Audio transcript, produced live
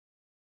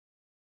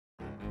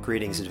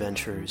Greetings,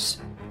 adventurers.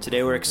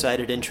 Today we're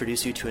excited to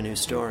introduce you to a new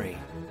story,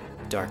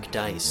 Dark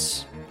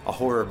Dice, a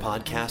horror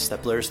podcast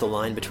that blurs the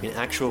line between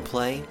actual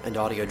play and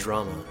audio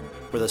drama,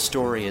 where the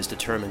story is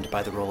determined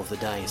by the roll of the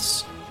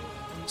dice.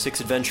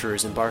 6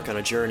 adventurers embark on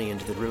a journey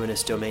into the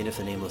ruinous domain of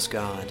the Nameless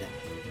God.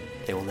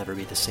 They will never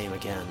be the same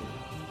again.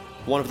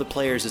 One of the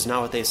players is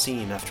not what they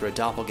seem after a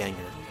doppelganger,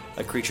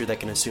 a creature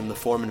that can assume the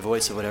form and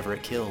voice of whatever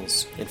it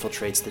kills,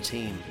 infiltrates the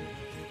team.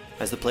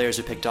 As the players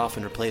are picked off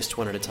and replaced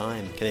one at a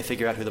time, can they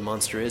figure out who the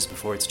monster is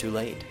before it's too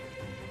late?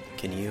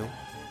 Can you?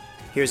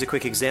 Here's a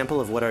quick example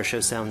of what our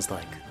show sounds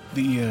like.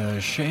 The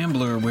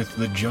shambler with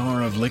the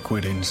jar of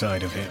liquid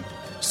inside of him.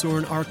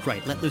 Soren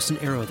Arkwright let loose an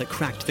arrow that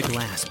cracked the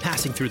glass,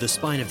 passing through the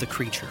spine of the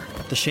creature.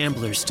 The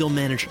shambler still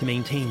managed to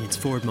maintain its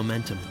forward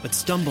momentum, but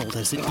stumbled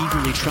as it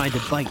eagerly tried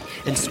to bite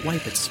and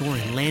swipe at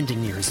Soren,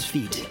 landing near his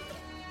feet.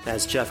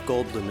 As Jeff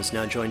Goldblum has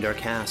now joined our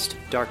cast,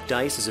 Dark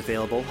Dice is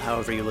available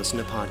however you listen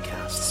to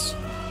podcasts.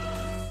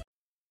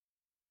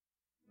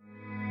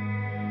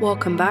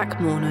 Welcome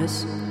back,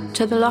 mourners,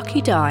 to The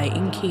Lucky Die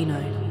in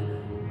Kino.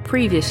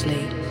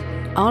 Previously,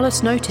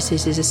 Arliss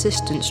notices his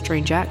assistant's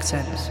strange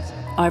accents,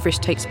 Iris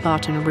takes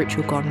part in a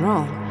ritual gone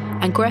wrong,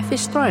 and Gref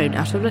is thrown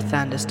out of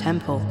Lathander's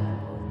temple.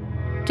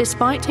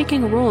 Despite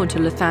taking Auron to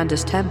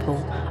Lathander's temple,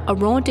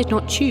 Auron did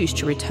not choose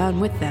to return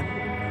with them.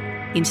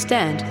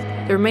 Instead,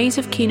 the remains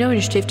of Kino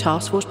Initiative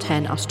Task Force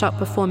 10 are stuck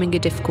performing a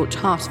difficult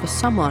task for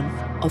someone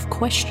of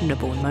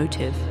questionable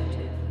motive.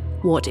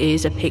 What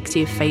is a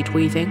pixie of fate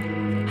weaving?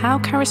 How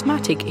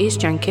charismatic is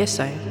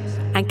Jankiso?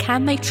 And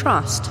can they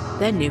trust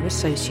their new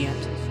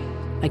associate?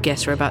 I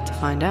guess we're about to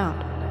find out.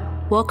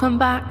 Welcome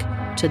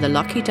back to The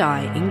Lucky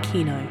Die in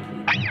Kino.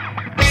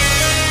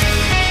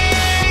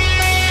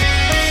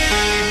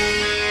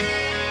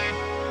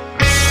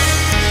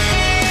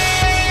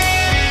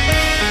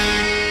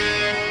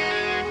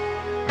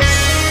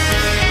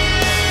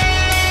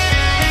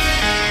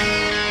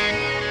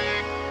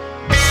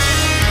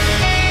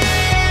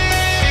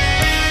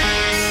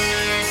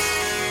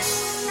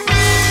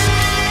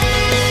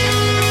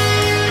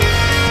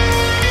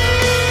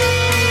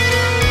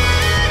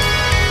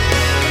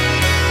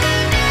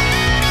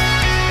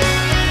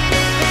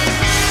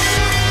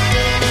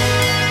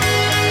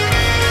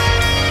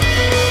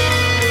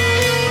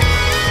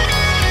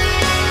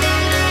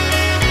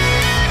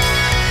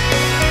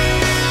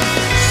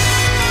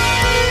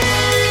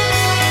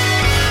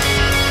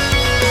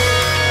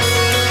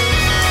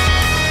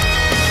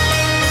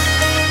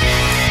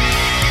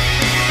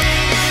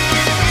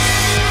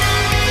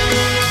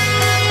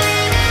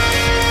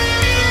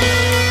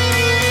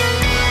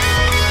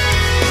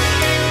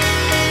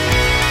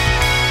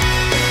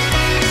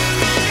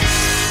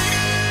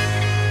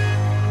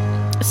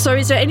 So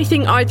is there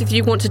anything either of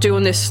you want to do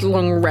on this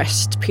long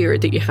rest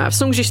period that you have? As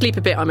long as you sleep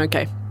a bit, I'm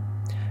okay.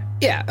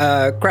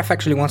 Yeah, Graf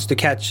actually wants to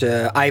catch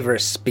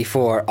Iris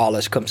before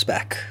Arliss comes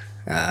back.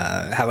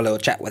 Have a little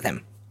chat with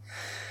him.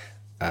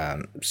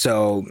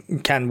 So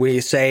can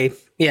we say,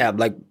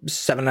 like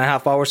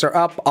 7.5 hours are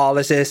up.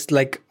 Arliss is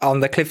like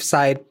on the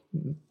cliffside,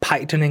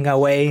 pythoning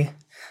away.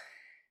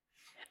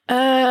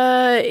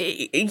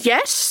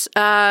 Yes.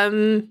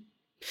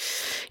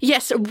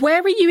 Yes,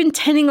 where are you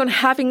intending on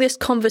having this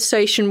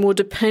conversation will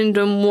depend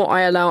on what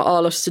I allow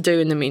Arliss to do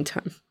in the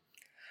meantime.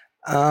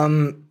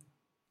 I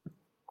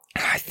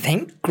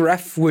think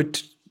Gref would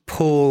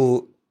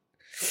pull...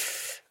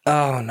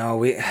 Oh,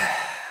 no,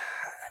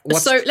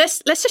 So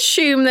let's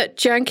assume that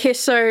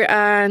Jankiso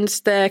and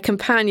their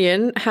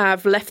companion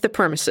have left the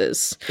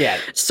premises. Yeah.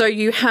 So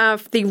you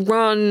have the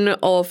run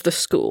of the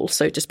school,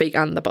 so to speak,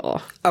 and the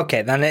bar.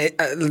 Okay, then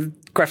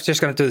Gref's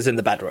just going to do this in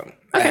the bedroom.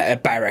 Okay.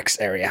 Barracks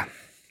area.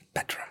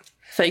 Bedroom.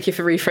 Thank you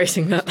for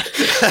rephrasing that.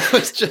 I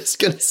was just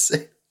going to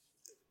say.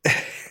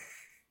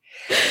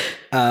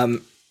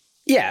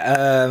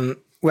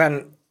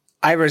 When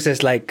Iris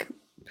is like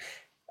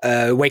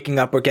waking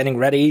up or getting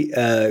ready,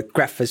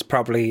 Gref is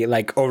probably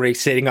like already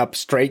sitting up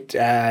straight,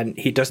 and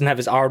he doesn't have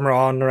his armor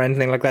on or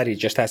anything like that. He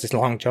just has his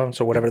long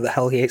johns or whatever the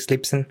hell he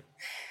sleeps in.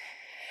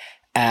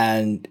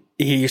 And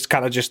he's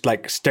kind of just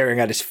like staring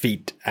at his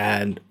feet.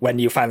 And when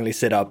you finally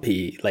sit up,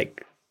 he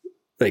like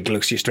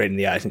looks you straight in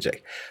the eyes and says,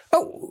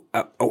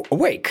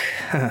 awake.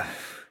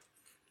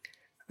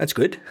 That's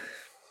good.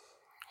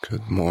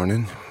 Good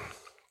morning.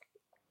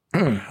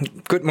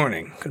 Good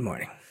morning. Good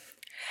morning.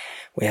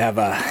 We have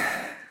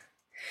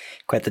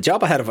quite the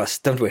job ahead of us,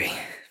 don't we?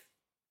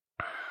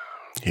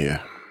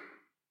 Yeah.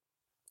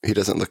 He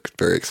doesn't look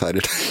very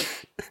excited.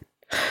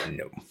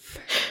 No.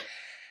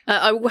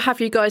 I will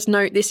have you guys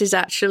note this is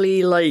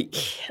actually like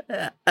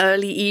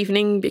early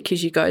evening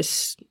because you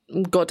guys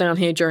got down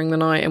here during the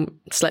night and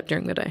slept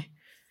during the day.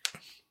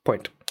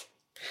 Point.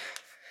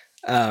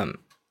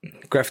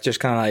 Gref just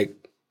kind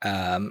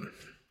of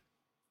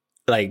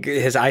like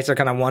his eyes are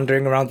kind of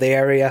wandering around the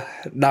area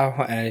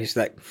now, and he's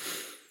like,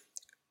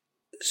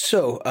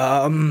 so,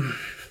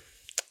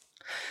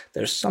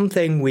 there's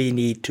something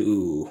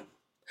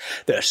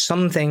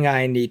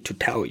I need to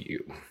tell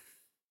you.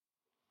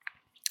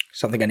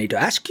 Something I need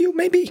to ask you,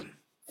 maybe?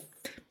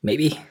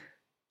 Maybe.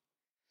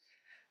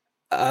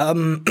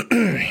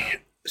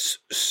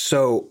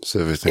 So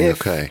everything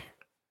okay?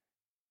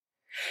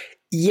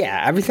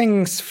 Yeah,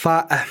 everything's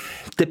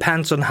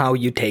depends on how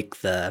you take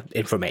the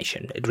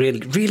information. It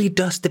really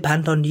does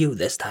depend on you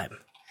this time.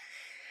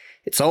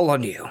 It's all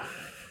on you.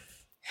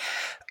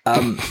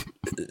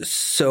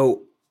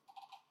 So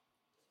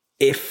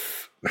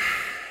if...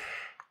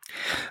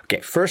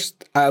 Okay,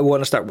 first I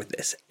want to start with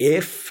this.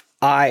 If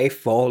I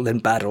fall in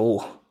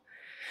battle,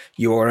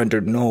 you are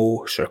under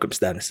no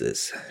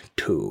circumstances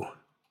to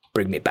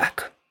bring me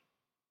back.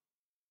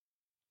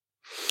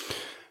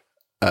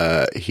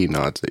 He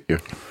nods at you.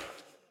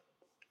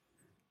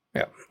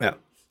 Yeah.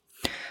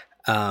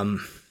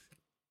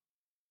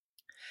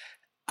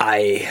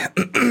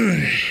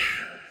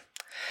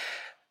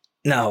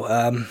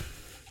 Now,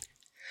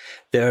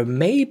 there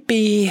may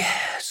be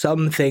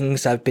some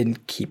things I've been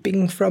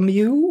keeping from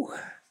you,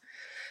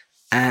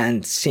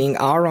 and seeing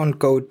Aaron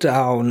go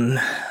down,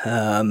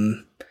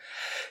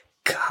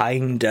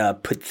 kinda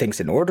put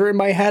things in order in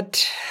my head,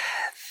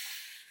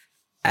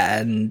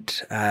 and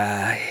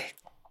I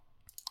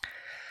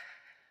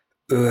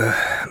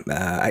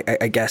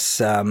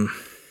guess.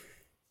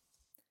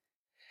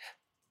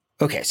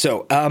 Okay,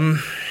 so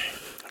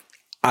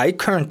I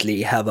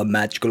currently have a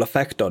magical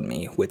effect on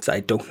me, which I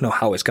don't know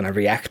how it's going to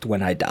react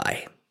when I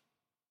die.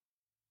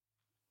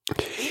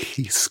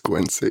 He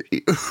squints at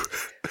you.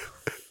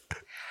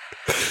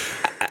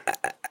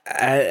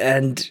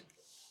 And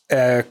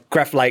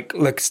Graf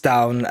looks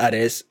down at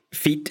his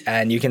feet,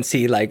 and you can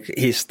see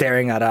he's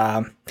staring at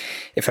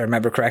if I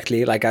remember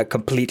correctly, a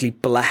completely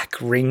black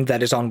ring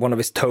that is on one of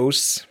his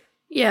toes.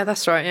 Yeah,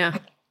 that's right. Yeah.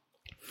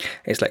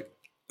 He's like,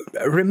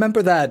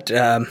 remember that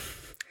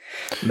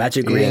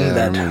magic ring? Yeah,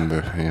 that I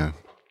remember.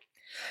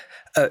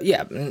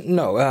 Yeah.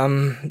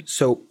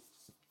 So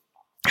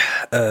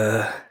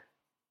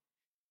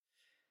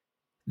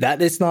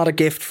that is not a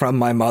gift from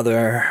my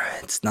mother.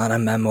 It's not a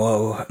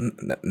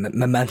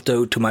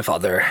memento to my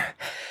father.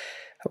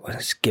 I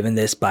was given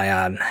this by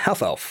an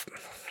half elf.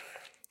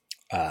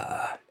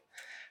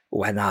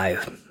 When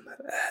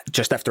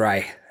just after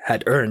I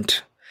had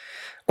earned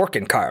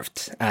Orkin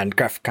carved, and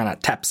Graf kind of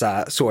taps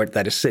a sword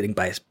that is sitting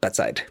by his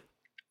bedside.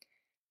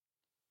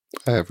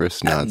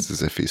 Everest nods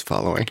as if he's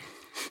following.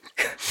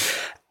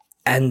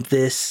 And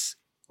this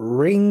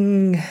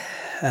ring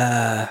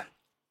has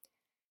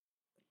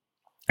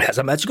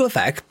a magical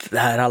effect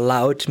that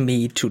allowed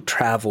me to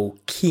travel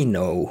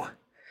Kino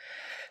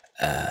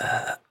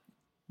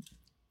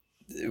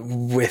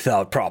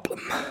without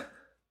problem.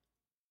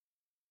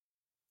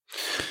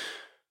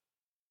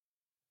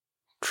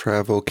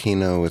 Travel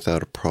Kino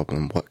without a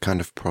problem. What kind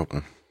of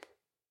problem?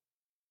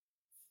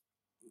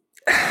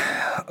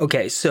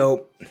 Okay,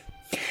 so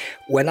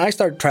when I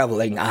started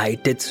traveling, I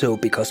did so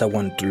because I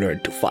wanted to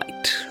learn to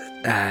fight.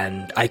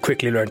 And I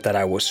quickly learned that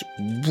I was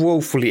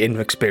woefully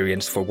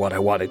inexperienced for what I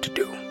wanted to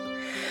do.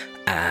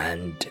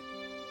 And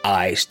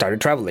I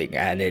started traveling,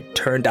 and it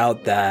turned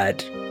out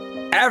that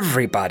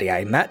everybody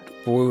I met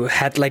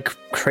had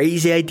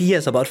crazy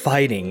ideas about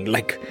fighting,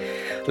 like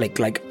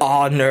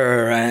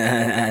honor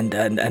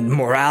and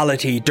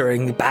morality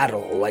during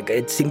battle.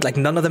 It seemed like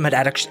none of them had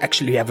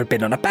actually ever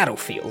been on a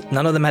battlefield.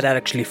 None of them had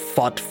actually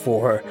fought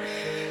for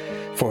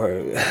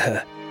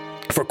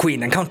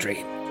queen and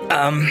country.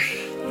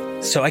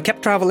 So I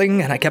kept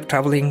traveling,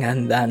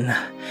 and then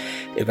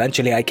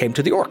eventually I came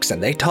to the orcs,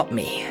 and they taught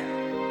me.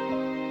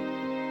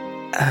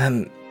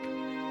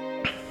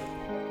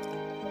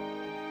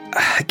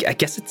 I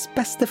guess it's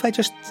best if I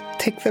just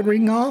take the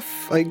ring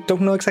off. I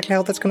don't know exactly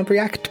how that's going to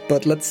react,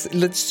 but let's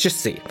just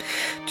see.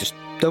 Just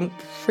don't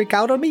freak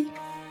out on me.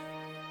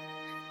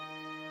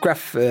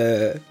 Graf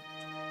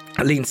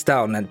leans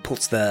down and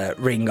pulls the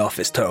ring off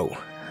his toe.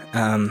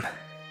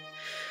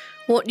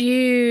 What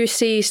you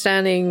see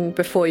standing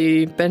before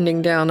you,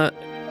 bending down at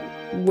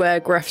where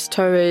Graf's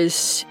toe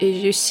is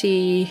you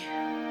see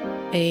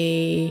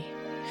a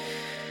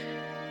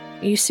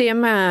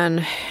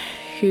man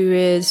who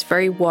is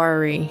very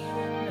wiry.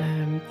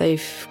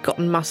 They've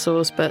gotten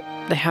muscles, but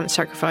they haven't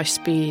sacrificed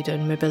speed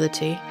and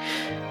mobility.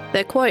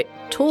 They're quite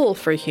tall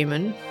for a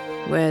human,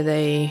 where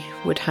they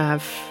would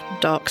have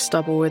dark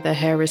stubble where their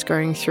hair is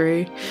growing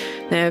through.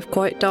 They have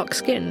quite dark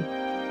skin.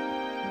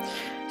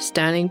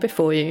 Standing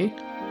before you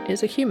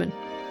is a human.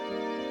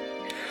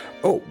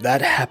 Oh,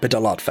 that happened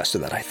a lot faster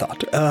than I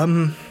thought.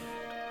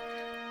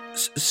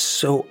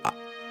 So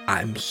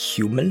I'm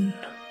human?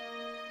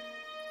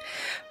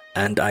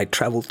 And I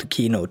traveled to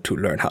Kino to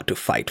learn how to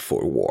fight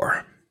for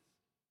war.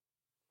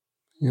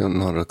 You're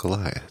not a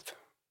Goliath.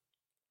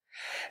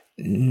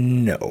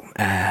 No,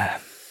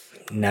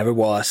 never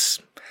was.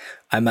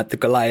 I met the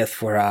Goliath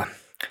for a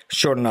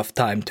short enough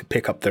time to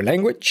pick up their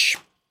language,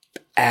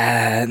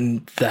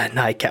 and then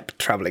I kept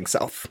traveling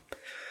south.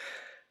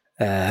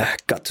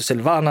 Got to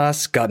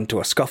Sylvanas, got into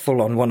a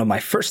scuffle on one of my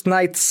first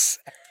nights,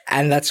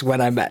 and that's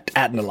when I met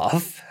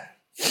Adnilov.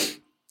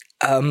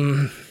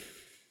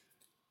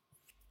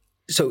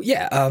 So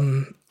yeah,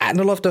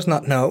 Adnilov does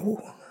not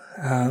know,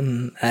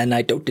 and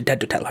I don't intend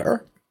to tell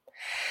her.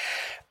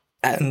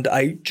 And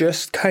I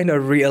just kind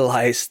of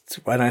realized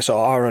when I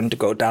saw Aaron to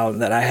go down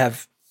that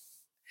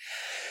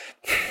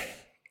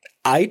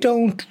I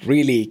don't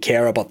really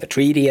care about the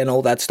treaty and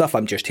all that stuff.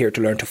 I'm just here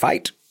to learn to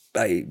fight.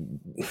 I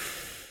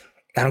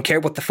don't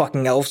care what the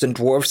fucking elves and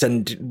dwarves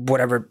and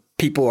whatever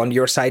people on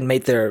your side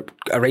made their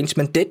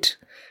arrangement did.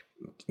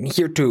 I'm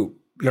here to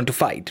learn to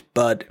fight.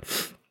 But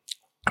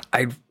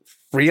I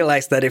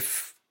realized that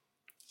if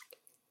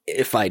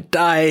I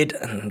died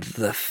and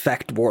the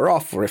effect wore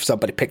off, or if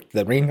somebody picked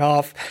the ring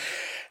off,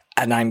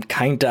 and I'm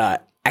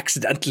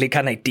accidentally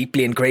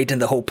deeply ingrained in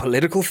the whole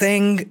political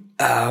thing,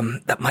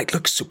 that might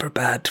look super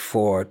bad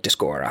for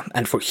Discora,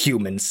 and for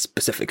humans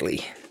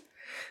specifically.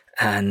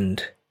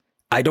 And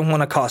I don't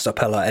want to cause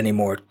Apella any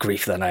more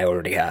grief than I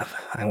already have.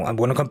 I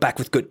want to come back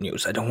with good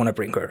news. I don't want to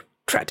bring her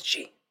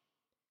tragedy.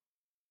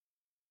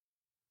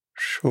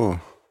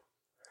 Sure.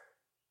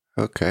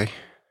 Okay.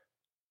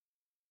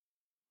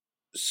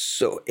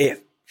 So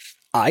if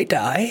I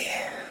die,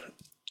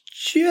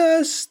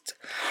 just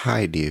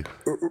Hide you.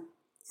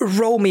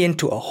 roll me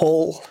into a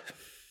hole.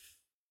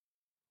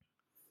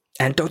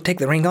 And don't take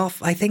the ring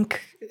off, I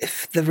think.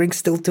 If the ring's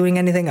still doing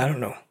anything, I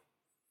don't know.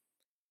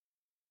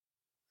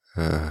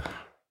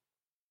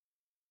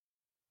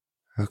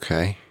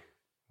 Okay.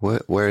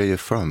 Where are you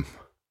from?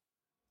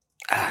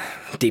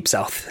 Deep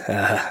south.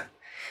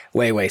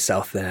 Way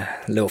south.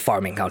 Little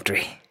farming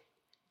country.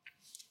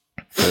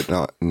 But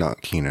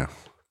not Kino.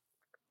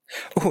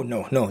 Oh,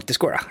 no,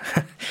 Discora.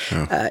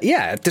 Oh.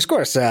 Yeah,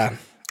 Discora's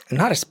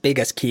not as big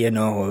as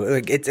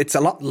Kino. It's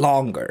a lot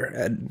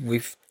longer.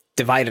 We've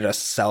divided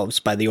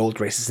ourselves by the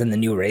old races and the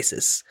new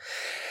races.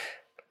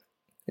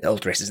 The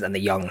old races and the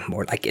young,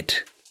 more like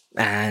it.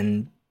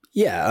 And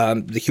yeah,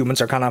 the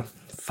humans are kind of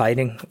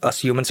fighting. Us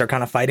humans are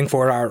kind of fighting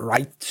for our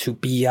right to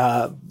be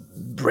a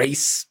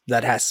race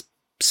that has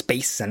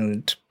space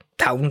and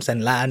towns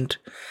and land.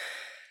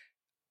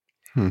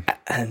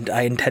 And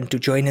I intend to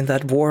join in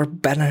that war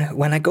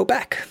when I go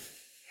back.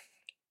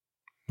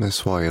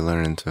 That's why you're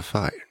learning to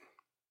fight.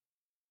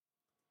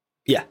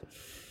 Yeah.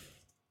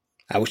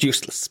 I was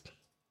useless.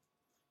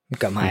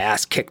 Got my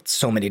ass kicked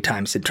so many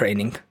times in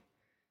training.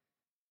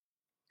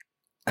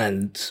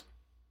 And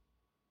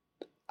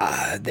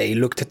they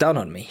looked down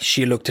on me.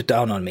 She looked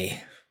down on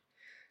me.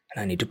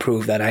 And I need to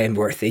prove that I am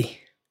worthy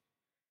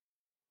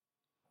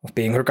of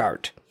being her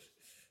guard.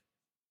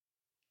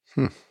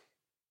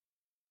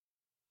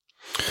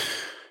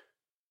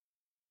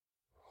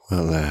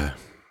 Well,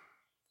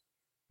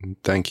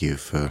 thank you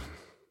for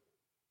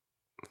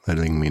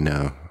letting me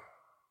know.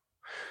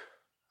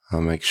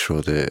 I'll make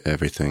sure that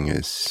everything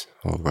is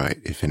all right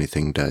if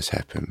anything does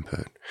happen,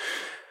 but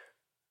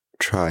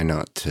try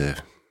not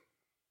to,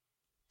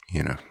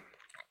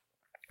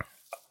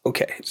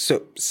 Okay,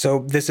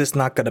 so this is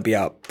not going to be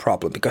a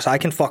problem, because I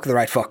can fuck the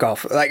right fuck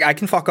off. Like, I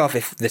can fuck off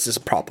if this is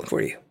a problem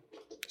for you.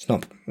 It's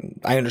not,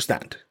 I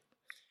understand.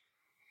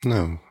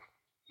 No,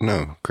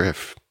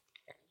 Griff.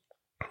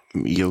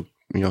 You're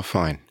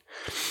fine.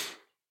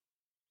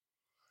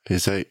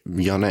 Is that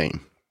your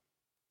name,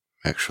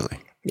 actually?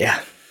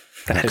 Yeah,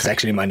 that is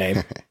actually my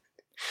name.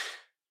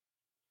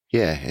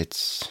 Yeah,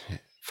 it's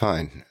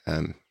fine.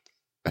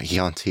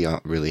 Yanti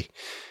aren't really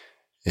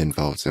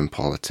involved in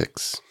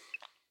politics.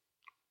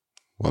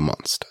 We're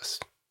monsters.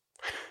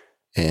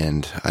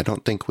 And I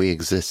don't think we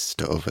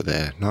exist over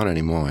there. Not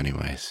anymore,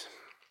 anyways.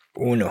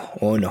 Oh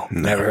no.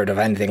 Never heard of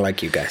anything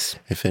like you guys.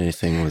 If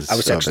anything was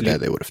over there,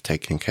 they would have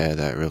taken care of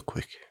that real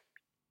quick.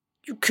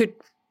 You could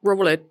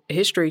roll a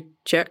history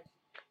check.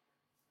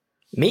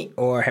 Me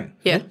or him?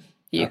 Yeah,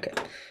 you. Okay.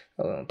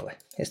 Oh boy.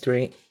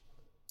 History.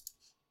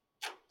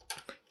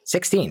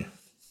 16.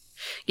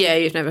 Yeah,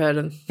 you've never heard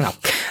of them. No.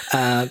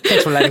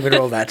 Thanks for letting me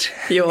roll that.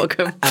 You're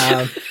welcome.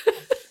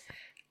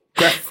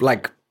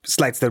 Gref,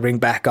 slides the ring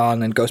back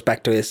on and goes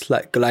back to his,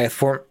 Goliath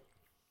form.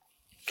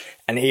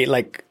 And he,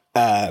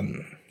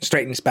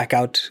 straightens back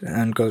out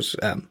and goes,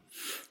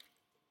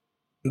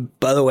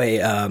 by the way,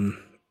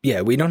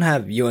 yeah, we don't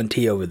have UNT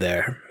over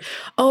there.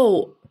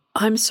 Oh,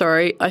 I'm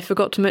sorry. I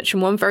forgot to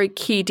mention one very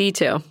key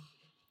detail.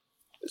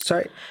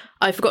 Sorry?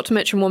 I forgot to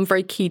mention one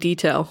very key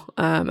detail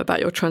about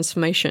your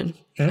transformation.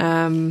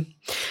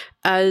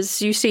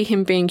 As you see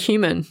him being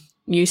human,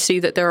 you see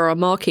that there are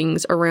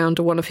markings around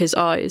one of his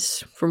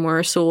eyes from where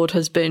a sword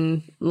has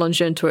been lunged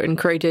into it and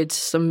created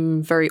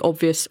some very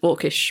obvious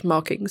orcish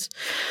markings.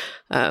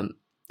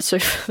 So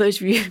for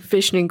those of you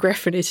visioning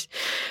Griffin, is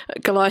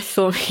Goliath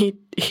thought he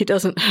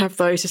doesn't have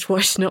those. It's why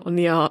it's not on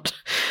the art.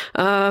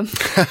 Okay,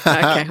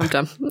 I'm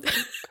done.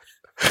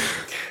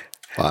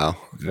 Wow.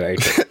 Very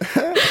good.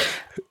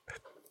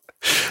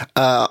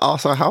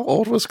 Also, how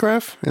old was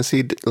Graf? Is he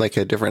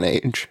a different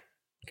age?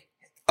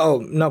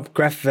 Oh, no,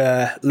 Graf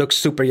looks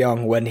super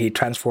young when he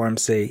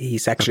transforms.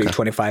 He's actually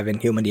 25 in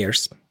human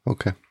years.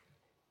 Okay.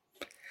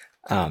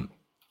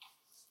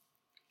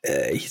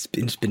 He's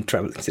been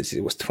traveling since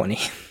he was 20.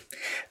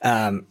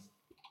 Graf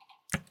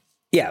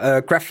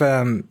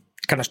kind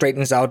of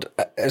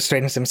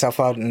straightens himself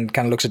out and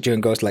kind of looks at you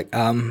and goes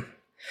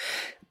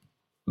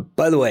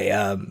by the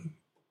way,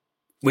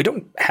 we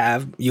don't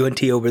have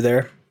UNT over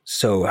there.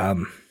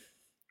 So,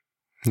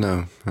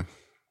 No,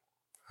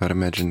 I'd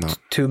imagine not.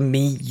 to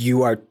me,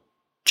 you are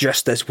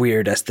just as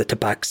weird as the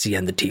Tabaxi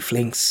and the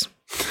Tieflings.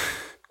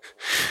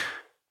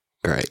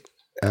 Great.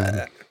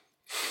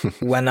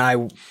 When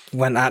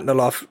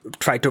Atnoloff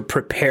tried to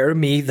prepare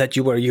me that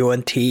you were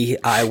UNT,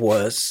 I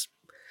was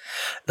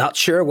not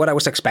sure what I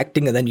was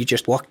expecting, and then you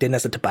just walked in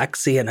as a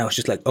Tabaxi, and I was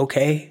just like,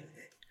 okay.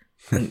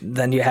 And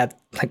then you had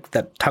like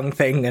that tongue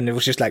thing, and it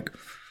was just like,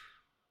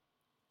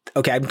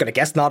 okay, I'm gonna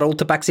guess not all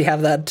Tabaxi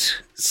have that.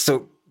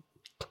 So,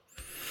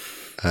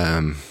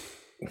 yeah,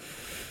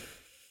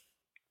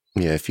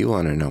 if you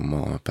want to know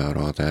more about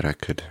all that, I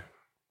could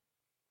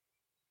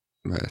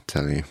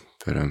tell you,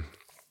 but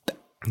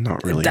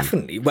not really.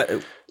 definitely,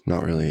 but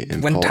Not really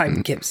important. when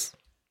time gives.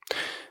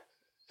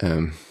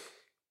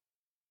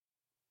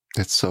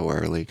 It's so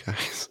early,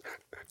 guys.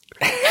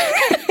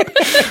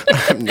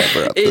 I'm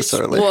never up this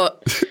early.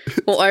 What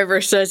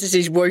Ivor says is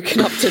he's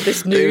woken up to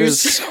this It is news.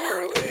 so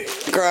early.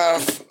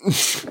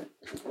 Graf.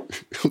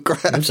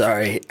 I'm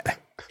sorry.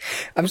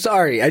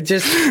 I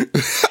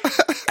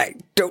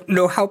don't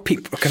know how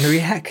people can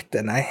react,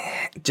 and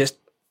I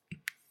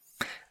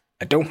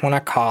don't want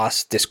to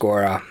cause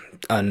discord or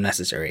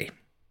unnecessary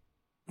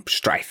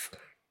strife.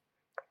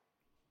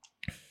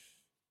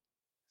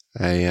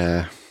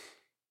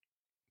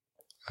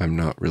 I'm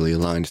not really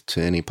aligned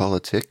to any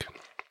politic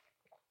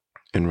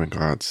in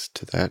regards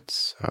to that,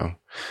 so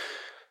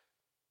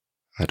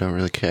I don't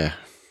really care.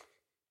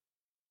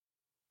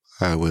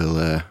 I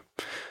will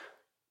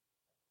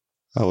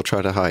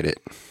try to hide it.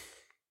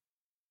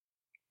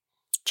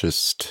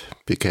 Just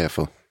be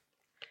careful.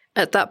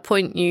 At that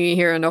point, you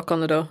hear a knock on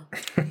the door.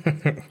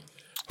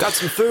 Got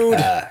some food.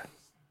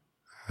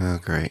 Oh,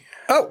 great.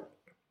 Oh,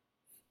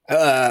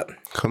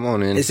 Come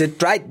on in. is it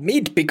dried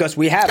meat? Because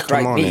we have Come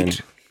dried on meat.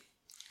 in.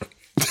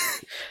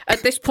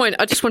 At this point,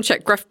 I just want to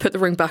check Graf put the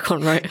ring back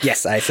on, right?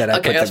 Yes, I said I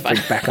Okay, put that's the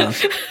ring back on.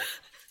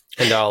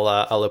 And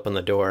I'll open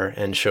the door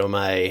and show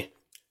my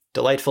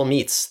delightful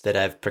meats that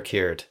I've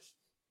procured.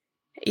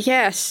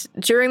 Yes,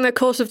 during the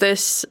course of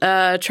this,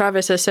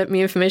 Travis has sent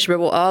me information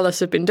about what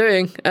Arliss have been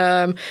doing,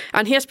 and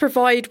he has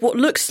provided what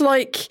looks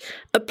like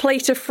a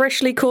plate of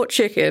freshly caught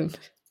chicken.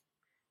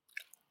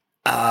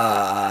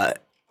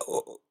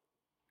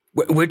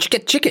 Where'd you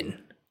get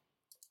chicken?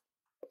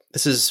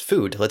 This is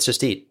food. Let's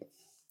just eat.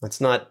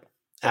 Let's not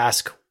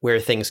ask where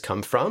things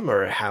come from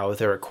or how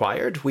they're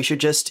acquired. We should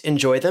just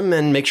enjoy them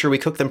and make sure we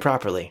cook them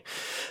properly.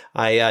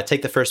 I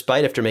take the first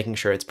bite after making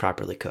sure it's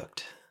properly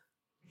cooked.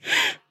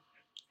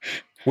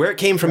 Where it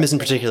came from isn't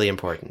particularly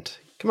important.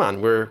 Come on,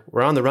 we're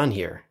on the run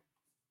here.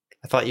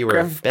 I thought you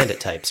were bandit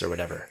types or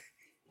whatever.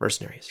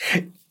 Mercenaries.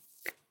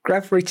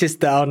 Graf reaches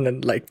down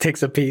and like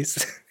takes a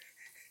piece.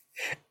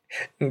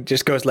 And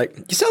just goes like,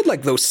 you sound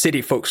like those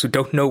city folks who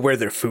don't know where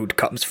their food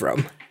comes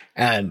from.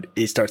 And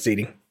he starts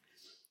eating.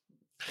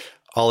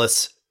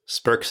 Allis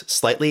smirks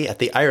slightly at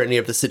the irony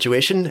of the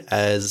situation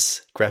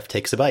as Graf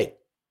takes a bite.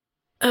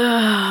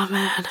 Oh,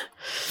 man.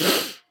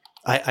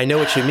 I know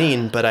what you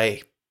mean, but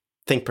I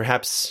think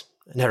perhaps...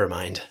 Never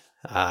mind.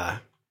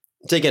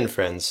 Dig in,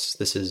 friends.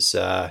 This is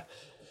a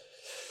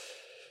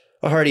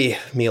hearty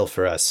meal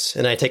for us.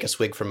 And I take a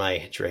swig from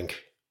my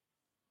drink,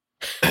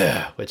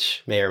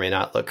 which may or may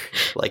not look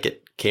like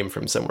it came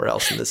from somewhere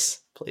else in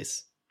this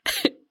place.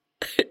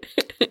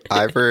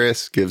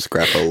 Ivorus gives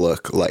Graf a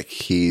look like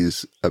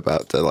he's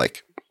about to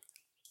like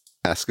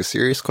ask a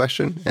serious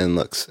question and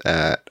looks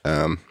at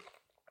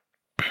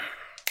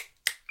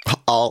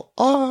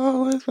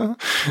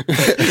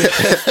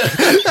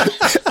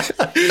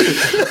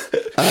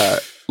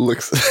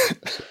looks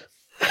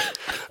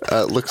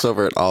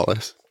over at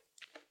Allis.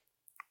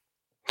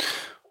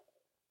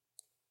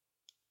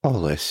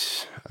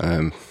 Allis,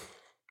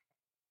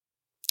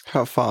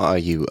 how far are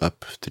you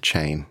up the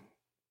chain?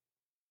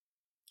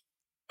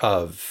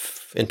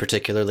 In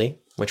particularly,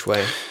 which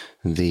way?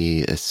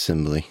 The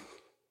assembly.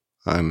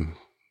 I'm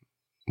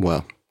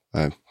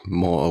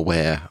more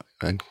aware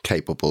and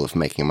capable of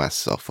making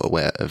myself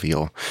aware of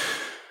your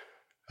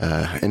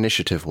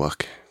initiative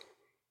work.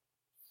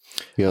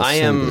 Your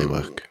assembly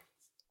work.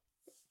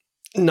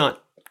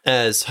 Not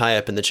as high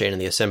up in the chain in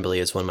the assembly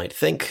as one might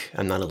think.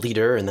 I'm not a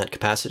leader in that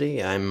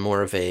capacity. I'm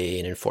more of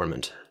an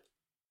informant.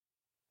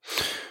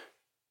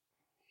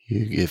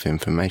 You give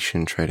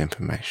information, trade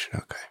information,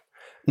 okay.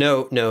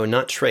 No,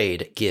 not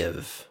trade,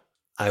 give.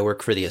 I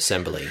work for the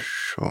assembly.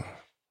 Sure.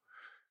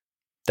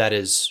 That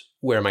is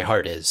where my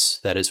heart is.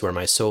 That is where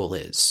my soul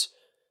is.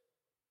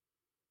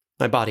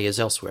 My body is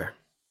elsewhere.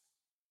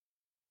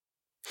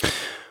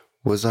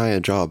 Was I a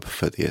job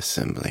for the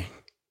assembly?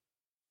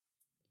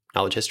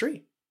 Knowledge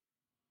history?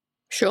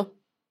 Sure.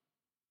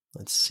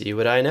 Let's see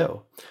what I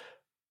know.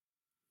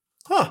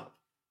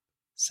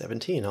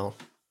 17. I'll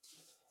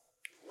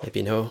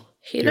maybe know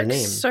He your looks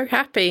name. so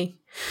happy.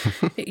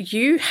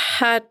 You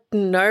had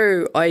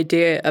no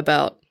idea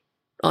about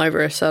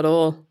Ivorus at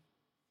all.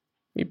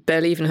 You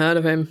barely even heard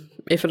of him,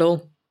 if at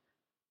all.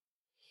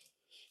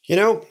 You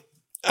know,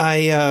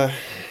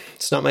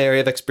 it's not my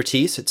area of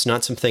expertise. It's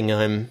not something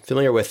I'm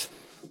familiar with.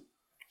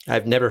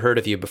 I've never heard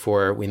of you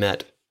before we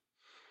met.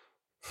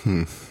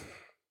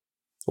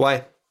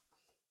 Why?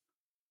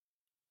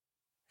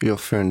 Your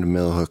friend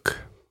Millhook,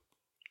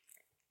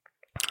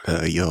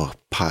 your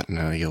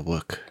partner, your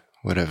work,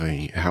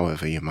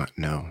 however you might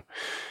know.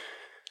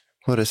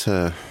 What is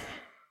her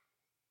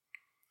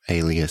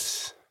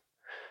alias?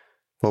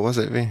 What was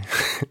it, V?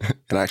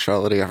 In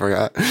actuality, I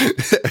forgot.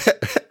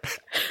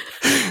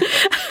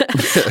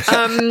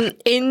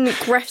 In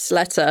Gref's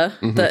letter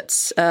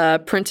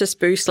that Princess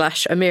Boo /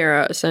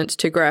 Amira sent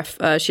to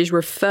Gref, she's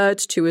referred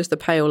to as the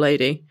Pale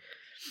Lady.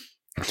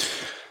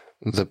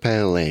 The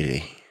Pale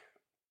Lady.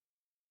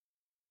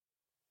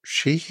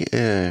 She,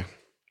 do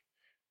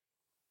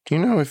you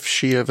know if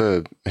she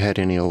ever had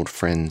any old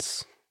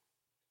friends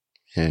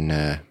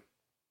in,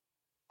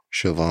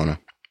 Sylvana?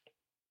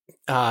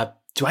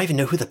 Do I even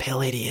know who the Pale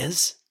Lady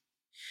is?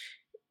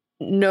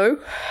 No.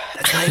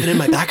 That's not even in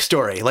my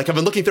backstory. Like, I've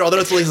been looking through all the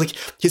notes, like,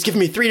 he's given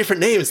me 3 different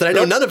names that I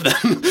know none of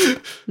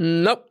them.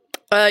 Nope.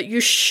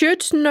 You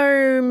should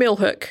know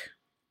Millhook.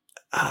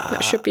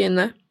 That should be in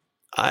there.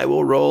 I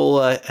will roll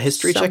a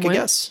history check, I Somewhere.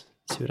 guess.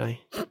 See what I...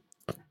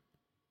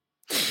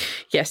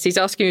 Yes, he's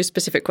asking you a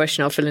specific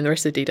question. I'll fill in the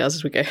rest of the details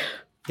as we go.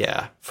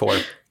 Yeah, 4.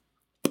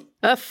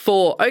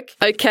 4.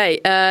 Okay.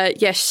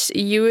 Yes,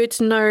 you would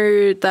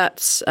know that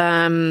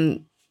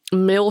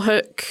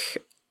Millhook,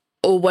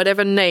 or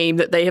whatever name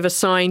that they have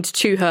assigned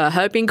to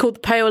her being called the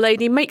Pale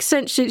Lady makes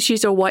sense since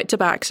she's a white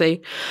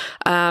tabaxi.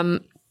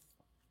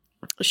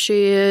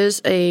 She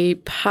is a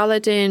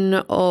paladin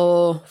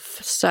of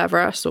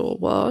Savras, or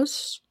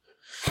was,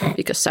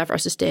 because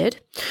Savras is dead.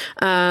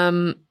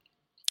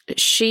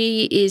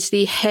 She is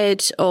the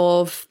head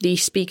of the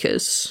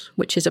Speakers,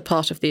 which is a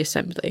part of the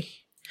Assembly.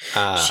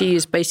 She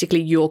is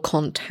basically your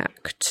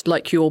contact,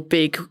 like your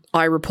big,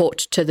 I report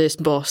to this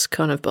boss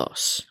kind of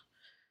boss.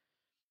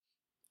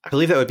 I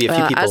believe that would be a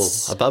few people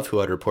above who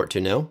I'd report to,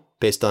 no?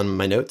 Based on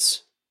my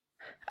notes?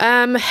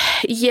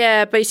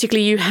 Yeah,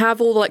 basically you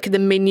have all like the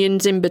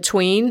minions in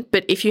between,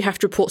 but if you have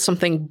to report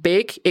something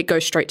big, it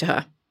goes straight to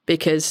her,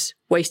 because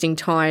wasting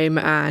time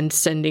and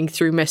sending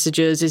through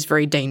messages is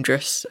very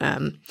dangerous.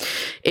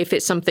 If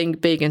it's something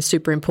big and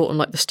super important,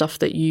 like the stuff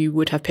that you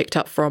would have picked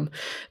up from,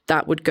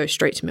 that would go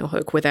straight to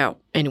Millhook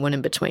without anyone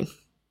in between.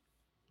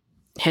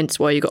 Hence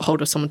why you got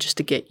hold of someone just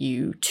to get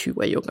you to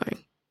where you're going.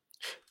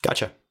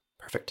 Gotcha.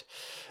 Perfect.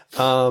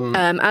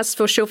 As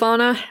for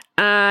Sylvana,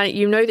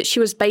 you know that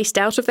she was based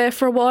out of there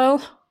for a while,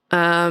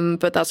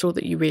 but that's all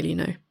that you really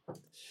know.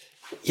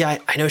 Yeah,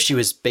 I know she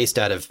was based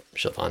out of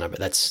Sylvana, but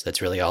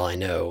that's really all I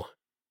know.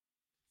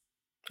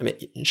 I mean,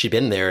 she'd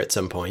been there at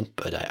some point,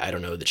 but I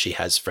don't know that she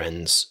has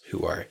friends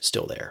who are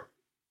still there.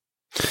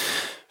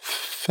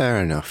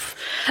 Fair enough.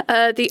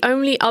 The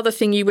only other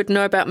thing you would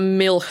know about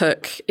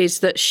Millhook is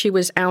that she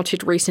was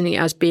outed recently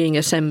as being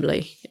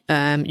Assembly.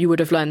 You would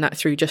have learned that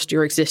through just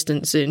your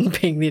existence in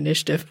being the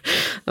Initiative.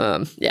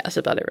 Yeah, that's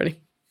about it,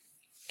 really.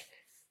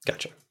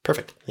 Gotcha.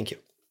 Perfect. Thank you.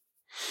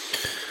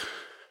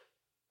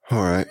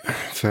 All right.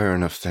 Fair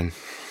enough, then.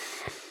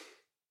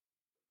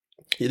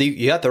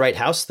 You got the right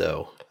house,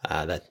 though.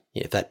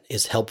 If that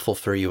is helpful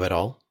for you at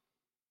all.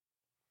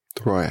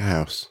 The right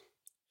house.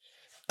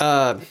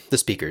 The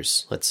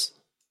Speakers.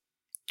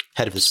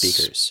 Head of the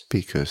Speakers.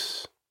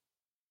 Speakers.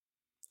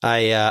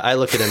 I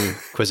look at him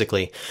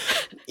quizzically.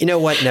 You know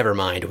what? Never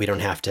mind. We don't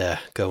have to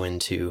go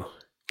into.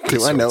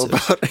 Do I know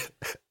about it?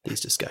 These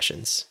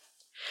discussions.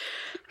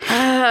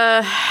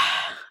 I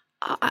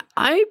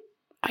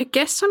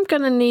guess I'm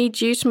going to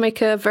need you to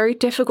make a very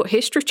difficult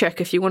history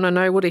check if you want to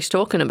know what he's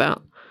talking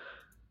about.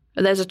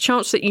 There's a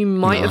chance that you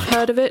might have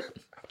heard of it.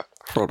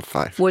 Rolled a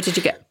 5. What did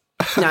you get?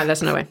 No,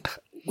 there's no way.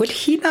 Would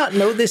he not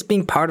know this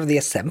being part of the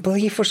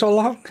Assembly for so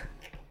long?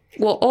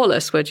 Well,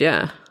 Aulus would,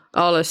 yeah.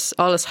 Aulus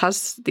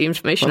has the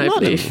information, I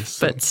believe,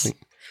 but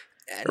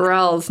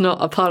Ral's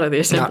not a part of the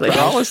Assembly.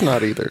 Ral's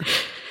not either.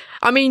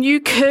 I mean, you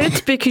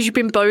could because you've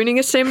been boning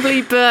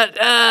Assembly, but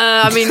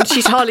I mean,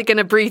 she's hardly going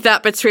to breathe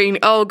that between.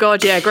 Oh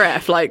God, yeah,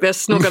 Gref. Like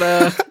that's not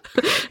gonna,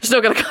 it's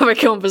not gonna come a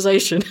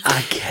conversation.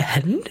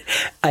 Again,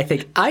 I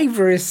think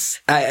Ivor's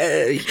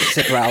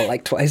said Ral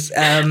like twice.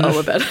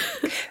 Oh, my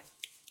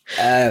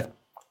bad.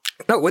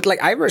 No, would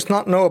like Ivor's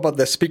not know about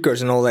the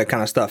Speakers and all that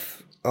kind of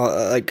stuff?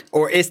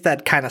 Or is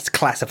that kind of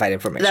classified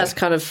information? That's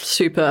kind of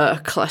super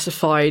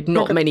classified.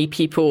 Not many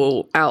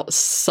people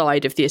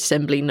outside of the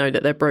Assembly know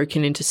that they're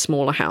broken into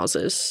smaller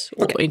houses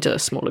or into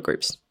smaller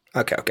groups.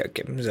 Okay.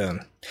 So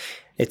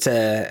it's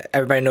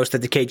everybody knows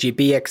that the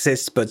KGB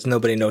exists, but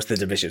nobody knows the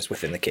divisions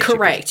within the KGB.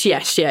 Correct.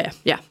 Yes. Yeah.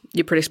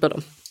 You're pretty spot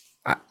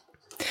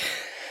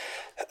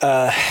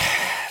on.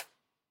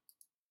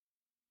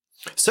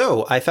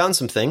 So I found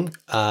something.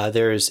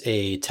 There's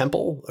a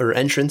temple or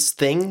entrance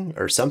thing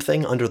or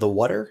something under the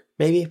water,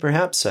 maybe,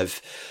 perhaps.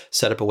 I've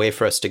set up a way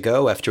for us to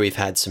go after we've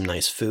had some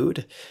nice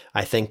food.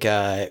 I think, do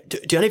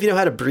any of you know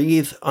how to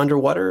breathe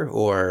underwater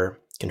or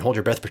can hold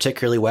your breath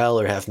particularly well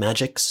or have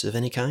magics of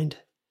any kind?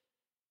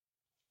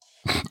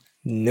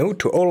 No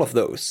to all of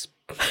those.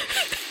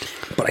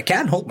 But I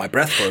can hold my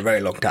breath for a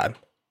very long time.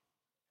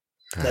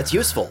 That's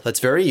useful. That's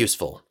very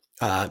useful.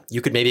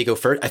 You could maybe go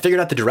first. I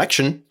figured out the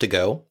direction to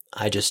go.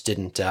 I just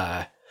didn't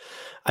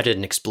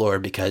explore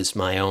because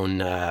my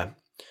own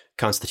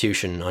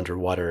constitution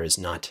underwater is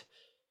not.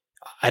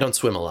 I don't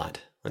swim a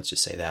lot. Let's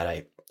just say that.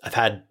 I've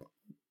had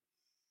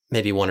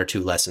maybe 1 or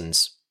 2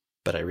 lessons,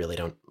 but I really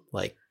don't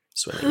like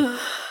swimming.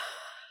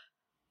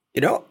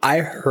 I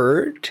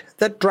heard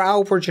that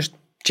drow were just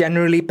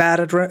generally bad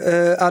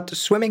at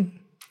swimming.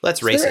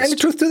 That's racist. Is there any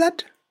truth to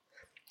that?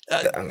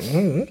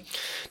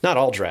 Not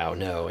all drow,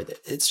 no.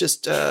 It's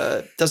just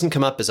doesn't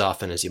come up as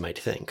often as you might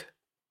think.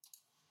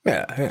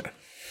 Yeah.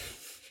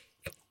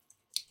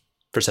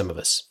 For some of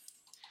us.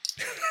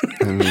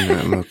 I mean,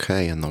 I'm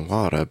okay in the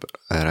water, but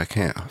I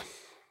can't.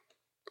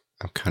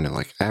 I'm kind of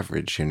like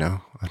average, I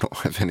don't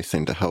have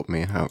anything to help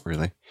me out,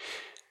 really.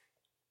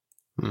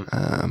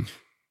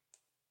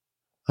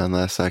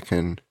 Unless I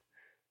can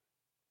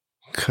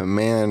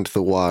command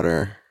the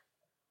water.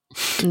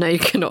 No, you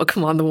cannot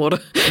command the water.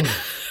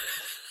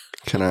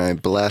 Can I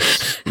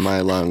bless my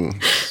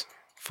lungs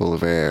full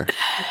of air?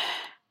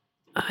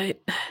 You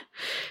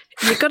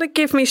got to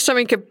give me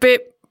something a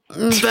bit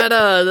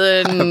better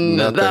than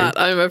that,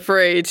 I'm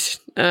afraid.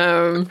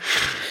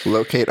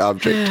 Locate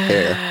object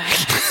air.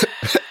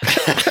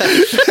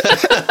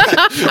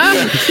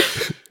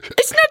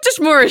 It's not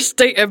just more a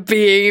state of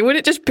being. Would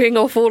it just ping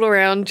off all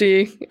around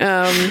you?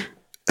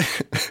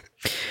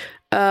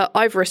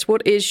 Ivorus,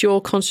 what is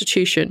your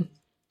constitution?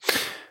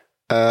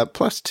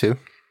 +2.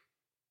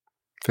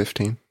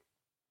 15.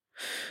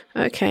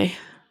 Okay.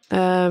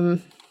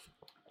 I've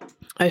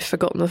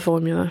forgotten the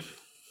formula.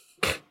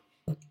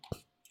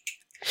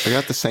 I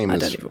got the same I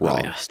don't as even know Raw.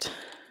 what I asked.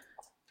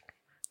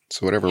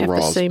 So whatever You have the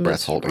Raw's same breath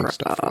as holding Raw.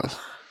 stuff was.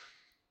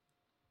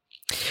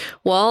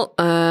 Well,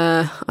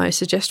 I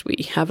suggest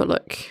we have a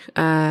look.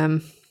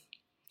 A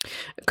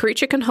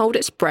creature can hold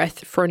its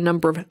breath for a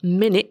number of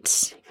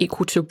minutes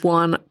equal to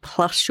 1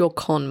 plus your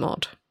con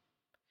mod.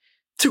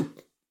 2.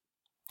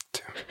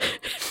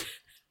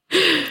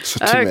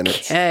 So 2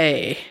 minutes.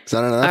 Okay. Is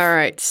that enough? All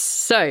right.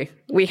 So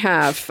we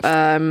have.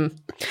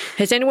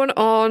 Has anyone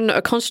on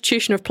a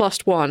constitution of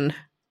 +1?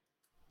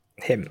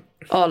 Him.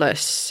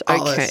 Ollis.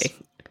 Okay.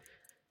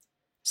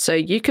 So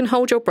you can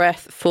hold your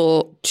breath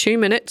for 2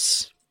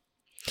 minutes.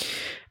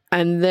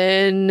 And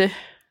then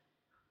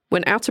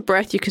when out of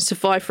breath, you can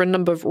survive for a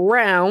number of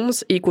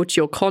rounds equal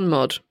to your con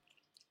mod.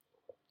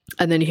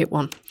 And then you hit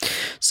 1.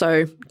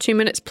 So 2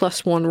 minutes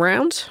plus 1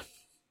 round.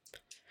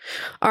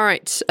 All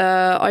right.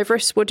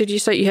 Ivorus, what did you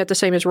say? You had the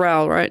same as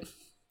Raoul, right?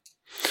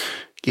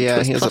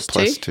 Yeah, he has a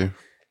 +2. +2.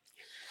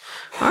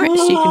 All right,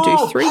 so you can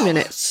do 3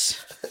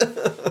 minutes.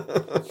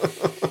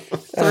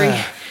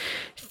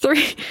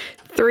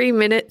 3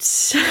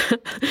 minutes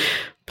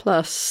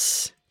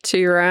plus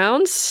 2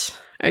 rounds.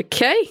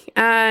 Okay,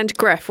 and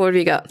Gref, what have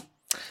you got?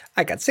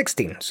 I got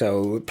 16,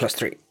 so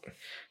 +3.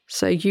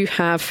 So you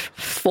have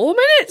 4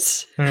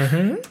 minutes?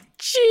 Mm-hmm.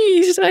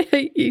 Jeez, I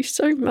hate you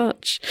so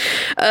much.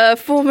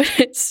 4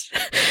 minutes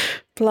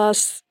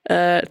plus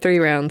 3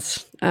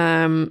 rounds.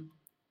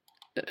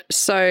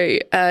 So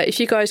if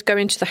you guys go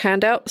into the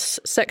handouts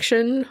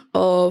section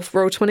of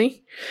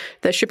Roll20,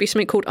 there should be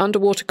something called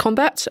Underwater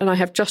Combat, and I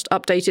have just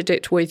updated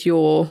it with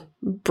your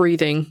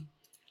breathing.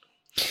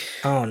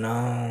 Oh,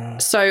 no.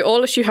 So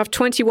all of you have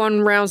 21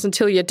 rounds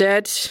until you're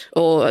dead,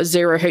 or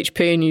 0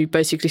 HP, and you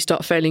basically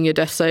start failing your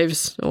death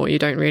saves, or you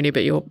don't really,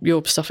 but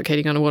you're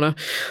suffocating underwater.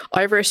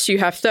 Ivorus, you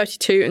have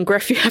 32, and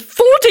Gref, you have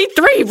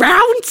 43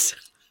 rounds!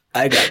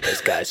 I got this,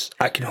 guys.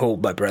 I can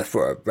hold my breath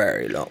for a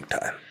very long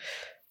time.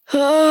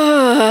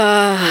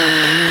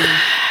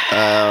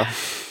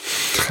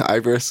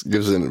 Ivorus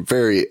gives a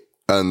very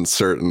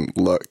uncertain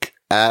look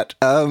at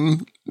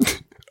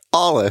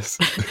Ollis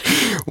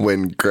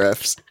when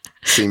Gref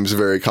seems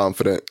very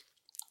confident.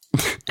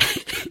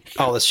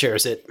 Ollis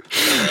shares it.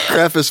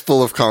 Gref is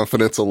full of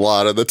confidence a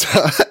lot of the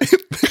time.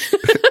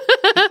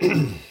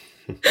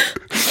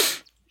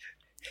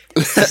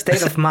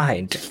 State of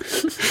mind.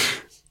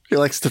 He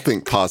likes to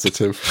think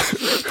positive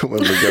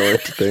when we go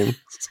into things.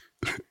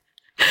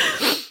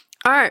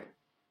 All right.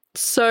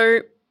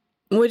 So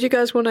what do you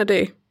guys want to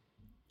do?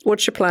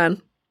 What's your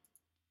plan?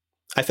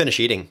 I finish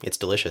eating. It's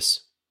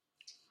delicious.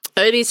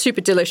 It is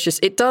super delicious.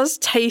 It does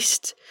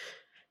taste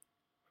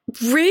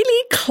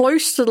really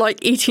close to like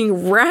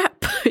eating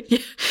wrap.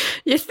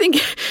 You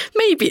think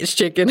maybe it's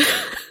chicken.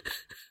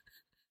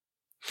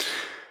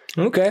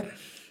 Okay.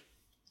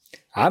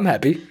 I'm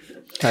happy.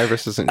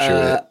 Ivorus isn't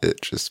sure.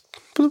 It just...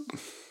 Bloop.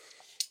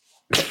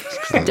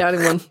 Down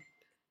in one.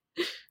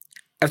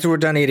 After we're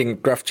done eating,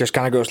 Gruff just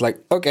kind of goes like,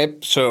 okay,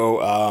 so,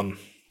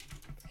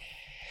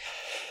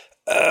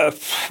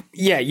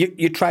 yeah,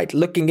 you tried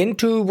looking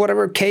into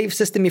whatever cave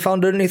system you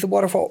found underneath the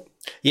waterfall?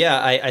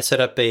 Yeah, I set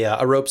up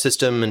a rope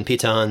system and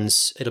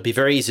pitons. It'll be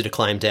very easy to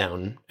climb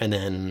down, and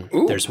then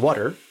there's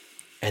water,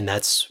 and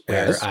that's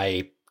where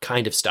I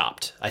kind of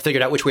stopped. I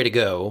figured out which way to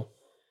go,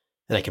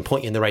 and I can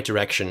point you in the right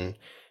direction,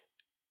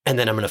 and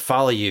then I'm going to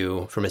follow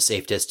you from a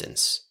safe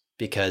distance,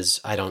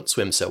 because I don't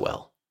swim so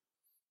well.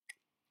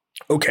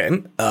 Okay,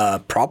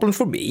 problem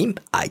for me,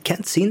 I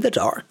can't see in the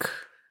dark.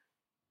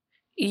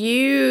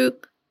 You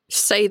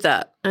say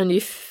that, and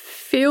you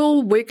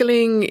feel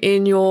wiggling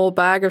in your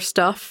bag of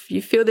stuff.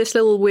 You feel this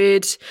little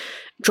weird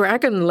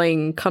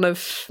dragonling kind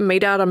of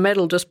made out of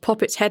metal just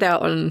pop its head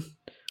out and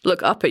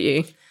look up at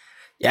you.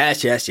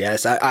 Yes.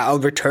 I'll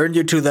return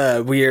you to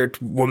the weird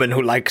woman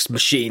who likes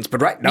machines,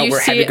 but right now we're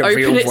having a real You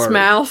see it open its world.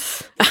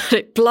 mouth, and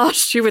it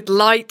blasts you with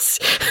lights.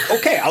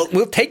 Okay,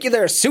 we'll take you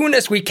there as soon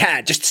as we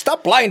can. Just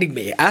stop blinding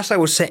me. As I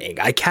was saying,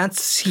 I can't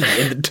see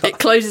in the dark. It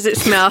closes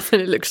its mouth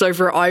and it looks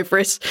over at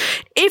Iris.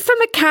 If a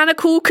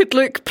mechanical could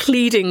look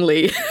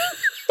pleadingly.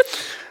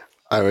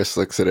 Iris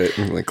looks at it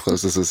and like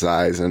closes his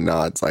eyes and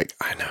nods like,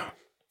 I know.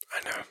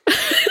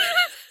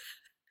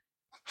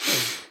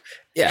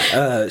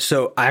 Yeah,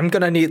 so I'm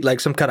gonna need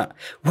like some kind of...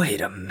 Wait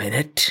a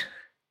minute.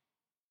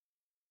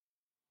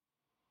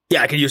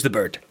 Yeah, I can use the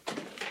bird.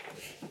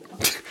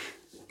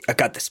 I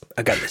got this.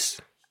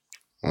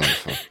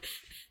 Wonderful.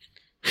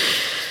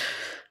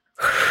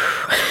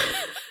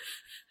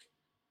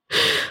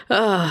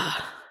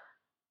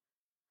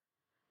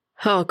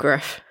 Oh,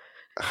 Griff.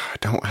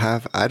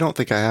 I don't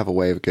think I have a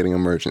way of getting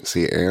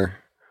emergency air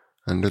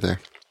under there.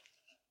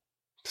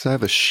 So I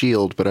have a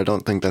shield, but I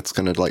don't think that's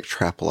going to like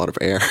trap a lot of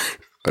air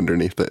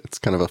underneath it. It's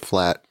kind of a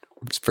flat,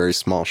 it's very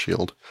small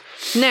shield.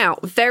 Now,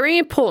 very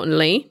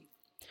importantly,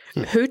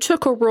 who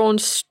took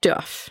Auron's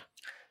stuff?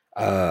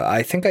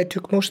 I think I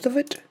took most of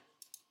it.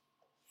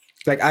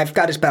 Like, I've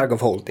got his bag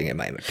of holding in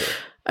my inventory.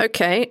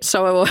 Okay,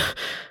 so I will...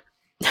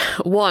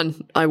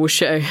 One, I will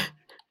show.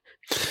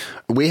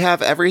 We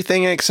have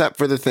everything except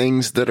for the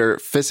things that are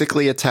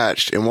physically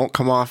attached and won't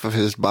come off of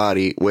his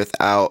body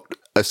without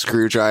a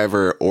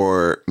screwdriver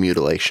or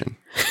mutilation.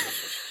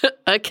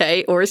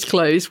 Okay, or his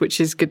clothes, which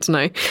is good to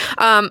know.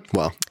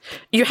 Well,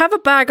 you have a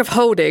bag of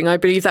holding. I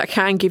believe that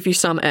can give you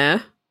some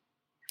air.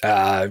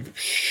 I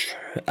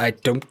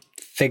don't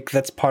think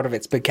that's part of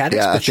its mechanics.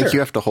 yeah, I but think sure. you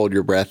have to hold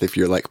your breath if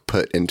you're like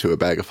put into a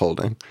bag of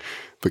holding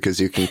because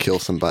you can kill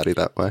somebody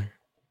that way.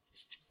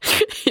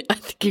 I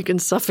think you can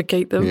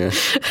suffocate them. Yeah.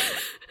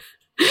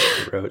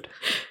 Road.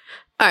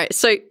 All right,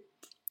 so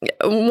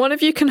one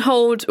of you can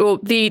hold, or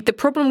the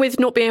problem with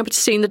not being able to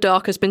see in the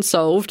dark has been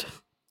solved,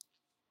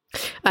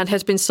 and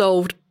has been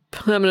solved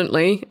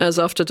permanently, as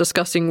after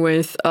discussing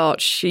with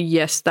Arch,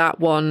 yes,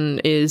 that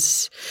one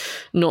is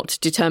not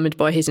determined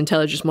by his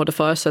intelligence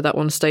modifier, so that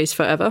one stays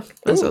forever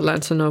as a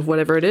lantern of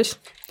whatever it is.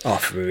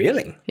 Oh,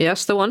 really?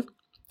 Yes, the one.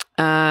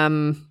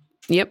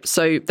 Yep,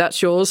 so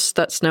that's yours.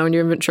 That's now in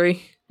your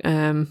inventory.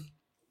 Do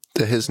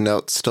his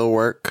notes still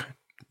work?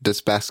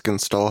 Does Baskin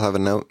still have a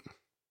note?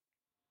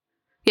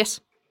 Yes.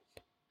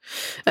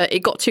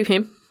 It got to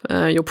him,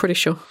 you're pretty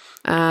sure.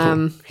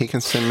 Cool. He can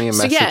send me a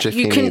message if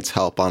he needs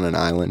help on an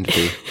island.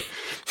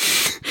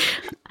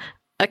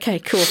 Okay,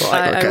 cool.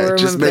 I will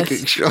just remember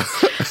making sure.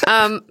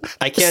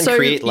 I can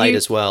create light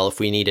as well if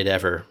we need it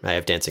ever. I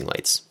have dancing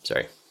lights.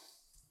 Sorry.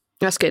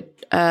 That's good.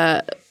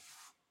 I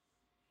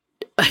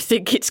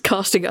think it's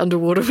casting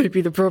underwater may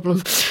be the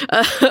problem.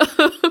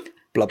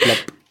 Blub, blub.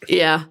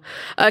 Yeah.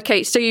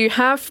 Okay, so you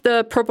have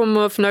the problem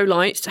of no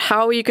light.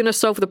 How are you going to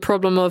solve the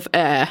problem of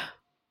air?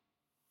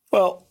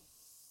 Well,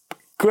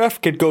 Graf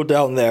could go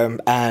down there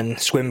and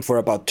swim for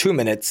about 2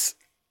 minutes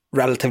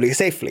relatively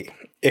safely.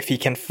 If he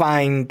can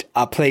find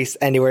a place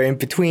anywhere in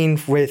between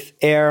with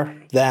air,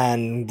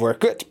 then we're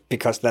good,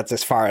 because that's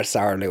as far as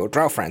our little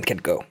drow friend can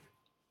go.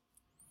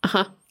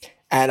 Uh-huh.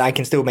 And I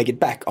can still make it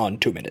back on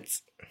 2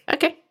 minutes.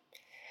 Okay.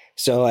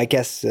 So I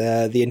guess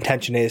the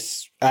intention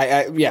is,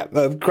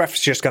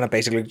 Graf's just gonna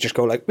basically just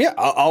go like, yeah,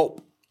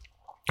 I'll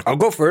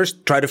go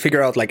first, try to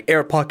figure out like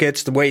air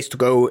pockets, the ways to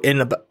go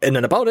in and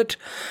about it,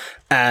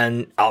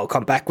 and I'll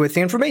come back with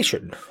the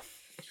information.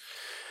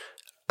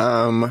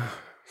 But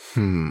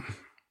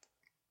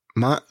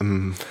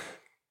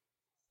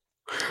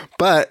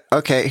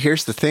okay,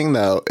 here's the thing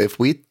though: if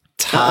we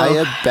tie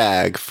a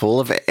bag full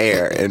of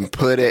air and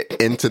put it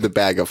into the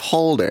bag of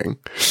holding,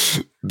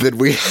 then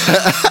we.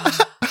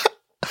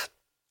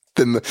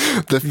 Then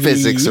the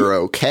physics are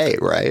okay,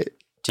 right?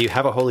 Do you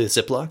have a holy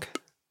Ziploc?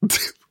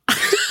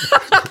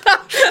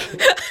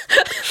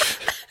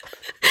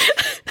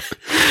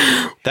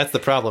 That's the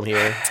problem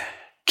here.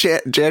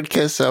 Jed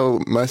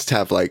Kisso must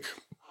have like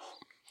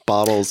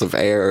bottles of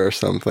air or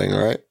something,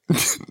 right?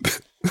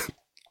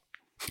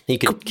 He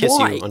could kiss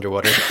Why? you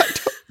underwater.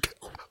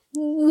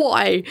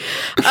 Why?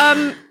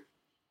 I'm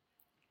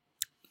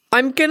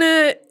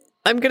gonna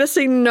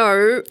say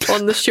no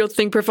on the shield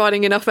thing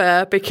providing enough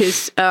air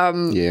because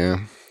Yeah.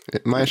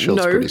 My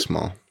shield's no. pretty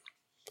small.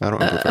 I don't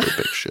have a very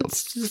big shield.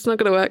 It's not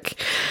gonna work.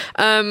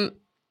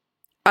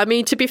 I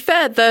mean, to be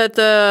fair,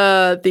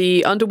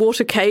 the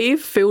underwater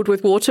cave filled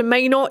with water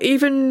may not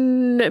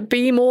even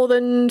be more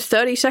than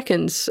 30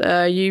 seconds.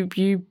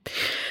 You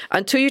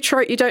until you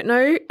try it, you don't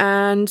know,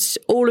 and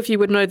all of you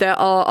would know there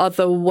are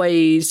other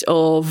ways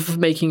of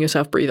making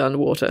yourself breathe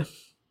underwater.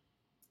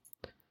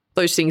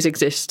 Those things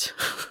exist.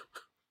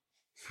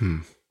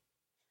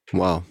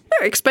 Wow.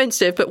 They're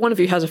expensive, but one of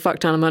you has a fuck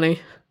ton of money,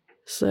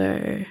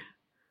 so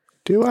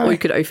Do I? or you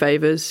could owe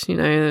favors. You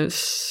know,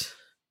 it's...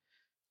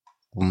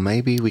 Well,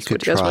 maybe we could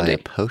what you guys try wanna a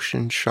do?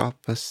 potion shop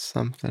or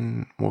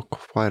something. We're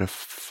quite a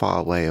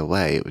far way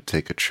away. It would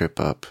take a trip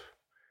up.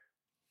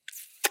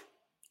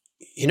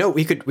 You know,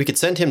 we could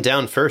send him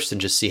down first and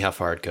just see how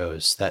far it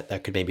goes.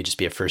 That could maybe just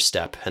be a first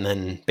step. And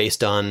then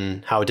based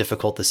on how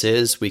difficult this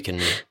is, we can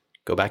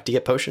go back to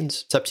get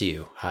potions. It's up to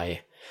you.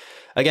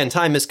 Again,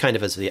 time is kind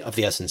of of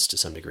the essence to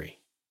some degree.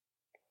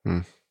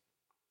 Well,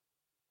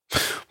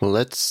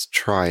 let's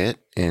try it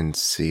and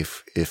see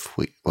if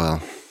we...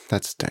 Well,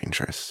 that's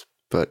dangerous,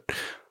 but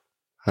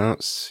I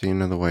don't see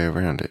another way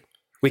around it.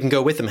 We can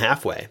go with him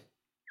halfway.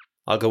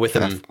 I'll go with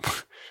him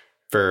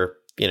for,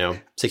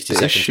 60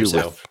 seconds or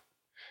so.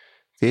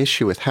 The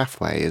issue with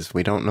halfway is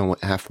we don't know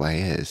what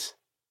halfway is.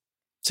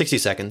 60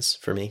 seconds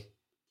for me.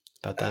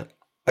 About that.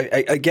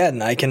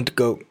 I can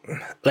go,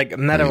 like,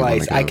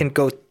 meta-wise, I can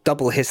go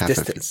double his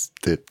distance.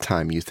 The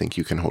time you think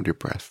you can hold your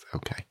breath.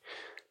 Okay.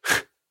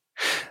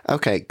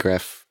 Okay,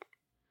 Griff.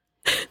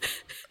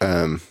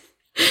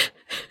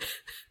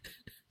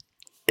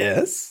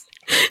 Yes?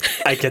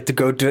 I get to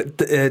go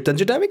to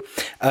dungeon diving?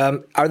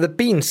 Are the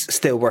beans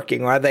still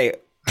working, or are they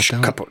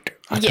kaput?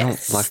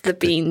 Yes, the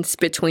beans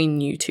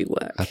between you two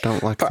work. I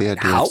don't like the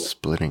idea of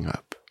splitting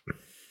up.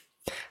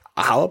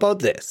 How about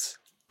this?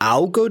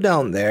 I'll go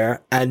down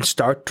there and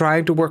start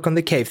trying to work on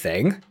the cave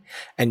thing,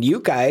 and you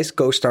guys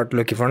go start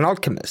looking for an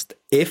alchemist.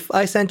 If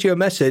I sent you a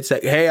message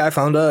like, hey, I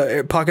found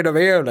a pocket over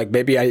here, like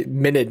maybe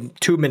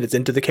 2 minutes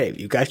into the cave,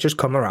 you guys just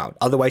come around.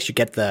 Otherwise, you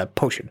get the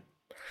potion.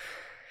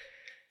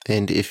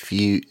 And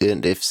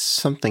if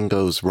something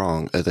goes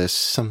wrong, or there's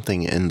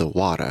something in the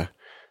water,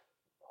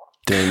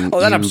 then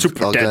I'm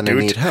super are dead, gonna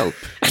dude. need help.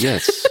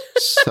 Yes.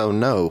 So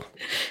no.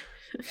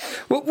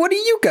 Well, what are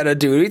you gonna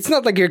do? It's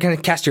not like you're gonna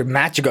cast your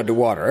magic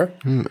underwater.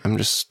 I'm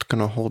just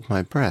gonna hold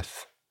my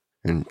breath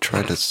and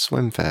try to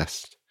swim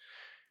fast.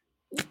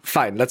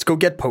 Fine, let's go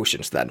get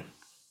potions then.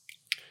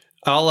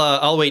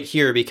 I'll wait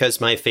here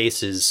because my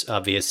face is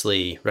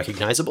obviously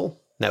recognizable.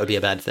 That would be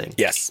a bad thing.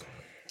 Yes.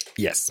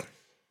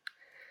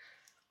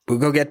 We'll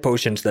go get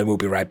potions, then we'll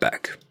be right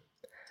back.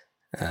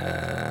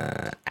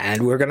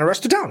 And we're gonna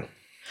rush to town.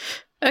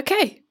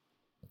 Okay.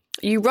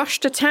 You rush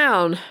to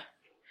town.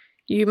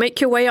 You make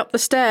your way up the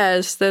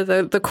stairs,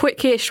 the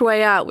quickish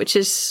way out, which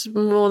is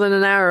more than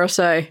an hour or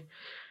so.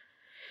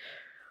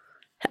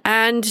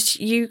 And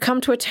you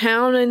come to a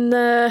town in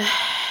the,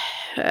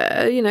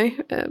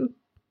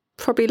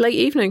 probably late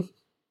evening.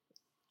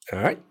 All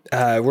right.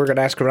 We're going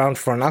to ask around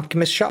for an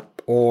alchemist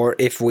shop, or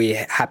if we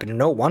happen to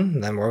know one,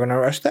 then we're going to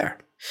rush there.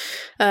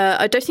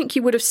 I don't think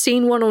you would have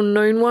seen one or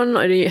known one.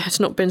 It has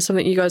not been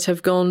something you guys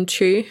have gone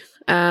to.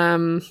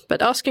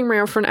 But asking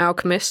around for an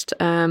alchemist,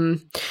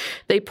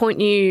 they point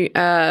you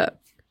to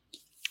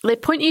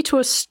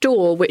a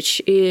store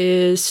which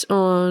is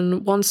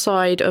on one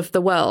side of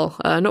the well,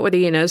 not where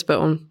the inn is, but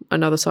on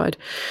another side.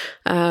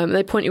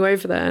 They point you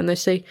over there and they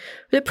say,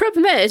 the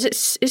problem is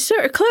it's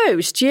sort of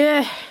closed.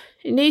 Yeah,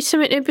 you need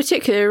something in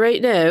particular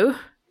right now.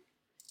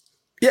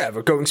 Yeah,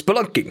 we're going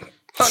spelunking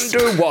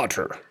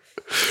underwater.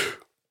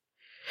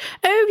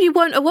 Oh, you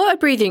want a water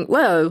breathing?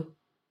 Well,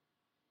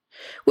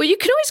 you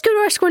can always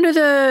go ask one of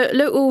the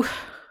local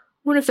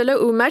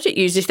magic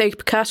users if they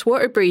cast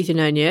water breathing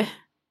on you.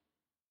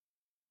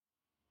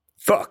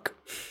 Fuck.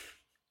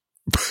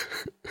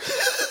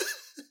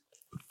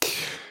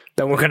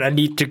 Then we're gonna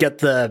need to get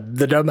the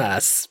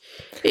dumbass.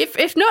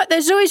 If not,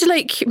 there's always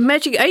like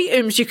magic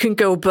items you can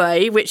go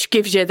buy, which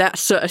gives you that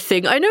sort of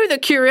thing. I know the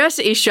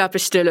Curiosity Shop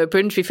is still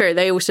open. To be fair,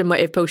 they also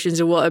might have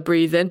potions of water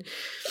breathing.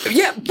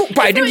 Yeah, but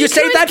why didn't you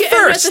say that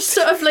first? The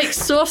sort of like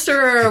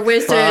sorcerer or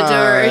wizard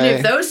or any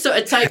of those sort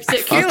of types that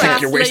I feel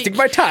like you're wasting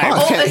my time.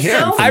 I can't hear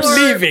him. I'm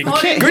leaving.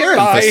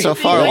 Goodbye. So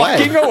far away.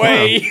 Walking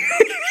away.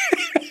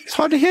 It's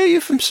hard to hear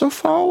you from so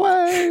far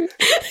away.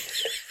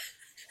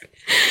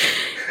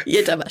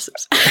 You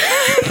dumbasses.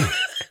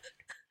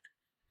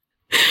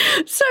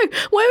 So,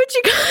 where would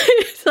you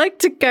guys like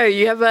to go?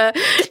 You have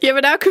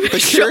an alchemist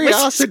shop. The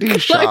Curiosity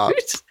Shop.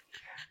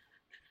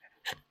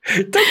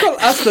 Don't call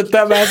us the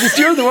dumbasses.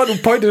 You're the one who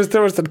pointed us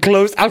towards the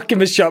closed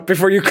alchemist shop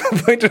before you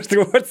point us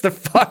towards the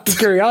fucking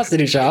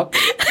Curiosity Shop.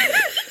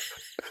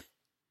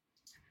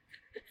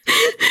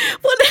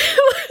 Well,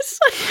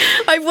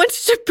 I wanted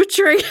to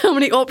portray how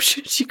many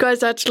options you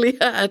guys actually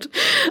had.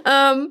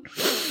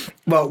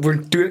 Well, we're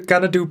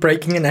gonna do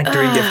breaking and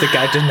entering if the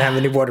guy doesn't have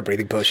any water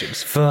breathing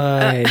potions.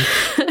 Fine.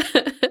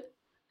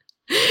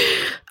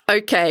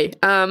 Okay.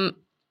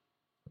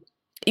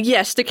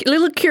 Yes, the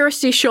little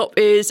Curiosity Shop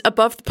is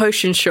above the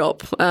potion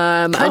shop,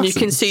 and you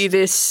can see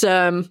this.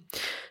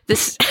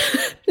 This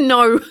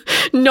no.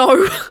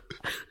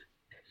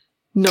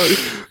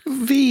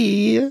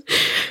 V.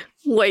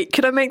 Wait,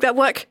 could I make that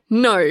work?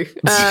 No.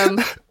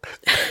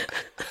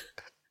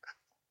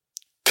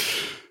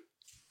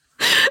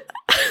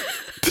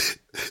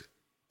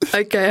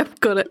 Okay, I've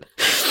got it.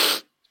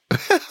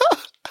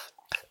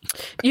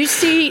 You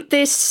see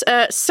this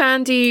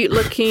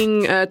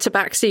sandy-looking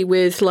tabaxi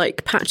with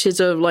like patches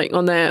of white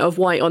on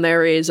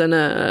their ears and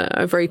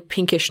a very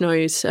pinkish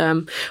nose,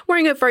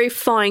 wearing a very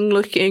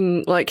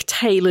fine-looking like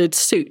tailored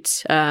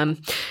suit.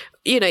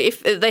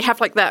 if they have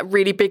like that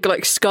really big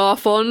like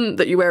scarf on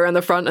that you wear around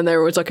the front, and they're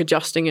always like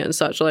adjusting it and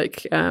such,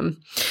 like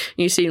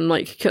you see them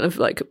like kind of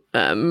like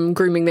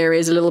grooming their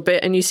ears a little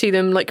bit, and you see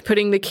them like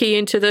putting the key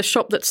into the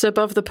shop that's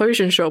above the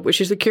potion shop, which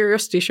is the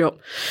curiosity shop.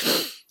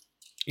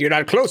 You're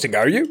not closing,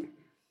 are you?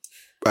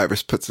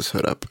 Iris puts his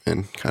hood up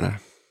and kind of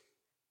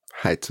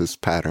hides his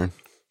pattern.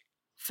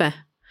 Fair.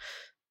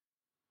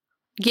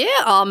 Yeah,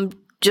 I'm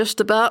just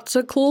about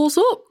to close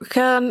up.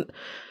 Can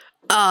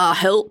I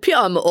help you?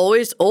 I'm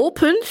always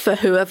open for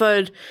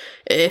whoever.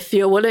 If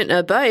you're willing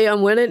to buy,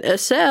 I'm willing to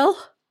sell.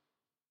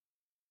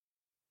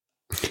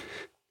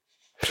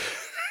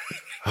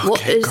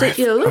 What is Griff.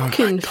 it you're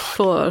looking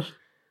for?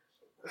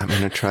 I'm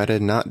going to try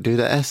to not do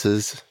the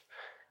S's.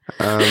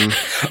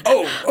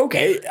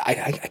 Okay. I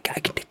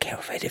can take care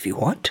of it if you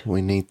want.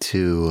 We need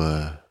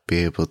to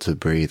be able to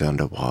breathe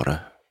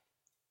underwater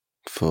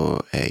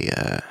for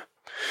a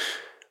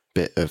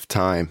bit of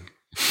time.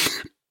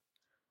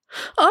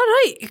 All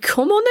right,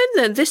 come on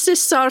in then. This is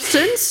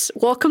Sarson's.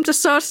 Welcome to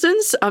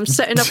Sarson's. I'm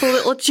setting up a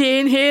little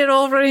chain here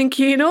over in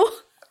Kino.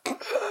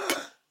 What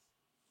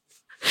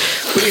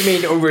do you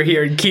mean over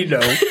here in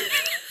Kino?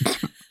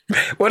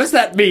 What does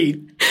that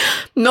mean?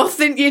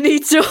 Nothing you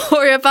need to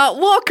worry about.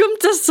 Welcome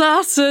to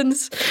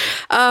Sarson's.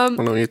 I don't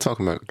know what you're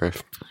talking about,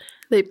 Griff.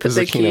 They put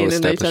the key in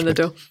and they turn the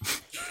door.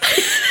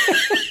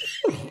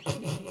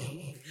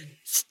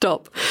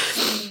 Stop.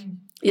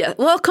 Yeah,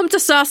 welcome to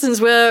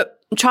Sarson's. We're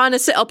trying to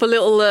set up a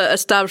little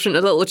establishment,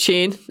 a little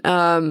chain.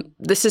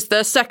 This is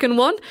their second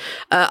one.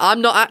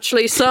 I'm not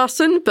actually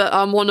Sarson, but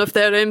I'm one of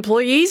their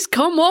employees.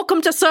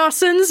 Welcome to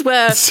Sarson's,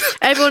 where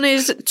everyone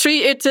is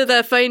treated to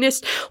their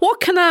finest. What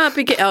can I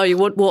be getting? Oh, you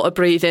want water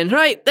breathing.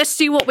 Right, let's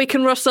see what we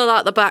can rustle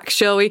out the back,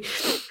 shall we?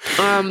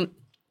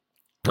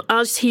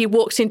 As he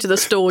walks into the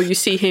store, you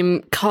see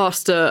him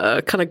cast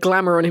a kind of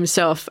glamour on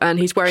himself, and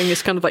he's wearing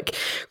this kind of like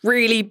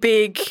really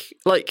big,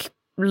 like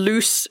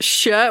loose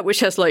shirt, which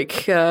has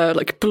like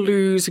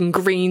blues and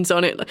greens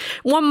on it.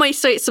 One might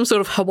say it's some sort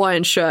of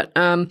Hawaiian shirt.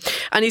 And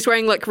he's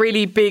wearing like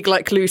really big,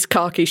 like loose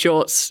khaki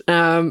shorts.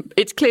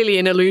 It's clearly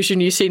an illusion.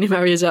 You've seen him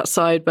areas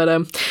outside, but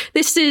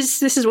this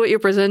is what you're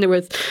presented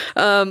with.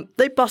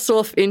 They bustle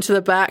off into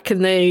the back,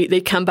 and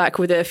they come back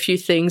with a few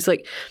things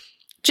like,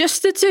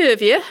 just the two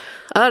of you.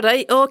 All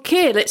right,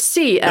 okay, let's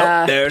see.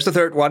 No, there's the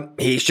third one.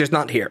 He's just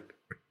not here.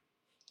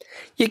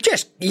 You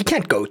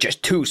can't go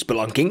just two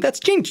spelunking. That's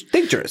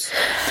dangerous.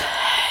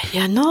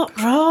 You're not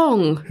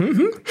wrong.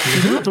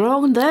 Mm-hmm. You're not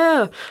wrong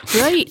there.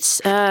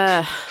 Right.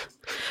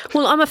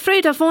 Well, I'm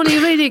afraid I've only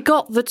really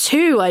got the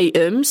two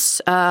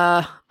items.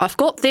 I've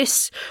got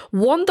this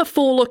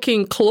wonderful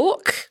looking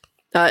cloak.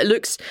 It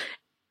looks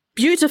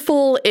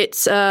beautiful.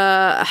 It's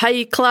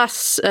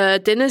high-class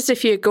dinners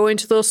if you're going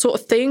to those sort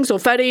of things, or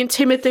very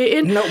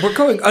intimidating. No, we're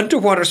going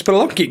underwater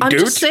spelunking, I'm dude.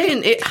 just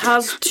saying, it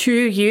has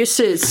two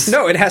uses.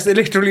 No, it has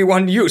literally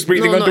one use,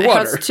 breathing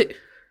underwater. It has two.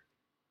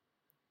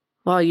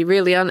 Well, you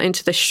really aren't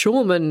into the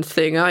showman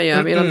thing, are you?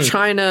 I mean, I'm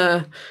trying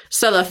to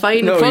sell a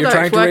fine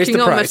product, working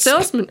on my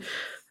salesman.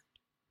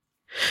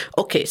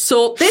 Okay,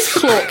 so this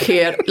cloak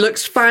here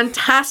looks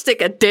fantastic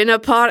at dinner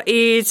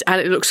parties, and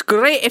it looks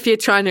great if you're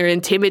trying to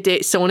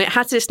intimidate someone. It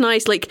has this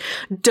nice, like,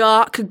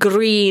 dark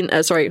green,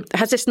 it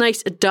has this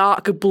nice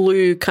dark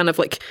blue kind of,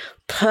 like,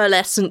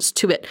 pearlescence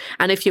to it.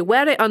 And if you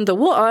wear it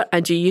underwater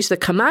and you use the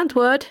command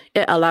word,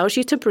 it allows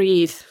you to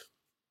breathe.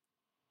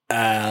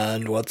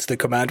 And what's the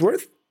command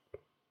word?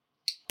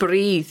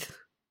 Breathe.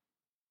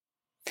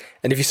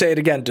 And if you say it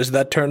again, does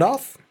that turn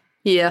off?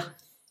 Yeah.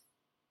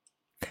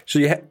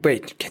 So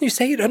wait, can you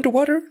say it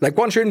underwater? Like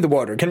once you're in the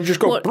water, can you just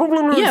go...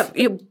 Yeah,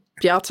 you'll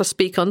be able to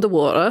speak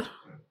underwater.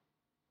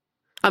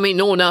 I mean,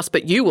 no one else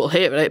but you will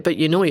hear it, but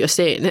you know you're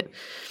saying it.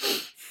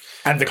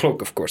 And the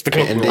cloak, of course. The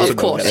cloak will also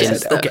know that.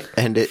 Yes. Okay.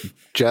 And it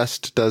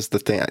just does the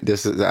thing.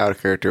 This is out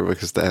of character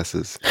because the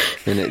S's.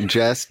 And it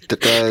just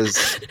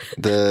does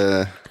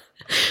the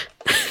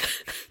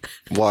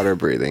water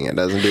breathing. It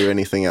doesn't do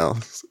anything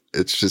else.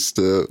 It's just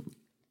a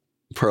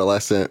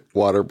pearlescent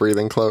water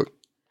breathing cloak.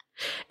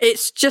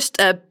 It's just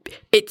yes,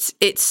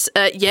 it's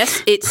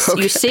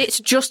okay. You say it's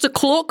just a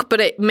cloak, but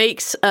it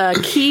makes a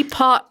key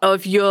part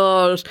of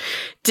your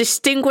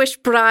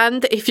distinguished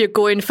brand. If you're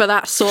going for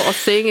that sort of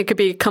thing, it could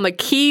become a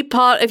key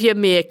part of your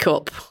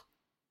makeup.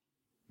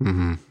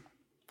 Mm-hmm.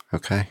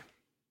 Okay.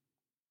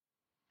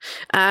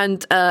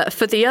 And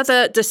for the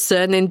other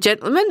discerning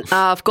gentlemen,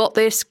 I've got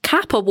this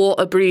kappa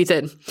water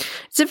breathing.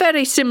 It's a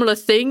very similar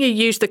thing. You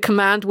use the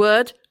command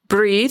word,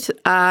 breathe,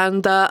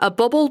 and a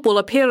bubble will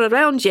appear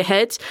around your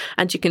head,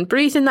 and you can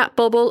breathe in that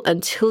bubble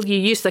until you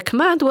use the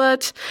command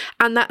word,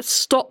 and that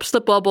stops the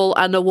bubble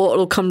and the water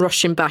will come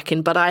rushing back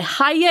in. But I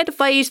highly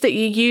advise that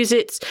you use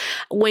it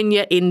when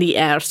you're in the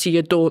air so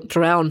you don't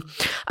drown.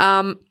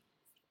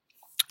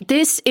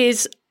 This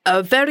is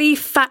a very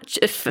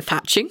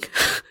fetching.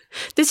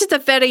 This is a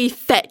very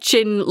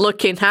fetching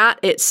looking hat.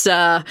 It's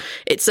a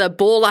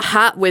bowler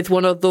hat with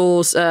one of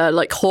those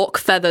like hawk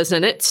feathers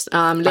in it.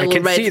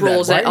 Little red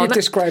rosette on it. Why are you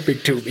describing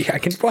it to me? I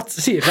can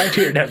see it right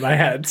here in my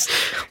hands.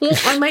 Well,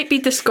 I might be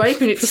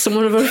describing it to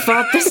someone of a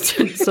far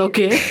distance.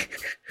 Okay.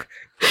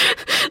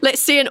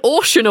 Let's see an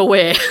ocean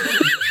away.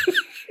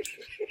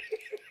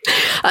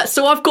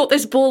 So I've got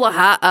this bowler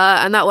hat,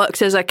 and that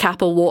works as a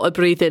cap of water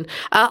breathing.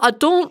 I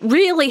don't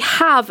really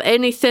have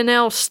anything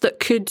else that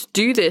could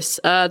do this.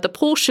 The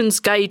potions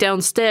guy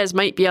downstairs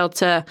might be able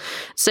to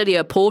send you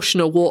a potion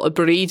of water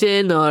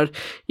breathing, or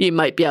you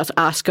might be able to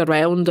ask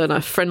around, and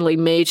a friendly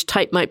mage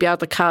type might be able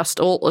to cast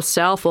Alter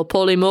Self or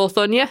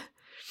Polymorph on you.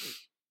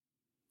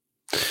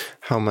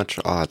 How much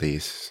are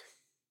these?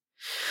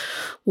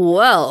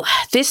 Well,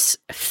 this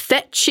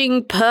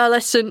fetching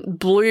pearlescent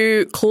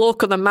blue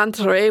cloak of the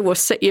manta ray will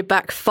set you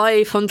back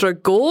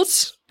 500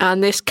 golds,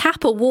 and this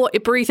cap of water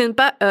breathing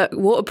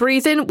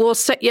will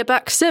set you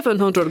back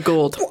 700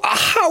 gold.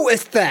 How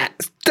is that?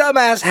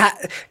 Dumbass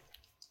hat.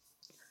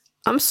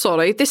 I'm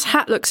sorry, this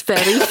hat looks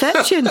very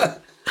fetching.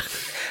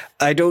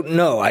 I don't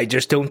know. I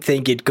just don't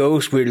think it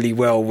goes really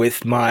well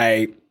with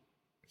my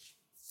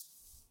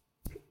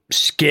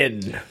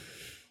skin.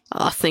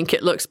 I think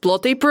it looks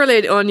bloody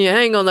brilliant on you.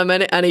 Hang on a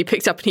minute. And he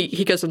picks up and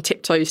he goes on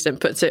tiptoes and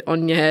puts it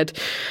on your head.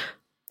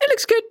 It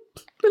looks good.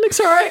 It looks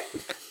all right.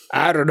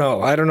 I don't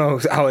know. I don't know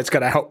how it's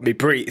going to help me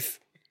breathe.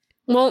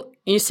 Well,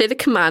 you say the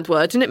command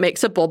word and it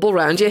makes a bubble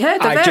round your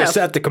head. I just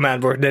said the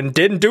command word and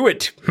didn't do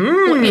it.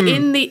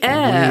 In the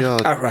air. We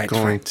are All right,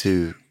 going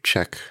to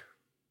check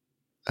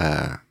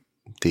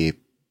the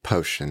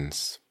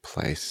potions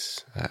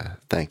place.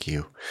 Thank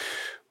you.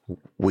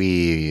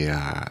 We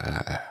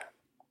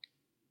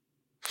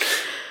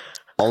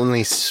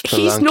only spelunking.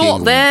 He's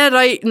not there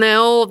right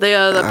now.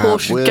 The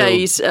potion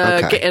guy's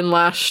getting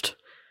lashed.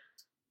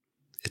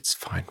 It's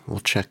fine. We'll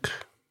check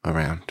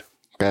around.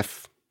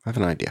 Beth, I have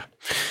an idea.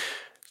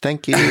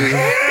 Thank you.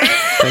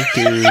 Thank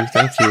you.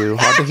 Thank you.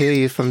 Hard to hear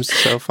you from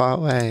so far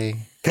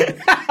away.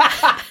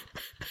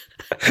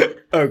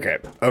 Okay.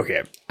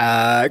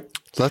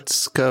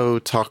 Let's go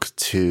talk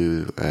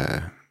to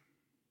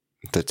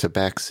the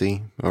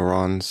Tabaxi,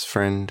 Iran's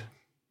friend.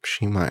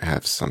 She might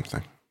have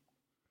something.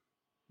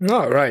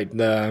 All right.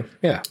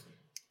 Yeah.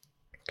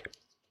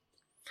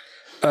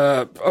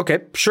 Okay,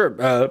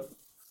 sure.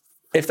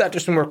 If that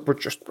doesn't work, we're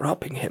just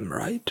robbing him,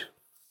 right?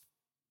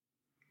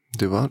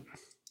 Do what?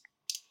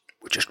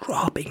 We're just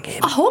robbing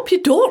him. I hope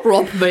you don't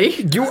rob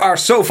me. You are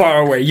so far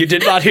away. You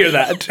did not hear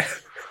that.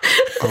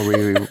 Are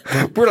we?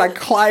 We're like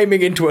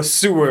climbing into a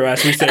sewer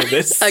as we say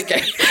this.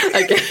 Okay.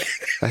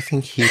 I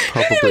think he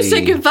probably.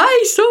 Say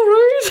goodbye, so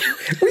rude.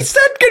 We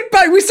said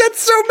goodbye. We said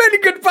so many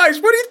goodbyes.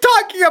 What are you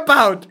talking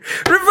about?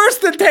 Reverse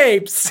the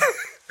tapes.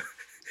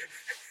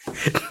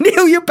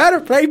 Neil, you better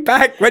play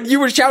back when you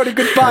were shouting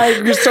goodbye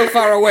and you're so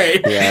far away.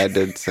 Yeah, I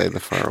did say the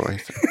far away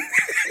thing.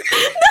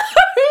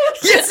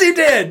 Yes, he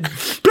did.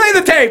 Play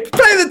the tape.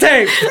 Okay.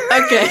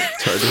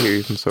 It's hard to hear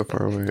you from so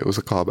far away. It was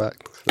a callback.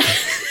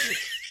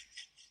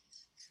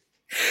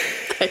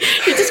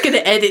 You're just going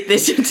to edit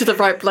this into the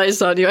right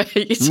place, aren't you? I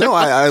hate you so No,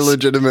 much. I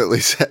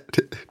legitimately said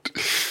it.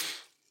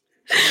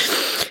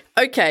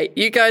 Okay,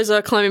 you guys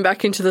are climbing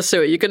back into the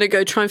sewer. You're going to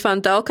go try and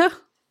find Dalka?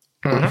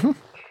 Mm-hmm.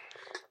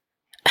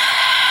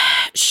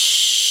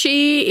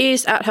 She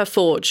is at her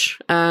forge.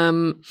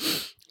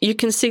 You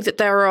can see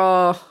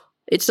that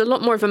it's a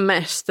lot more of a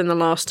mess than the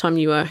last time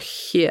you were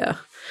here.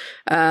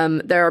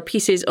 There are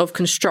pieces of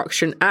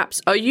construction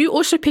apps. Are you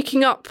also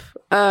picking up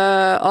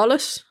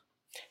Arliss?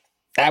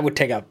 That would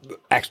take up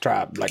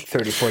extra,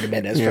 30, 40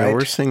 minutes, Yeah, right?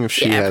 we're seeing if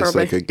she has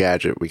probably. a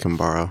gadget we can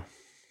borrow.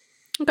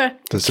 Okay.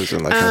 This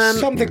isn't like a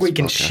Something we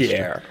can podcast.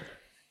 share.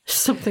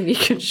 Something you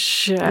can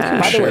share.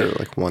 By the way,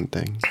 Share, one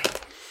thing.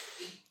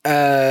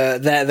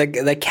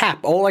 the cap.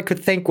 All I could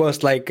think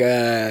was have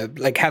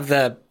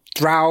the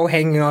drow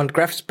hanging on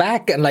Gref's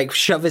back and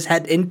shove his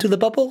head into the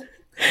bubble.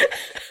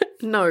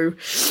 No.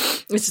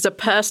 This is a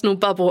personal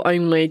bubble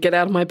only. Get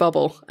out of my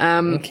bubble.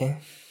 Okay.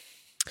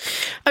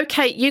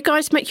 Okay, you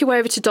guys make your way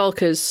over to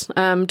Dalka's.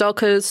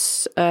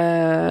 Dalka's,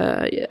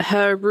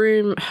 her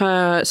room,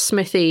 her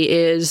smithy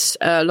is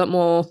a lot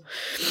more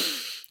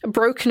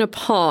broken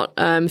apart.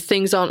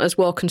 Things aren't as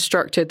well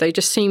constructed. They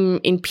just seem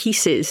in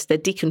pieces. They're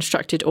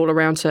deconstructed all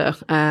around her.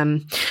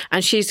 And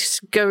she's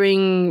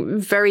going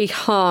very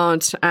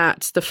hard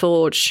at the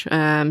forge,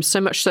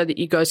 so much so that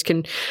you guys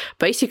can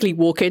basically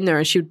walk in there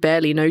and she would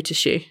barely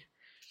notice you.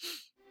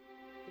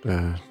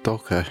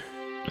 Dolka.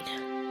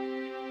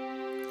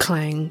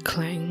 Clang,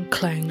 clang,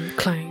 clang,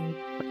 clang.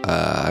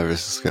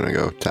 Iris is gonna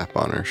go tap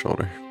on her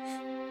shoulder.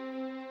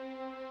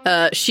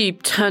 She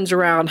turns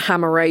around,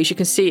 hammer raised. You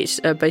can see it's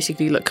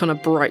basically look kind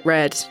of bright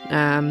red.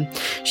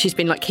 She's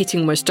been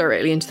hitting almost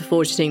directly into the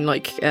forge, seeing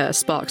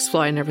sparks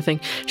fly and everything.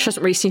 She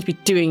doesn't really seem to be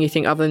doing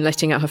anything other than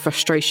letting out her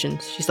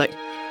frustrations. She's like,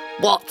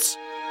 "What?"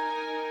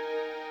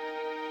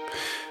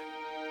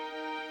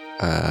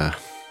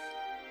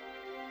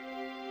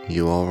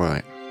 You all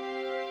right?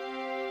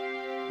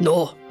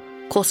 No,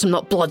 of course I'm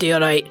not bloody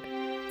alright.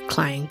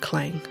 Clang,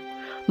 clang.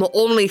 My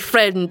only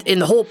friend in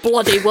the whole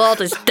bloody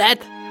world is dead.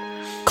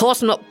 Of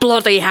course I'm not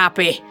bloody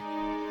happy.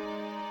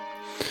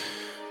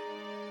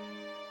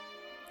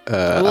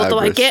 What do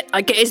I get?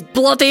 I get his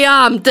bloody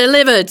arm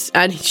delivered.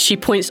 And she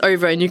points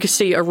over, and you can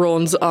see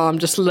Aron's arm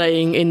just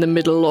laying in the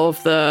middle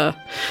of the,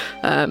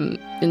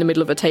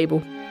 a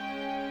table.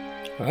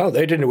 Well,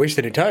 they didn't waste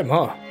any time,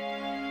 huh?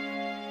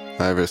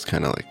 Iris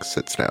kind of like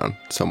sits down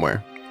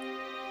somewhere.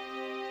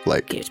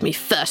 Like, Gives me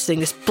first thing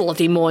this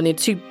bloody morning.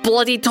 2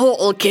 bloody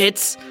total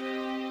kids.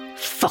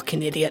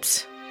 Fucking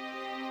idiots.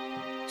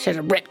 Should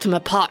have ripped them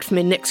apart for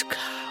me next. Whatever.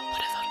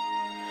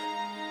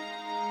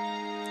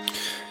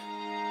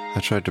 I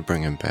tried to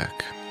bring him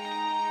back.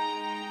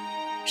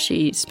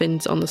 She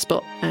spins on the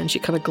spot and she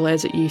kind of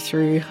glares at you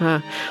through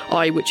her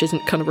eye, which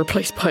isn't kind of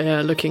replaced by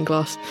a looking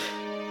glass.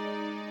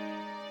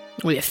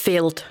 Well, you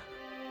failed.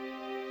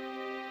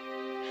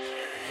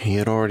 He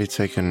had already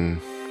taken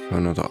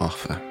another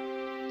offer.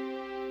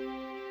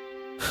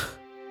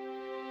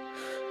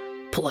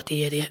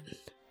 Bloody idiot.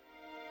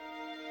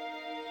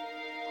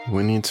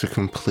 We need to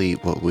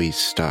complete what we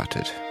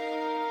started.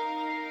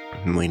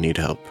 And we need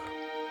help.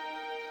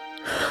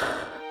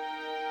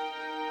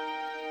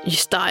 You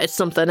started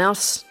something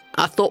else.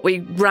 I thought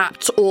we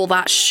wrapped all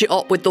that shit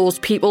up with those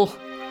people.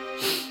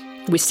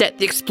 We set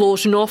the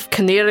explosion off.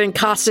 Canary and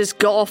Cassis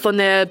got off on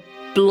their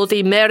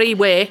bloody merry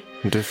way.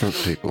 Different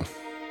people.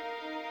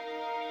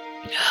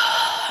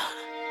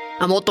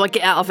 And what do I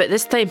get out of it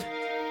this time?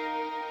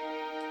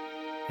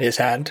 His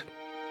hand.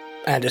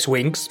 And his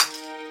wings.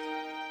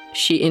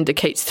 She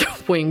indicates the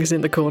wings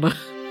in the corner.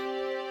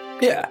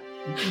 Yeah.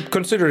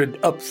 Consider it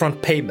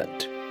upfront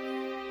payment.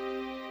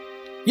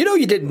 You know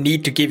you didn't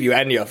need to give you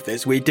any of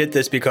this. We did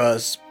this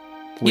because...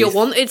 You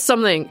wanted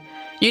something.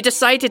 You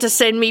decided to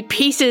send me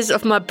pieces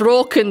of my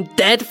broken,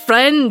 dead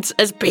friend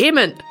as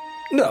payment.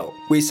 No,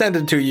 we sent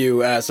it to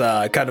you as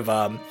a kind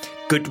of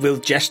goodwill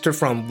gesture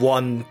from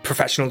one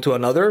professional to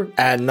another,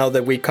 and now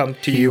that we come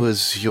to He you...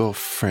 was your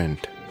friend.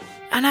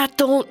 And I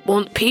don't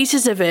want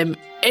pieces of him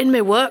in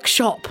my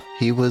workshop.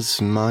 He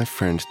was my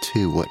friend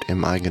too. What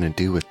am I going to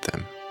do with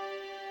them?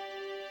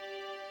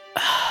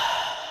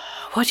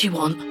 What do you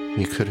want?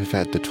 You could have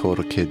had the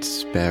Turtle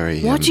Kids bury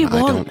him. What do you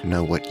want? I don't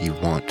know what you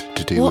want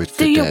to do with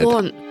the dead.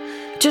 What do you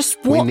want?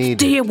 Just what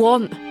do you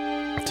want?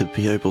 To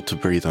be able to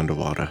breathe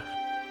underwater.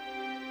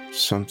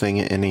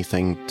 Something,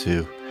 anything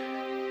to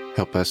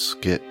help us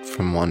get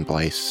from one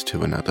place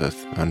to another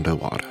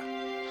underwater.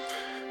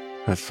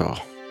 That's all.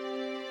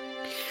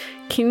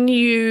 Can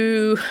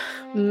you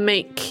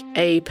make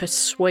a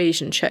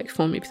persuasion check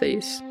for me,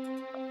 please?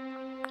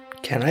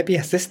 Can I be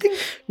assisting?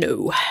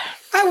 No.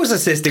 I was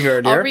assisting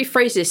earlier. I'll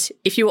rephrase this.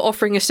 If you were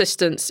offering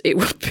assistance, it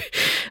would be,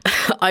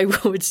 I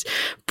would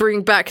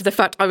bring back the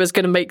fact I was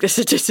going to make this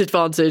a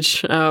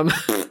disadvantage. I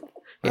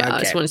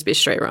just wanted to be a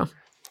straight round.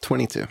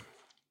 22.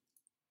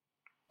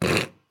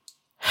 I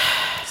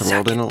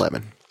rolled an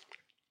 11.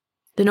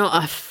 You know,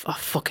 I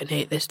fucking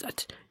hate this.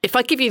 If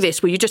I give you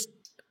this, will you just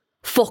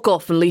fuck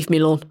off and leave me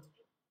alone?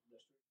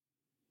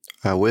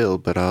 I will,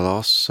 but I'll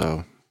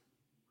also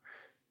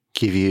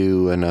give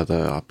you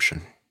another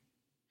option.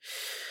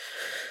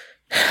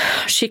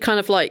 She kind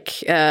of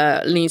like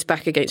leans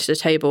back against the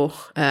table,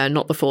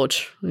 not the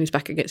forge, leans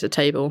back against the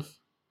table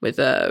with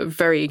a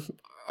very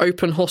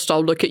open,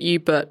 hostile look at you,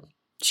 but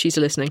she's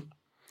listening.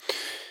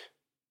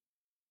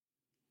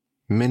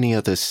 Many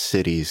other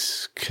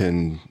cities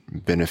can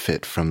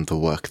benefit from the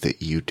work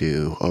that you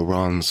do,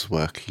 Oran's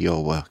work,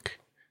 your work.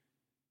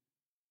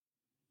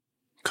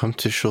 Come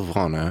to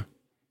Sylvana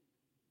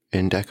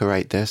and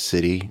decorate their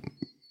city,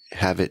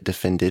 have it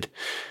defended,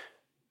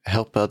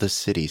 help other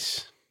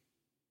cities.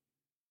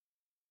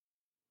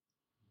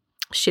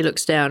 She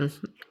looks down,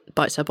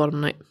 bites her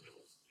bottom lip.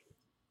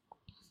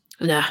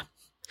 Nah.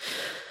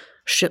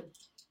 Shit.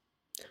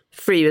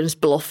 Freeman's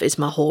Bluff is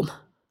my home.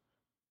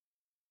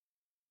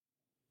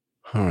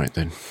 All right,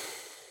 then.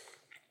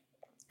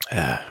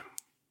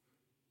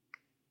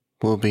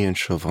 We'll be in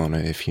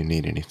Sylvana if you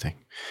need anything.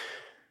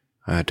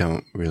 I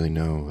don't really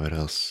know what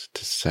else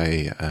to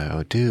say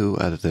or do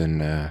other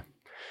than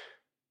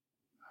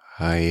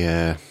I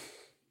am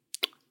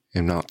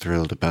not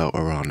thrilled about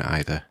Oran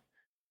either.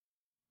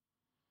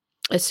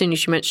 As soon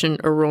as you mention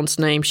Oron's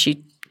name,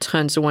 she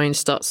turns away and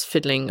starts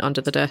fiddling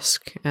under the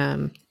desk.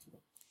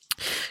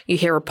 You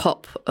hear a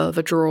pop of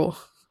a drawer.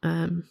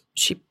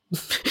 She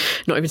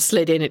not even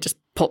slid in, it just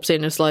pops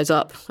in and slides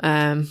up.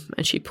 And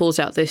she pulls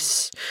out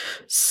this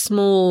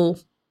small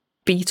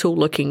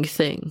beetle-looking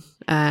thing.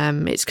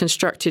 It's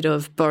constructed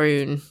of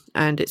bone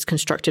and it's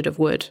constructed of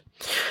wood.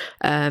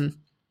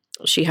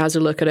 She has a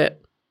look at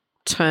it,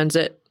 turns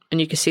it, and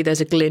you can see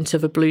there's a glint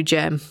of a blue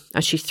gem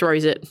as she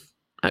throws it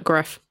at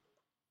Gref.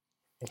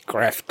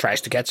 Gref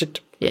tries to catch it.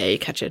 Yeah, you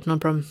catch it, no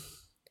problem.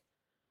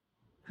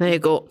 There you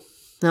go.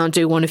 Now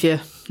do one of you.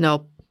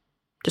 No,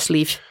 just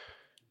leave.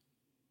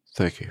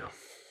 Thank you.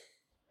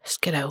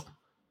 Just get out.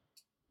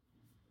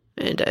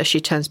 And she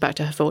turns back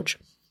to her forge.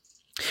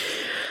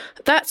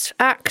 That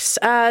acts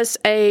as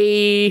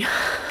a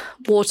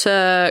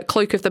water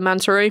cloak of the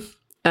manta ray,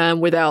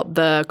 without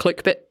the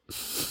cloak bit.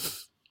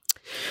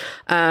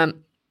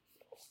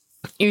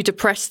 You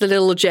depress the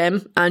little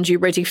gem and you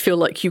already feel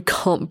like you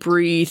can't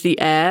breathe the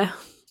air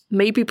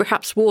maybe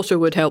perhaps water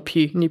would help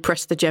you. And you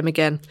press the gem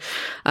again,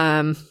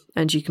 and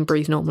you can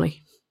breathe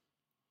normally.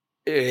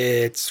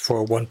 It's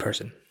for one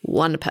person.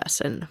 One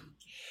person.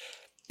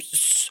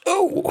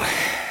 So...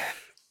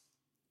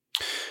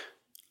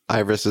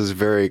 Iris is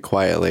very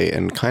quietly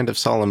and kind of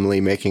solemnly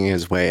making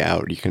his way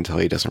out. You can tell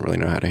he doesn't really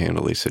know how to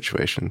handle these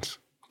situations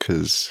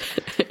because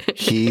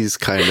he's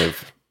kind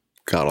of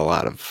got a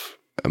lot of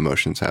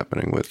emotions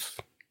happening with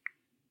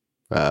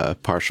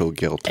partial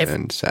guilt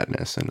and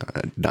sadness and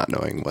not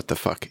knowing what the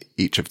fuck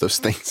each of those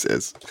things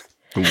is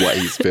and what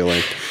he's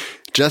feeling.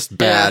 Just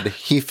bad. Yeah.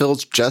 He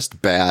feels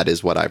just bad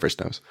is what Iris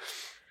knows.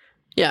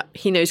 Yeah,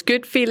 he knows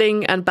good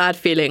feeling and bad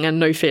feeling and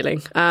no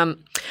feeling.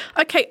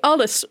 Okay,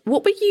 Alice,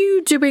 what were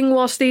you doing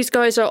whilst these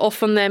guys are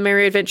off on their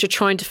merry adventure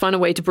trying to find a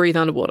way to breathe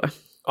underwater?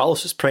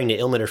 Alice was praying to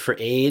Ilmater for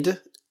aid.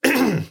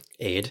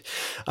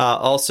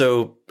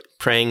 Also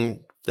praying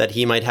that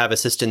he might have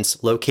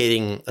assistance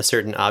locating a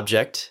certain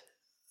object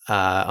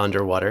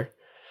underwater.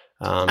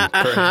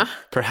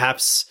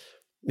 Perhaps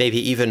maybe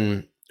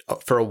even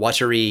for a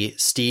watery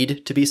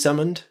steed to be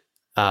summoned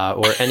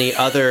or any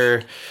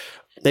other...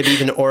 Maybe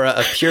even aura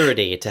of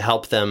purity to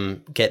help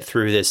them get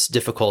through this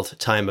difficult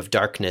time of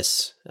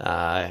darkness,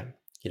 that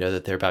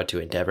they're about to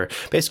endeavor.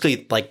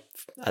 Basically, like,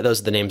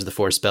 those are the names of the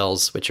 4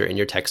 spells, which are in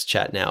your text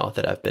chat now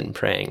that I've been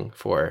praying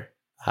for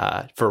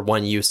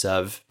one use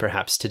of,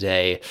 perhaps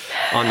today,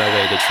 on my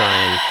way to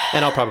try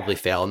and I'll probably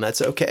fail, and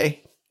that's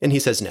okay. And he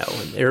says no,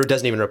 and Eru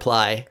doesn't even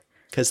reply,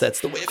 because that's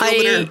the way of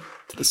Ilmater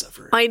to the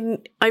sufferer.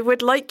 I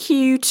would like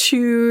you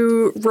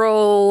to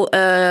roll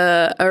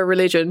a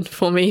religion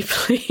for me,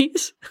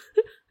 please.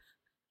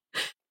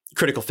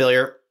 Critical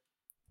failure.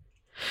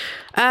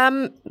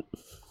 I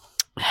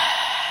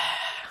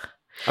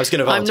was going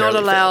to voluntarily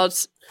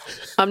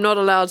I'm not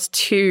allowed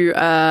to.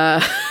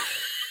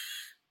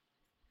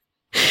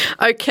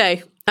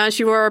 Okay. As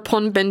you are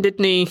upon bended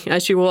knee,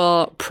 as you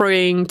are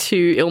praying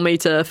to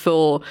Ilmater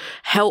for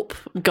help,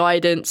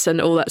 guidance, and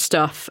all that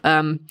stuff,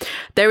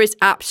 there is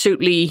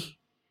absolutely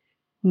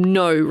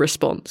no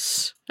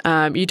response.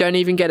 You don't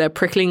even get a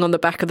prickling on the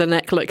back of the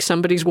neck like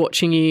somebody's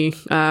watching you.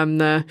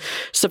 The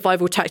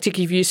survival tactic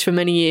you've used for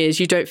many years.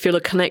 You don't feel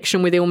a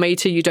connection with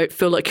Ilmater. You don't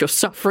feel like you're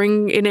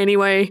suffering in any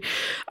way.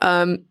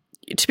 To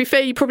be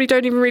fair, you probably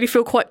don't even really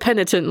feel quite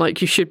penitent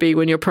like you should be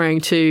when you're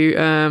praying to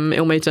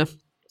Ilmater.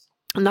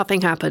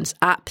 Nothing happens.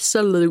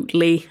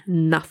 Absolutely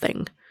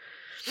nothing.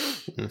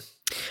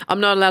 I'm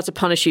not allowed to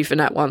punish you for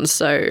that one,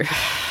 so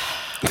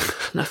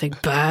nothing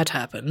bad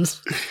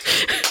happens.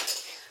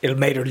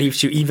 Ilmater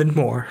leaves you even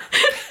more.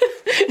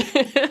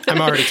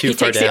 I'm already too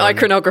far down. He takes the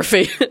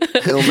iconography.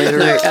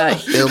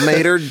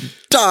 Ilmater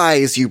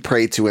dies, you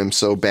pray to him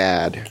so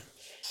bad.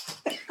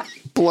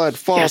 Blood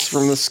falls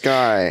from the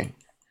sky.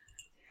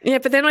 Yeah,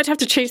 but then I'd have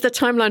to change the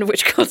timeline of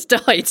which gods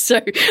died,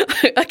 so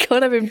I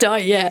can't have him die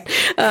yet.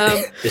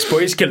 This boy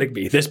is killing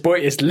me. This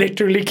boy is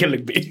literally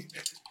killing me.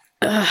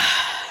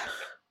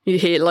 You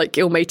hear, like,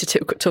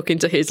 Ilmater talking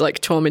to his, like,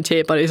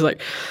 tormentor, but he's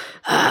like,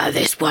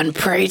 this one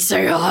prayed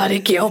so hard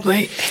it killed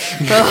me.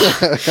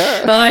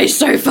 He's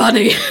so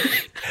funny.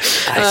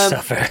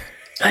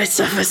 I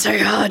suffer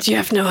so hard, you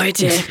have no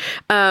idea.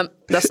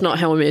 That's not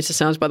how Ilmater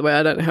sounds, by the way.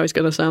 I don't know how he's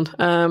going to sound.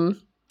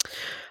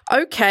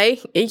 Okay,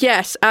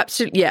 yes,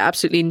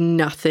 absolutely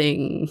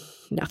nothing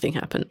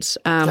happens.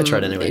 I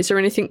tried anyway. Is there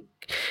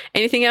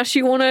anything else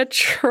you want to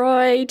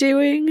try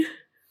doing?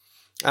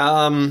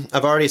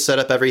 I've already set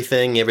up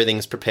everything.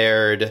 Everything's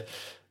prepared.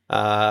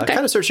 Okay.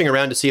 Kind of searching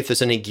around to see if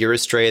there's any gear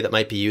astray that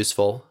might be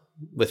useful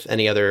with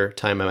any other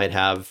time I might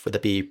have. Would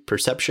that be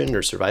perception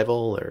or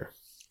survival or?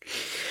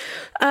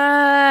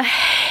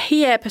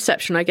 Yeah,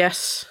 perception, I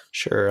guess.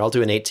 Sure, I'll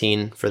do an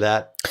 18 for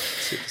that.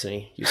 See if there's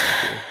any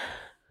useful gear.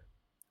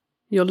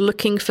 You're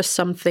looking for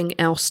something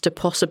else to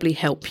possibly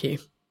help you.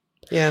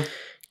 Yeah.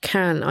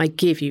 Can I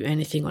give you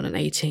anything on an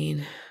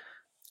 18?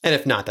 And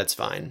if not, that's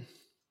fine.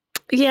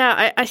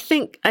 Yeah, I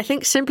think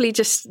simply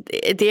just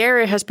the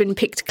area has been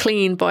picked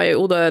clean by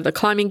all the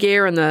climbing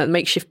gear and the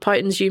makeshift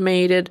pythons you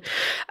made it.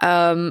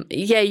 Yeah,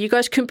 you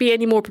guys couldn't be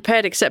any more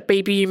prepared except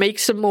maybe you make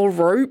some more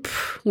rope,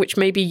 which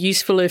may be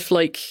useful if,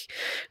 like,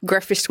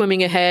 Gref is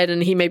swimming ahead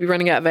and he may be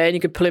running out of air and you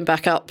could pull him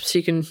back up so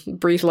you can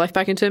breathe life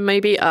back into him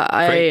maybe.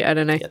 I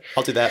don't know. Yeah,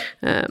 I'll do that.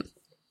 Yeah.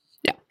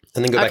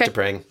 And then go back to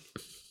praying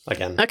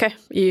again. Okay,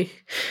 you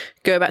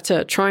go back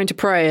to trying to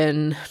pray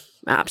and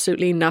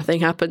absolutely nothing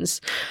happens.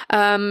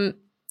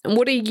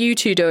 What are you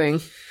two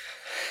doing?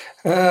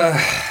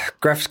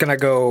 Gref's gonna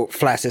go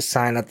flash his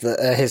sign at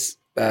his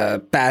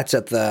badge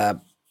at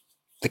the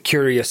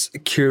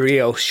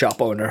curio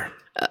shop owner.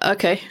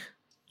 Okay.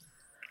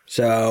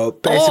 So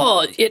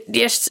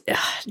yes,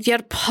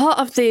 you're part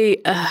of the.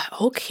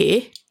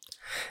 Okay.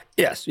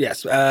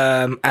 Yes,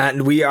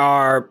 and we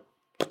are.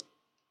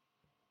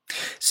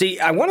 See,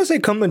 I want to say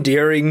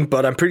commandeering,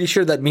 but I'm pretty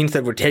sure that means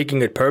that we're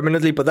taking it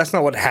permanently, but that's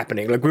not what's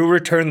happening. Like, we'll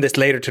return this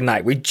later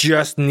tonight. We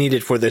just need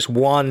it for this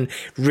one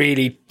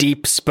really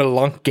deep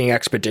spelunking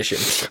expedition.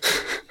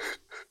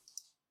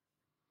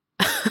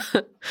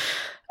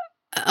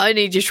 I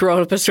need you to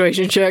roll a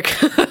persuasion check.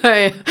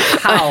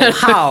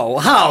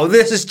 How?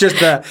 This is just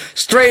the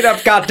straight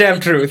up goddamn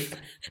truth.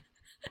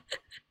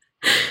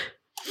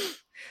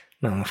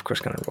 No, I'm of course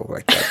gonna roll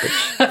like that,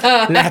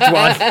 bitch. Nat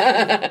one.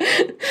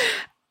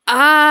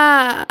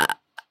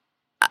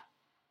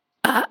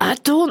 I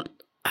don't.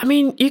 I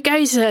mean, you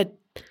guys are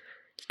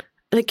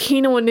the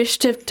Kino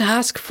Initiative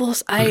Task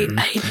Force. I'm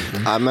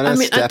gonna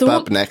step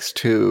up next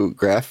to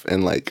Gref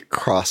and like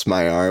cross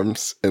my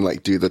arms and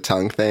like do the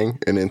tongue thing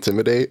and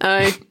intimidate.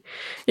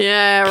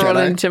 Yeah, roll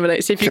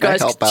intimidate. See if you guys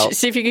help out?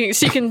 see if you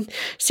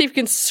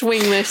can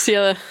swing this.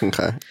 Yeah.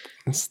 Okay.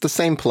 It's the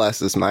same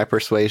plus as my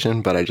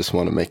persuasion, but I just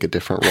want to make a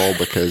different roll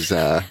because,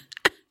 That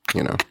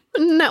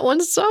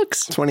one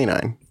sucks.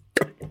 29.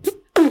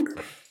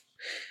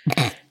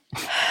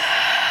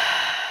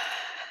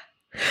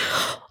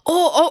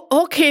 Oh,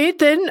 okay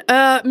then,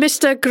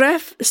 Mr.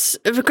 Gref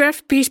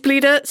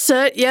Peacebleeder,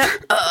 sir. Yeah,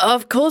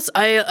 of course.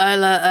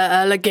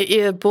 I'll get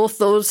you both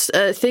those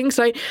things.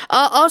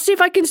 I'll see if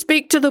I can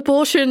speak to the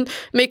potion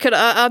maker.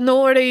 I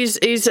know where he's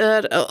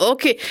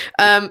okay.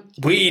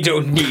 We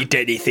don't need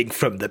anything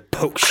from the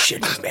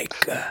potion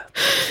maker.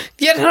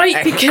 You're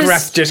right, because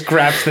Gref just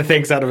grabs the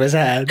things out of his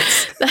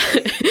hands.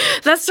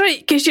 That's right,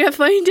 because you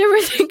find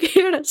everything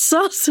here at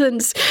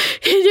Sarson's.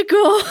 Here you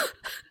go.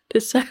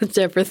 This hands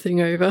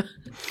everything over.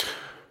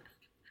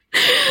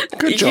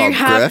 Good job, you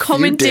have Gref.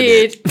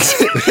 commented.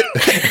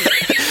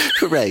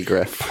 Hooray,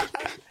 Gref.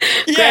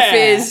 Gref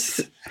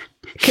is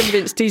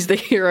convinced he's the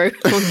hero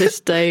on this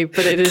day,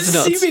 but it is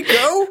not. See me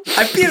go?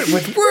 I beat it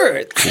with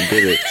words. You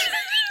did it.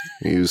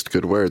 You used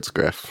good words,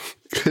 Gref.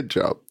 Good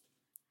job.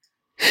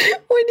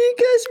 When you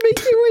guys make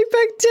your way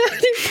back down,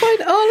 you find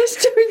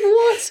Arliss doing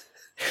what?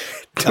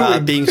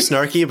 Being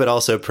snarky, but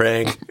also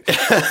praying.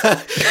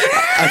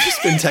 I've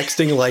just been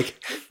texting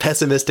like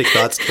pessimistic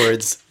thoughts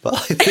towards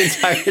the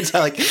entire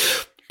time, like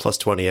plus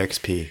 20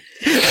 XP.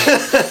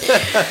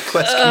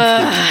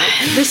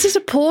 This is a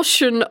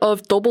portion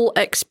of double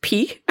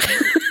XP.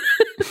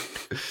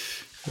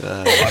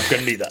 I'm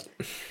gonna need that.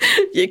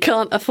 You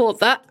can't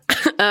afford that.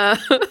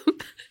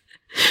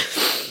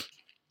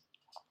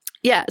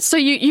 Yeah, so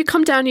you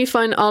come down, you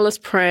find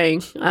Arliss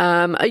praying.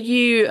 Are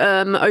you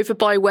over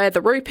by where the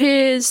rope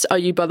is? Are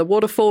you by the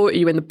waterfall? Are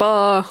you in the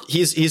bar?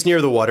 He's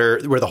near the water,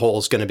 where the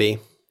hole's going to be,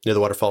 near the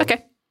waterfall.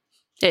 Okay.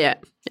 Yeah.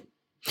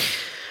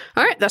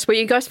 All right, that's where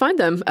you guys find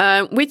them.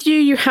 With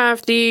you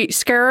have the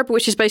scarab,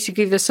 which is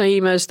basically the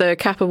same as the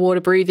cap of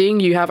water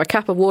breathing. You have a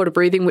cap of water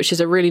breathing, which is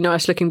a really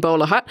nice looking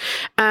bowler hat.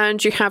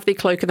 And you have the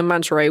cloak of the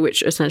manta ray,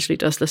 which essentially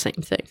does the same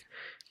thing.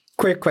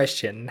 Quick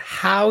question.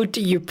 How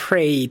do you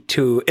pray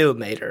to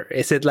Ilmater?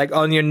 Is it like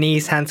on your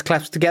knees, hands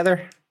clasped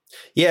together?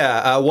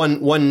 Yeah,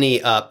 one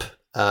knee up,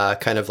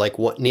 kind of like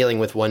kneeling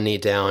with one knee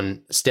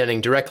down,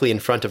 standing directly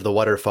in front of the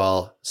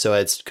waterfall, so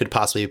it could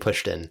possibly be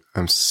pushed in.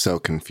 I'm so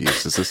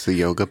confused. Is this the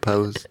yoga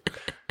pose?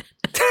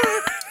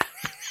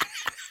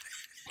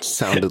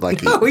 Sounded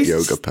like a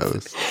yoga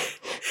pose.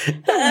 He's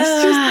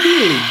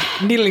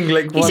just kneeling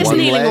like he's one. Just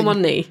kneeling leg? on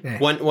one knee.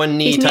 One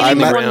knee He's touching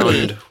the kneeling on one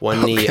ground,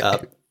 one knee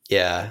up.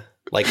 Yeah,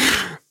 like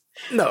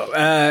No,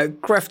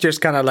 Gref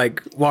just kind of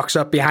like walks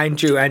up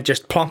behind you and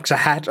just plonks a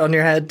hat on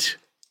your head.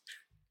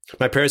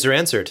 my prayers are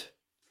answered.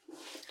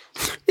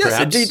 Yes,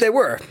 Perhaps. indeed they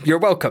were. You're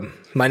welcome.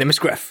 My name is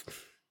Gref.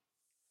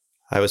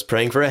 I was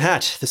praying for a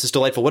hat. This is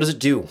delightful. What does it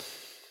do?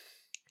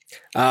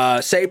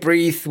 Say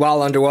breathe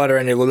while underwater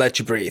and it will let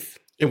you breathe.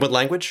 In what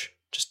language?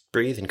 Just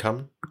breathe and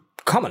come.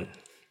 Common.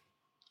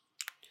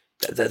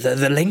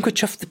 The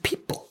language of the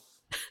people.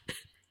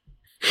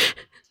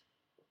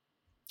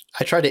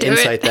 I tried to Do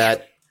insight it.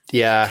 that.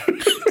 Yeah.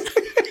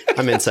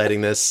 I'm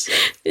inciting this.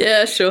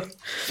 Yeah, sure.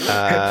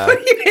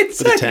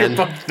 With a 10.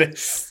 About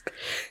this?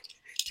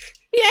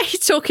 Yeah, he's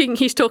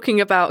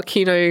talking about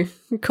Kino,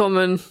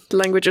 common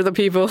language of the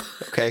people.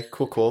 Okay,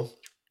 cool.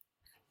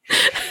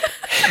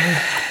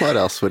 What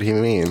else would he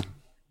mean?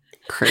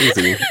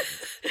 Crazy.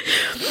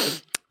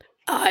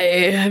 I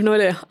have no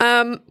idea.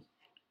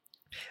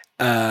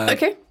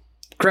 Okay.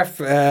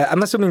 Gref,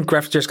 I'm assuming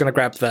Gref's just going to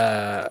grab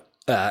the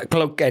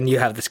cloak and you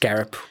have the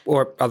scarab.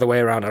 Or other way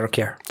around, I don't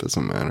care.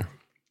 Doesn't matter.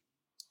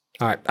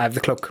 All right, I have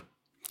the cloak.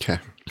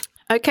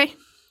 Okay.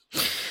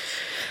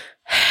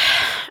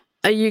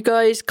 Are you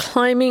guys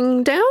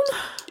climbing down?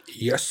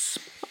 Yes.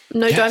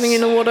 No diving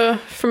in the water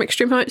from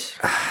extreme heights?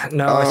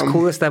 No, as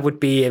cool as that would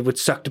be, it would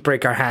suck to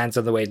break our hands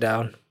on the way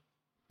down.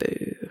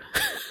 Boo.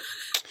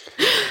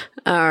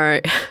 All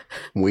right.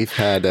 We've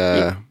had,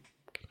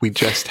 we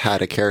just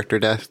had a character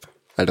death.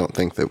 I don't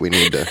think that we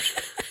need to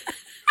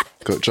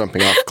go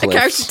jumping off cliffs. A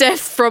character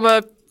death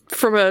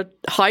from a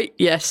height?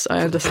 Yes, I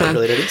understand.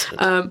 Related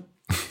incident.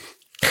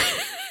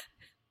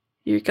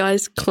 You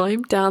guys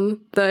climb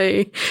down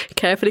the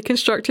carefully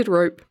constructed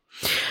rope,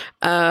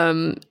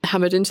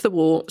 hammered into the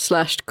wall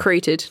 /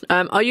 crated.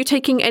 Are you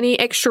taking any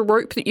extra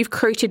rope that you've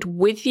created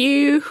with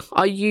you?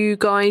 Are you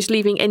guys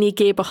leaving any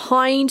gear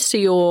behind so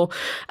you're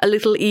a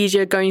little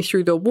easier going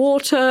through the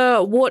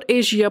water? What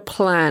is your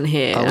plan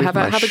here? I'll leave Have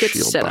my a good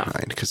shield setup.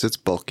 behind because it's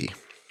bulky.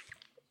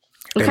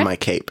 Okay. And my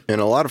cape and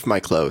a lot of my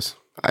clothes.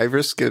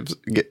 Iris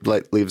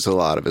leaves a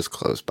lot of his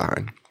clothes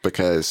behind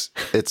because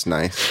it's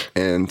nice,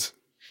 and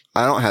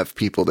I don't have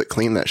people that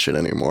clean that shit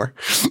anymore.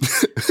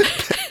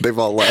 They've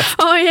all left.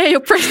 Oh yeah, your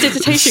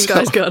prestidigitation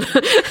guy's gone.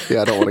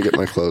 Yeah, I don't want to get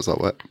my clothes all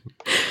wet.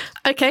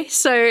 Okay,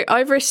 so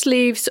Iris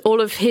leaves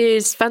all of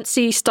his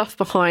fancy stuff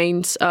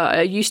behind.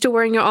 Are you still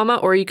wearing your armor,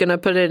 or are you going to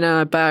put it in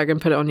a bag and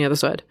put it on the other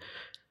side?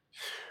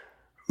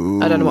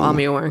 Ooh, I don't know what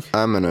armor you're wearing.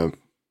 I'm gonna.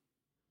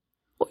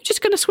 Well, you're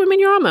just going to swim in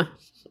your armor.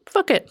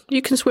 Fuck it.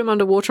 You can swim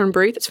underwater and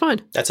breathe. It's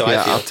fine. That's how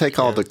I feel. I'll take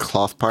all the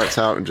cloth parts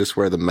out and just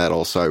wear the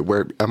metal. So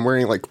I'm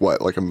wearing like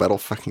a metal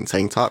fucking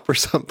tank top or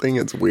something.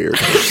 It's weird.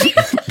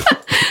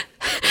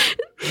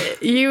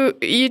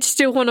 You'd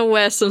still want to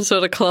wear some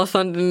sort of cloth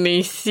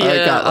underneath your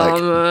I got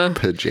like armor.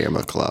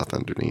 pajama cloth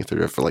underneath,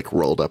 or if like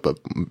rolled up a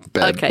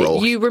bed. Okay,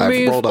 you remove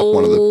I've rolled up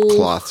one of the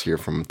cloths here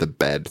from the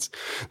beds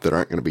that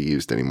aren't going to be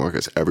used anymore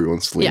because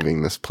everyone's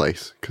leaving this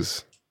place.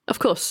 Of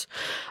course.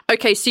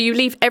 Okay, so you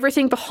leave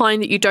everything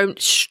behind that you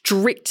don't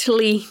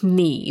strictly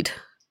need.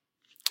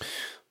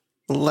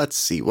 Let's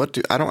see.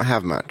 I don't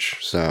have much,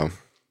 so.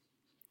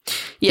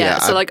 Yeah,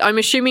 so like I'm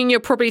assuming you're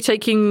probably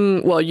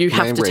taking. Well, you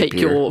have to take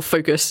your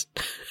focus.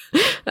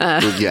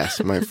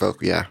 Yes, my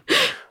focus. Yeah.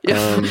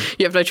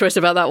 You have no choice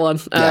about that one.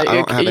 I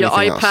don't have your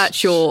eye anything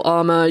patch, else. your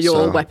armor,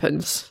 your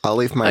weapons. I'll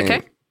leave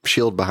my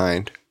shield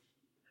behind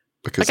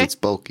because it's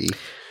bulky,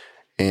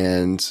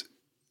 and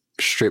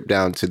strip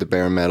down to the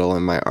bare metal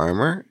in my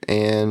armor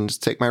and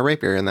take my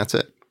rapier, and that's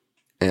it.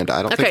 And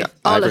I don't think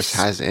Iris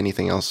has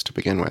anything else to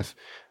begin with,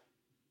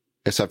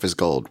 except his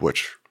gold,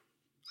 which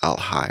I'll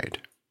hide.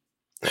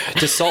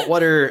 Does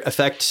saltwater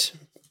affect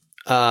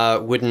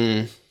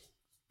wooden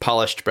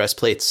polished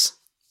breastplates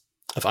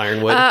of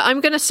ironwood? I'm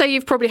going to say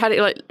you've probably had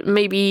it like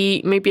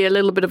maybe a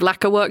little bit of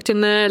lacquer worked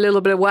in there, a little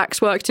bit of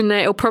wax worked in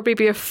there. It'll probably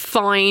be a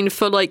fine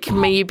for like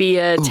maybe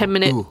a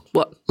 10-minute.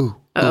 What? Ooh.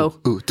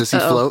 Does he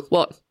float?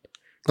 What?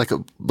 Like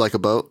a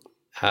boat?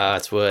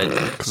 It's wood.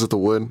 Because of the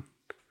wood?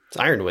 It's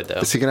ironwood,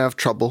 though. Is he going to have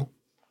trouble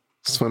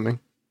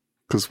swimming?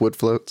 Because wood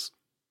floats?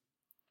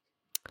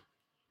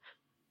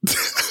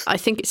 I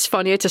think it's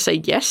funnier to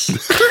say yes.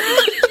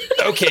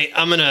 Okay,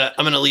 I'm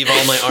gonna leave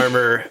all my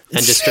armor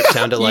and just strip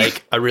down to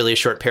like a really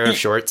short pair of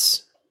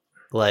shorts,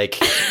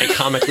 like a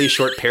comically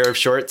short pair of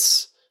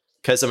shorts,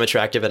 because I'm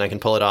attractive and I can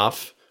pull it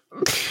off.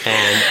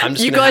 And I'm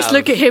just. You guys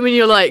look at him and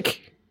you're like,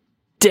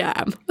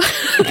 "Damn."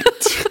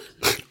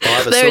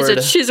 There is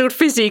a chiseled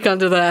physique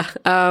under there.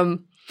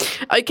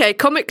 Okay,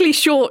 comically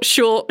short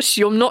shorts.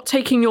 You're not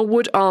taking your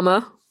wood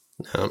armor.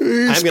 No. I'm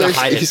going to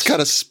hide it. He's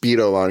got a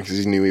Speedo on because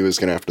he knew he was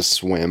going to have to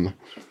swim.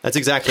 That's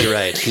exactly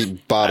right. He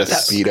bought a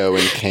Speedo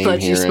and came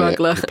here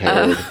smuggler.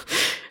 and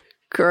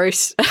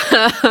Gross.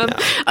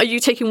 Are you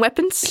taking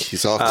weapons?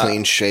 He's all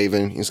clean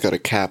shaven. He's got a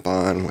cap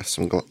on with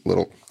some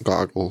little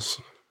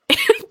goggles.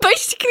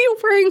 Basically, you're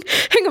wearing...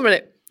 Hang on a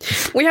minute.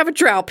 We have a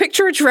drow.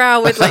 Picture a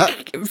drow with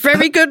like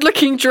very good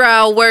looking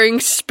drow wearing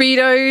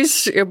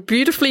Speedos,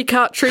 beautifully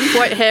cut, trimmed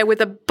white hair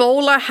with a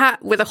bowler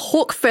hat with a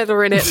hawk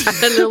feather in it and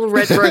a little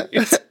red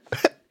rose.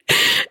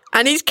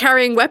 And he's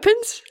carrying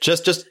weapons?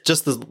 Just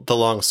the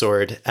long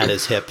sword at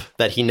his hip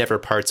that he never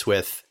parts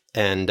with.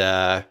 And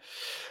I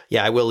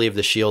will leave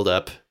the shield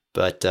up.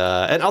 But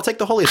and I'll take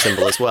the holy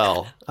symbol as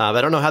well. But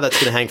I don't know how that's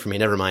going to hang for me.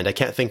 Never mind. I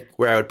can't think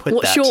where I would put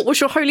that. What's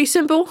your holy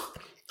symbol?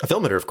 A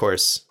filmeter, of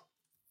course.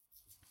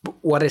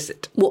 What is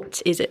it?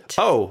 What is it?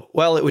 Oh,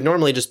 well, it would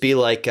normally just be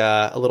like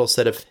a little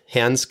set of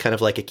hands, kind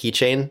of like a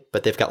keychain,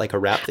 but they've got like a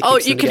wrap that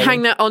keeps them together.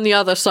 Hang that on the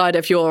other side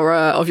of your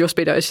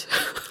Speedos.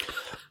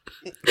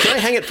 Can I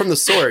hang it from the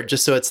sword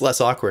just so it's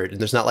less awkward and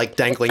there's not like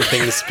dangling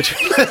things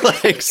between my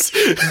legs?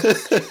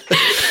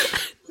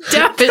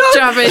 Damn it,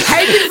 Travis.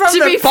 Hang it from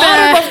the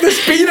bottom of the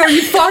Speedo,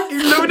 you fucking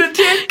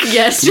lunatic.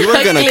 Yes. You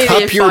are going to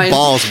cup your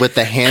balls with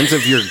the hands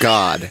of your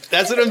god.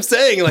 That's what I'm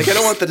saying. Like, I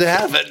don't want that to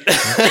happen.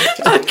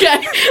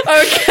 Okay.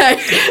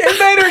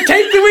 Invader,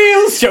 take the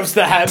wheels. Shoves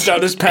the hands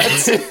down his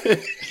pants.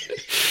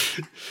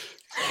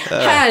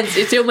 Hands.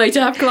 It's your made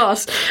to have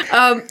class.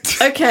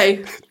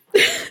 Okay.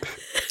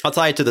 I'll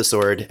tie it to the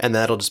sword, and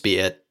that'll just be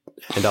it.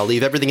 And I'll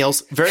leave everything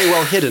else very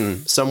well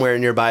hidden somewhere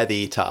nearby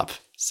the top,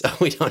 so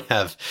we don't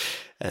have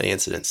any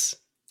incidents.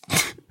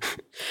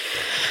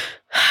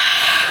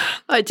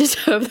 I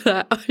deserve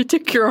that. I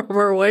took your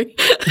armor away.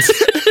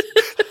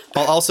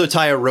 I'll also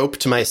tie a rope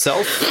to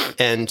myself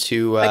and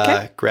to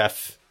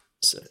Gref.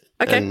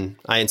 Okay. And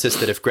I insist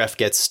that if Gref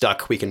gets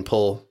stuck, we can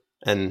pull,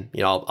 and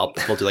we'll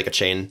do like a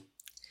chain.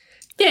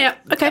 Yeah.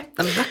 Okay.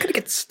 I'm not going to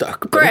get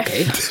stuck. Gref.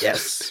 Okay.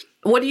 Yes.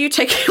 What are you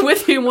taking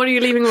with you and what are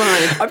you leaving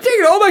behind? I'm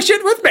taking all my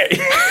shit with me.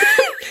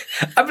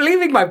 I'm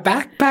leaving my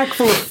backpack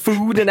full of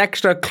food and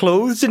extra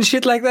clothes and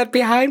shit like that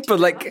behind. But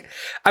like,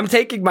 I'm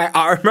taking my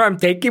armor, I'm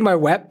taking my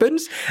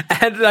weapons.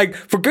 And like,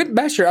 for good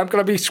measure, I'm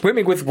going to be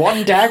swimming with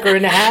one dagger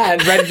in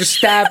hand, ready to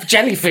stab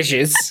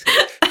jellyfishes.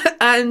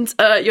 And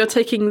you're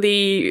taking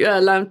the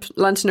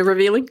lantern of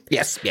revealing?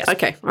 Yes.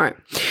 Okay, all right.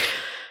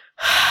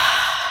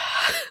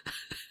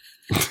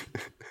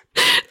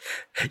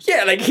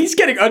 Yeah, like he's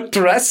getting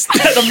undressed,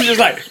 and I'm just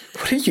like,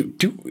 what are you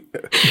doing?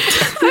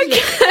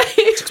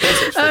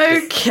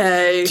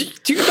 Okay.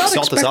 Do you not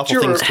Salt is expect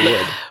awful things to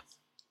wood.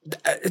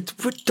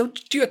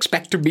 Don't you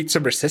expect to meet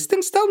some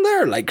resistance down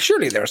there? Like,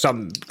 surely there are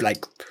some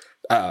like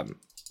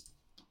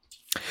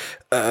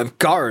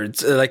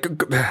guards,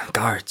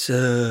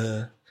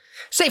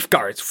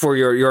 safeguards for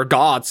your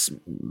gods,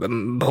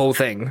 whole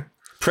thing.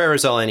 Prayer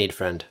is all I need,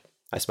 friend.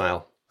 I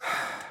smile.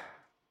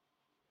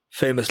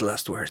 Famous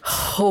last words.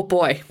 Oh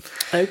boy.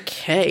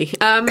 Okay.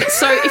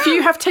 So if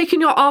you have taken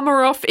your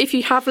armor off, if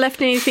you have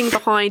left anything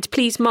behind,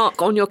 please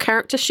mark on your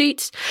character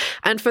sheets.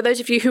 And for those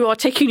of you who are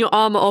taking your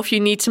armor off, you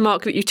need to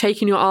mark that you've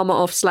taken your armor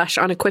off /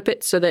 unequip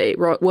it so that it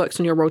works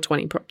on your roll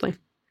 20 properly.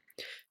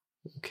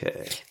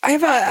 Okay. I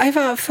have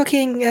a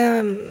fucking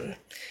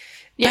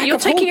Yeah, you're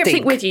taking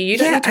everything with you. You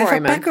don't need to worry,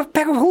 man.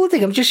 Bag of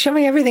holding. I'm just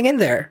shoving everything in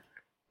there.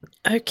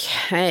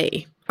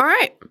 Okay. All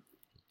right.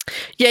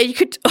 Yeah, you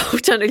could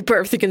alternatively put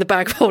everything in the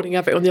bag of holding,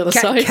 have it on the other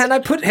side. Can I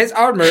put his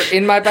armor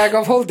in my bag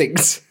of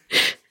holdings?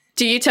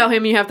 Do you tell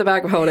him you have the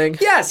bag of holding?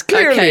 Yes,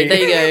 clearly. Okay, there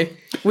you go.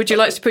 Would you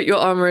like to put your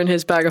armor in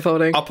his bag of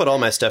holding? I'll put all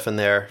my stuff in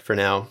there for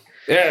now.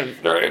 Yeah,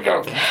 there you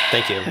go.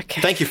 Thank you.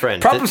 Okay. Thank you, friend.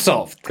 Problem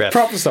solved. Griff.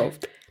 Problem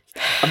solved.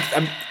 You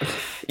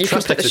can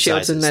Trust put the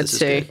shields in there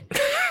exercises.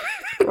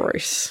 too.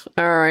 Gross.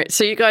 All right,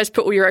 so you guys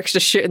put all your extra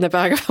shit in the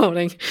bag of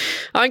holding.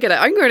 I'm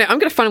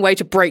gonna find a way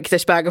to break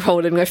this bag of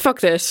holding. Go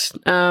fuck this.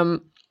 All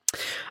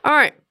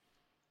right,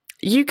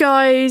 you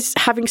guys,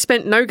 having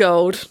spent no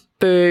gold,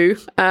 boo,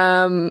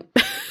 all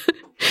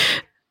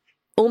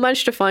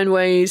managed to find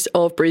ways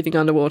of breathing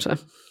underwater.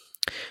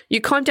 You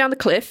climb down the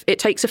cliff. It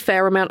takes a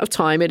fair amount of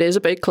time. It is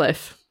a big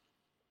cliff.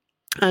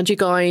 And you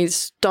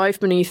guys dive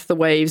beneath the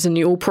waves, and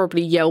you all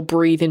probably yell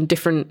breathe in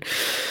different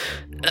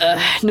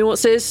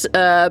nuances,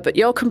 but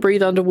y'all can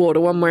breathe underwater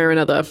one way or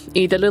another.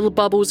 Either little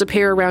bubbles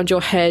appear around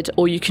your head,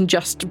 or you can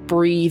just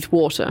breathe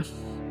water.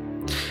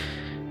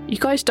 You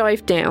guys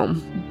dive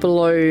down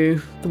below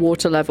the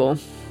water level.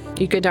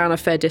 You go down a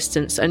fair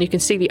distance, and you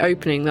can see the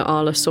opening that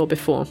Arla saw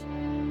before.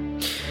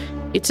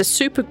 It's a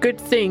super good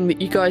thing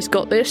that you guys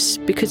got this,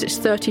 because it's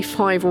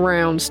 35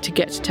 rounds to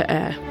get to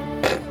air.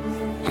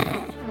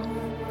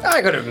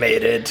 I could have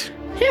made it.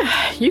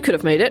 Yeah, you could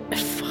have made it.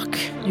 Fuck,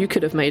 you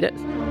could have made it.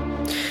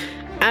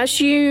 As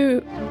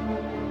you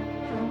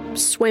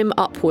swim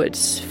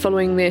upwards,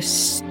 following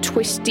this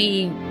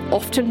twisty,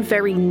 often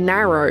very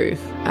narrow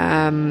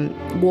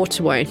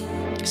waterway,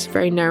 it's a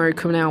very narrow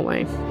canal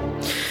way.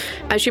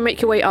 As you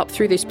make your way up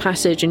through this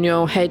passage and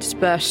your heads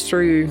burst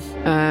through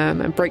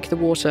and break the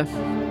water,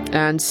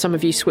 and some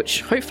of you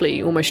switch,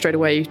 hopefully, almost straight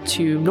away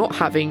to not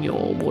having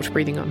your water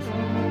breathing on.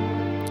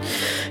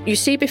 You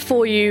see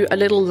before you a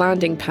little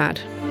landing pad.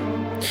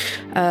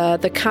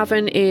 The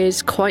cavern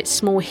is quite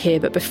small here,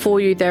 but before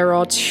you there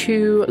are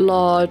two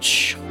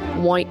large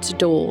white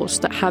doors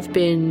that have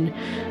been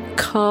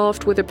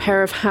carved with a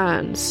pair of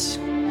hands,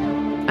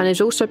 and has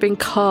also been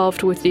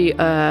carved with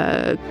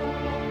the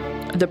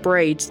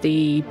braids,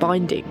 the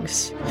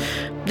bindings.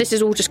 This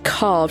is all just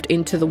carved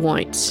into the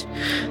white.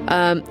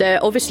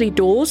 They're obviously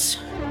doors.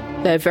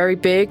 They're very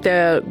big.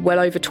 They're well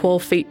over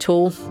 12 feet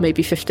tall,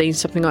 maybe 15,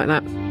 something like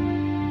that.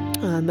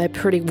 They're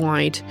pretty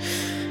wide.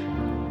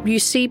 You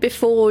see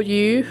before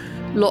you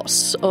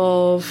lots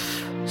of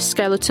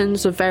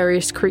skeletons of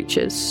various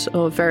creatures,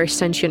 of various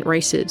sentient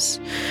races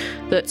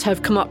that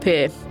have come up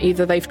here.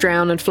 Either they've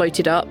drowned and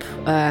floated up,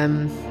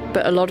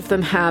 but a lot of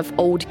them have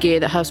old gear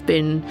that has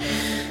been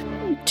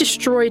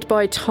destroyed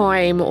by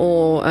time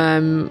or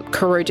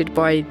corroded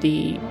by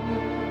the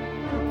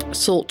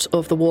salt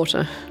of the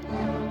water.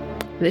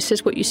 This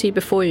is what you see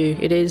before you.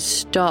 It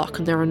is dark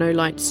and there are no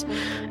lights,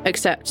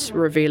 except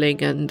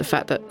revealing and the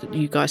fact that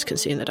you guys can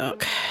see in the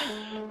dark.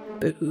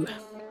 Boo.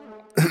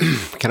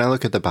 Can I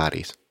look at the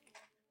bodies?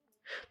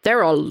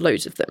 There are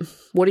loads of them.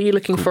 What are you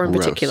looking for in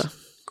particular?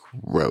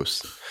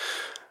 Gross.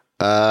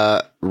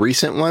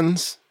 Recent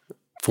ones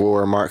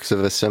for marks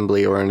of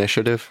assembly or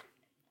initiative,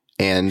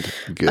 and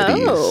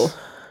goodies. Oh.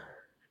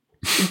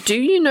 Do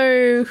you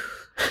know...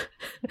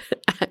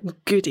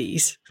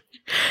 goodies.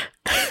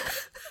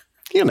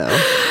 You know.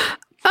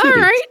 All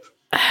right.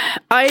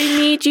 I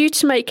need you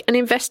to make an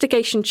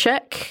investigation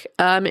check.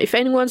 If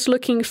anyone's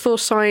looking for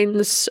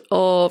signs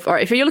of... All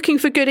right, if you're looking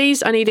for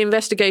goodies, I need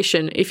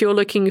investigation. If you're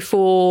looking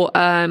for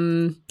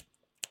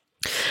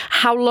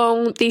how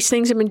long these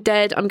things have been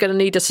dead, I'm going to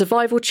need a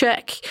survival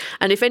check.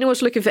 And if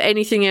anyone's looking for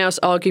anything else,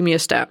 give me a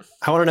stat.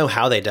 I want to know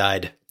how they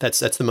died. That's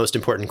the most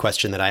important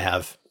question that I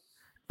have.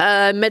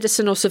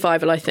 Medicine or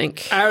survival, I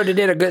think. I already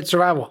did a good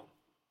survival.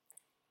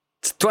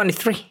 It's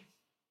 23.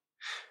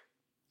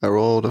 I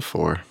rolled a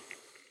 4.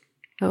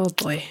 Oh,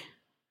 boy.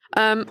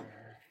 And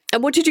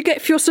what did you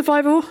get for your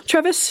survival,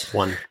 Travis?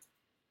 1.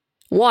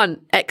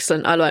 1.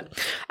 Excellent. I like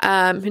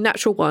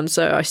natural 1,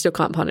 so I still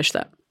can't punish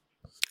that.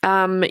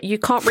 You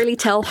can't really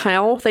tell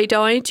how they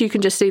died. You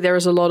can just see there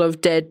is a lot of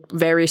dead,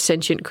 various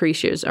sentient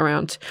creatures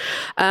around.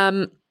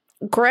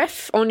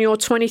 Gref, on your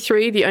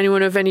 23, the only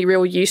one of any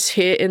real use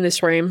here in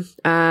this room,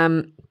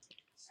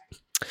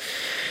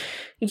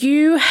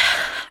 you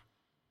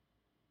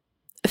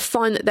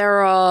find that there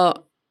are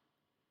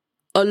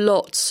a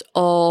lot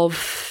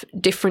of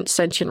different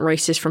sentient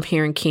races from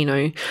here in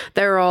Kino.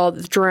 There are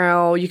the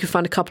drow, you can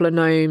find a couple of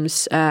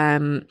gnomes,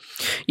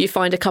 you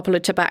find a couple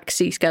of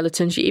tabaxi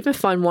skeletons, you even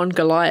find one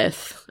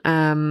Goliath.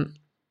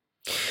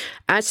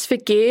 As for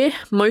gear,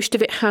 most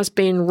of it has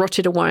been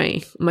rotted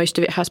away. Most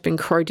of it has been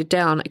corroded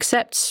down,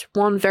 except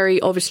one very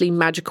obviously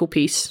magical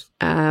piece.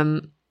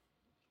 It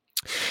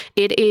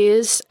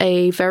is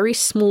a very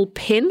small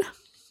pin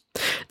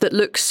that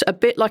looks a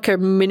bit like a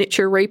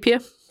miniature rapier.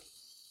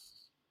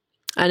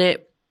 And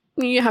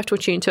you have to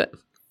attune to it.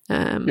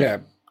 Yeah,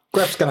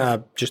 Gref's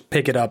gonna just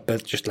pick it up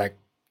and just like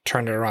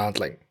turn it around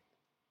like,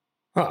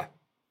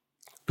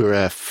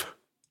 Gref,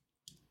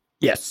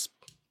 yes.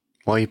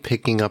 why are you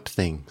picking up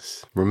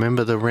things?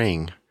 Remember the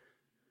ring.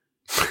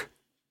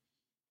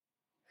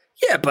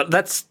 Yeah, but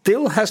that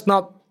still has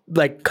not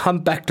like come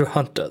back to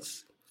hunt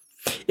us.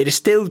 It is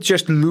still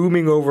just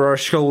looming over our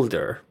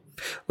shoulder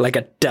like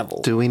a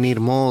devil. Do we need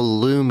more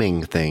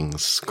looming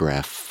things,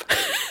 Gref?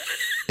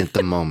 At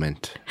the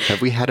moment,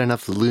 have we had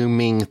enough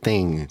looming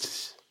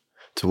things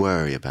to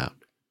worry about?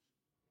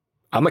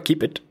 I'm gonna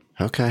keep it.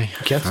 Okay,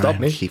 You can't stop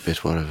me. Keep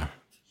it, whatever.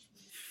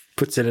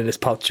 Puts it in his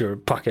pouch or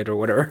pocket or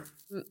whatever.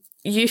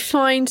 You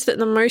find that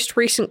the most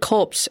recent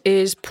corpse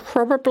is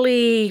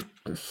probably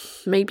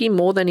maybe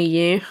more than a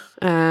year.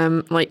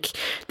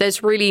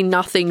 There's really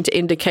nothing to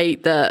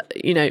indicate that,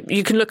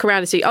 you can look around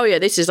and see, oh yeah,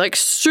 this is like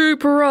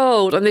super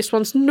old and this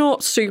one's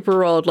not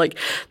super old. Like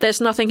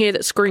there's nothing here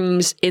that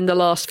screams in the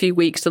last few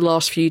weeks, the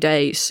last few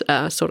days,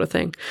 sort of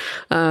thing.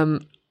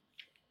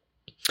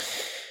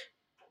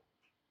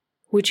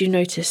 Would you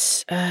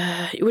notice,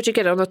 would you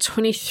get it on a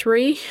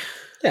 23?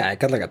 Yeah, I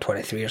got like a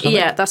 23 or something.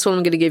 Yeah, that's what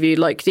I'm going to give you.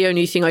 Like the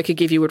only thing I could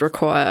give you would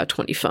require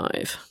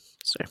 25.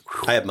 So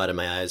I have mud in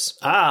my eyes.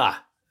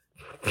 Ah!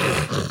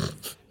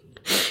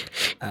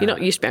 You're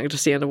not used to being able to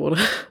see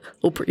underwater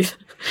or breathe.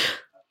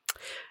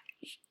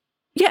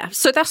 Yeah,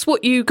 so that's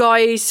what you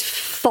guys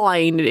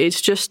find. It's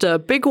just a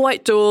big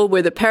white door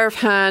with a pair of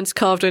hands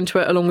carved into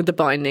it along with the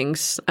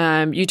bindings.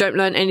 You don't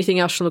learn anything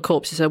else from the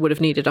corpses. I would have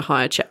needed a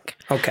higher check.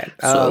 Okay.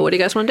 So what do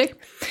you guys want to do?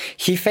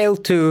 He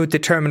failed to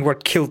determine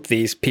what killed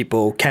these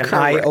people. Can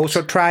I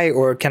also try,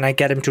 or can I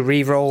get him to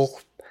re-roll?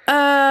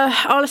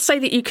 I'll say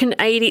that you can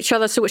aid each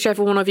other, so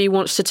whichever one of you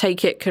wants to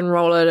take it can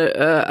roll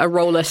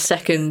a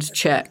second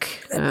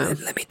check.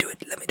 Let me do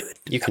it.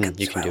 You can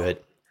do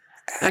it.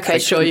 Okay,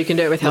 sure, you can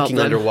do it with help. Looking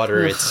then.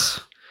 underwater, it's...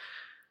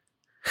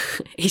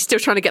 He's still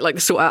trying to get like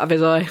the salt out of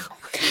his eye.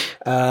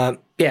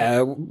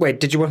 Yeah.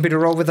 Wait, did you want me to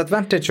roll with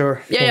advantage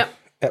or? Yeah.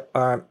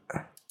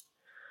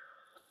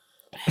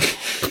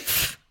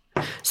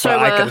 So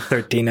I got a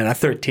 13 and a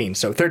 13.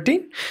 So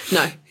 13?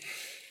 No.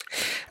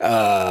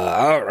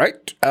 All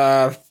right.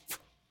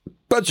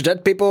 Bunch of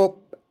dead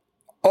people,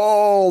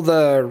 all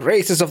the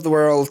races of the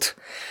world,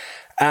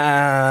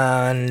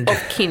 and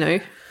Of Kino.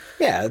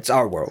 yeah, it's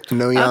our world.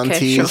 No Yantees.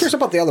 Okay, sure. Who cares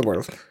about the other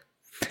world?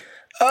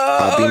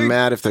 I'll be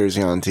mad if there's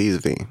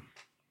Yantees, V.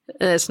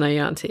 There's no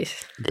Yantees.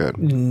 Good.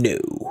 No.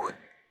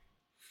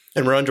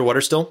 And we're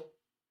underwater still?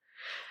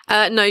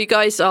 No, you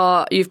guys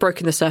you've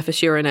broken the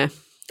surface, you're in air.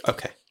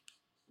 Okay.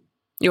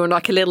 You're in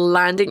like a little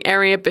landing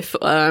area before,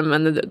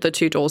 and the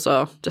two doors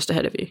are just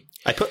ahead of you.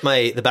 I put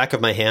the back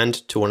of my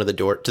hand to one of the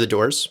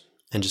doors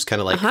and just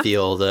kind of like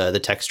feel the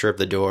texture of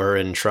the door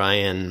and try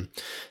and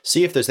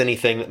see if there's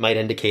anything that might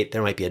indicate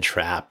there might be a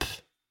trap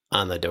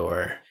on the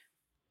door.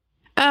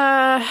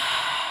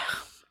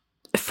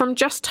 From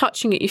just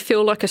touching it, you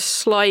feel like a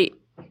slight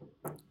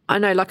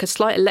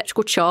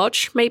electrical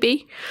charge,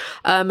 maybe.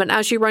 And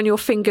as you run your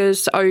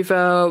fingers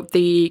over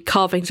the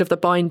carvings of the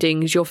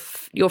bindings, your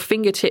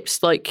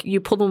fingertips, like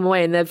you pull them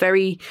away, and they're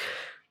very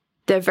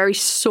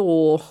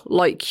sore.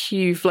 Like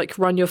you've like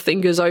run your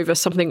fingers over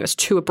something that's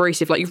too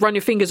abrasive. Like you've run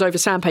your fingers over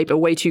sandpaper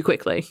way too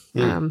quickly.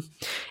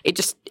 It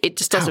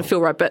just doesn't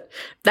feel right. But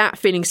that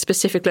feeling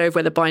specifically over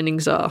where the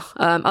bindings are.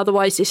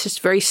 Otherwise, it's just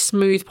very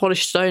smooth,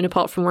 polished stone.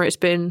 Apart from where it's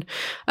been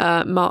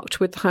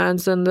marked with the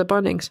hands and the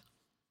bindings.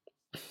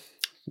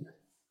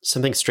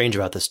 Something strange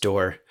about this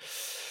door.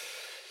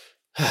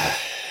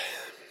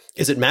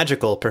 Is it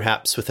magical,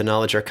 perhaps, with the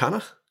knowledge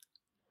arcana?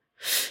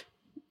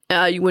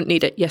 You wouldn't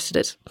need it. Yes, it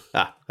is.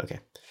 Ah, okay.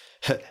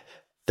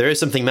 There is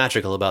something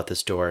magical about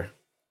this door.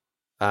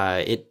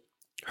 It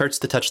hurts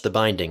to touch the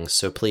bindings,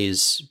 so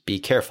please be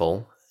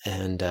careful.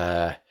 And,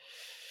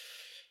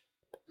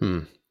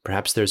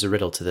 perhaps there's a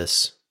riddle to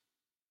this.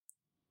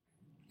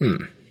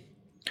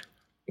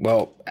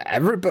 Well,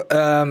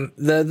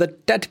 the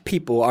dead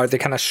people, are they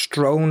kind of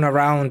strewn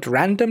around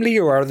randomly,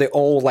 or are they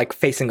all like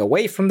facing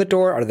away from the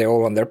door? Are they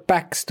all on their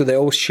backs? Do they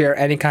all share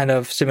any kind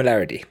of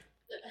similarity?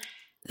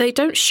 They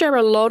don't share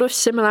a lot of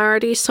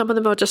similarities. Some of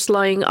them are just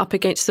lying up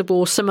against the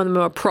wall. Some of them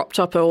are propped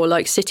up or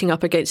like sitting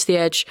up against the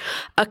edge.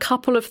 A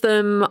couple of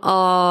them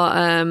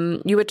are,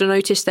 you would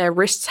notice their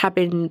wrists have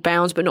been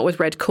bound, but not with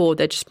red cord.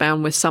 They're just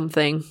bound with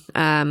something.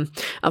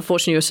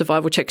 Unfortunately, your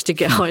survival checks did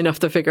get high enough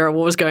to figure out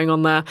what was going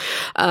on there.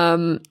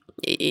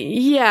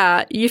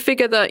 Yeah, you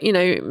figure that,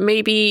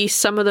 maybe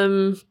some of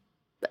them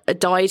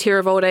died here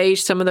of old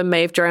age. Some of them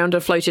may have drowned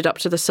and floated up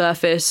to the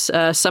surface.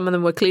 Some of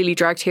them were clearly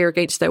dragged here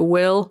against their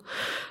will.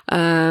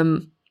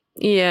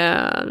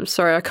 Yeah, I'm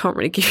sorry, I can't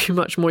really give you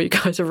much more. You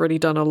guys have already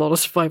done a lot of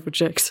survival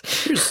checks.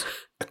 Here's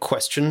a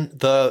question.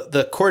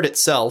 The court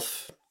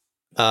itself,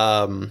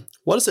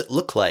 what does it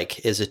look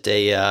like? Is it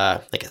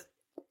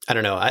I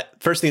don't know.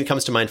 First thing that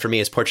comes to mind for me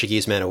is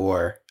Portuguese man of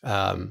war,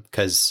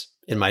 because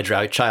in my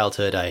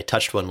childhood, I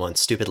touched one once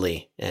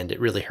stupidly, and it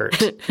really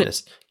hurt in an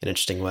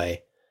interesting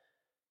way.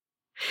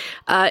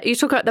 You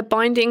talk about the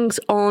bindings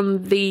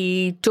on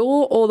the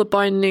door or the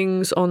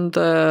bindings on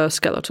the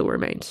skeletal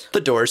remains?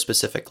 The door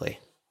specifically.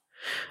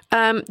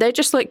 They're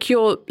just like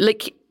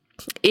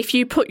if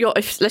you put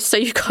let's say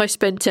you guys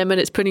spend 10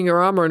 minutes putting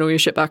your armor and all your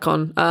shit back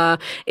on,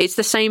 it's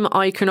the same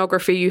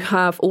iconography you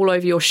have all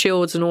over your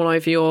shields and all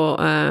over your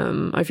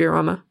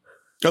armor.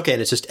 Okay,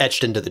 and it's just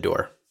etched into the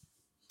door.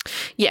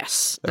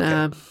 Yes.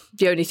 Okay.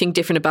 The only thing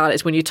different about it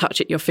is when you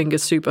touch it, your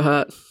fingers super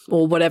hurt,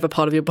 or whatever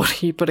part of your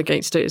body you put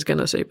against it is going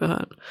to super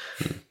hurt.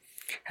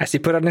 Has he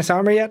put on his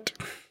armor yet?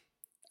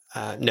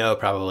 No,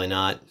 probably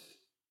not.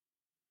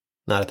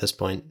 Not at this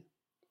point.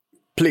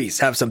 Please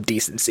have some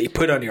decency.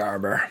 Put on your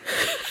armor.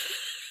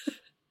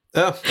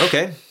 Oh,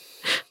 okay.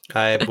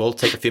 I will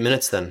take a few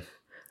minutes then.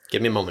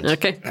 Give me a moment.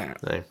 Okay.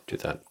 I do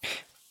that.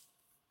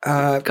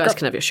 Guys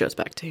can have your shirts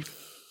back too.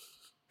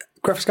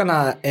 Greff's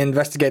gonna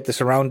investigate the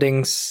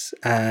surroundings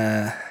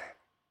and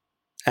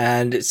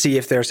see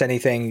if there's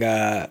anything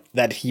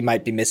that he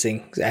might be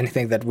missing,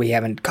 anything that we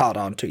haven't caught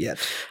on to yet.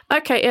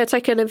 Okay, yeah,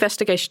 take an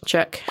investigation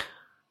check.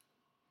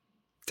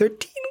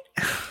 13?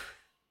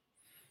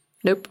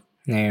 Nope.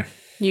 No.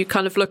 You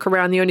kind of look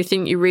around. The only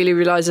thing you really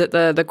realize that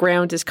the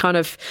ground is kind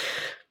of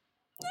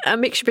a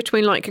mixture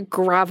between like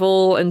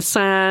gravel and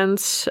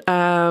sand.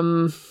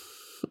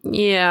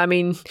 Yeah, I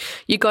mean,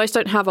 you guys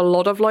don't have a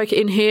lot of like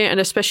in here, and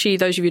especially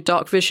those of you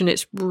dark vision,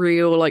 it's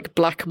real like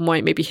black and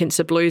white, maybe hints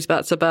of blues, but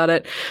that's about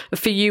it.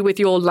 For you with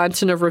your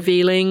lantern of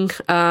revealing,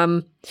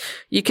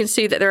 you can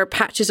see that there are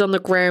patches on the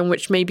ground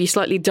which may be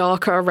slightly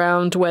darker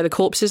around where the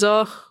corpses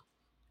are.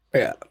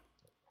 Yeah.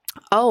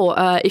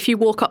 If you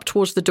walk up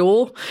towards the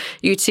door,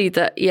 you'd see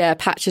that, yeah,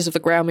 patches of the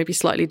ground may be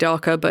slightly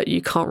darker, but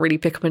you can't really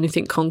pick up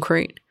anything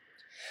concrete.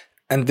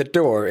 And the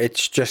door,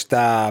 it's just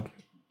a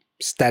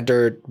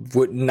standard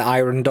wooden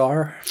iron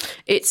door?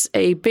 It's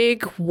a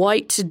big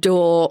white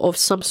door of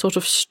some sort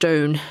of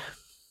stone.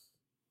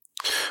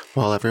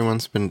 While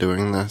everyone's been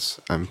doing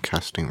this, I'm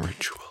casting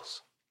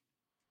rituals.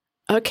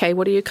 Okay,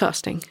 what are you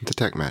casting?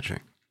 Detect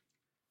magic.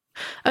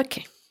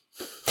 Okay.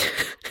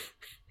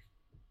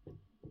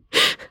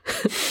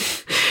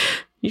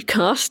 You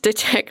cast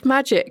Detect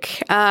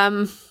Magic.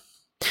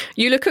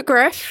 You look at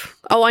Greff.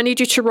 Oh, I need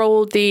you to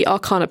roll the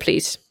Arcana,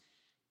 please.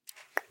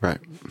 Right.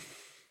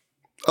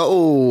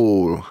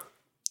 Oh,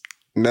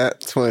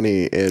 nat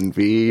 20, and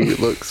V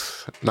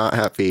looks not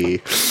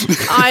happy.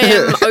 I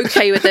am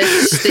okay with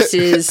this. This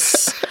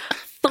is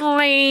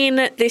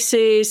fine. This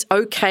is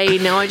okay.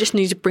 Now I just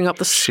need to bring up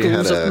the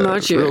schools of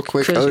magic. Real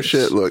quick, oh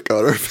shit, look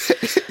on her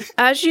face.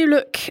 As you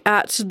look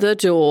at the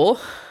door,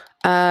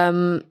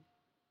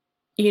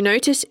 you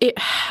notice it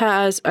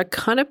has a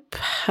kind of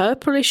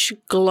purplish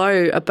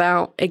glow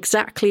about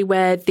exactly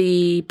where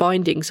the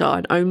bindings are,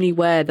 and only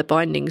where the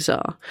bindings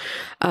are.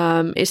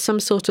 It's some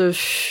sort of,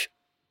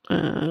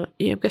 I'm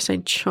going to say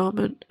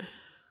enchantment.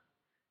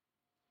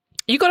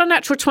 You got a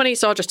natural 20,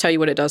 so I'll just tell you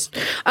what it does.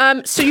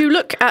 So you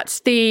look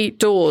at the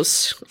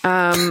doors,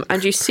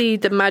 and you see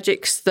the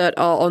magics that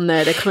are on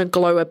there. They kind of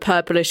glow a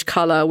purplish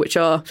colour, which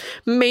are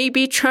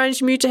maybe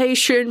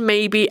transmutation,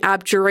 maybe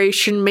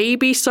abjuration,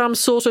 maybe some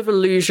sort of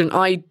illusion.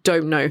 I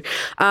don't know.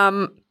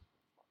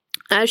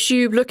 As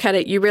you look at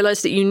it, you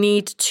realise that you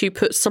need to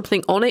put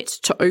something on it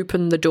to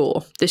open the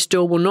door. This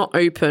door will not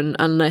open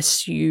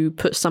unless you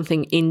put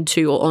something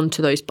into or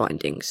onto those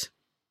bindings.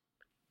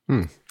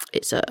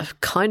 It's a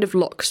kind of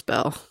lock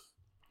spell.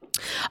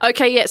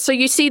 Okay, yeah, so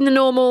you've seen the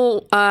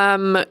normal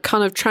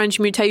kind of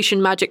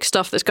transmutation magic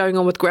stuff that's going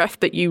on with Greff,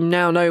 but you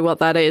now know what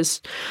that is.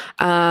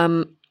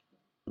 Do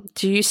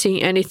you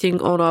see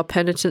anything on our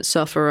penitent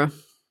sufferer?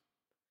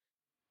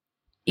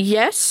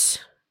 Yes?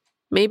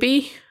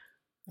 Maybe?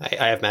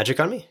 I have magic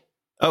on me?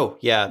 Oh,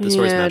 yeah, the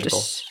sword's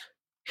magical.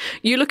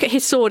 You look at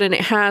his sword and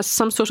it has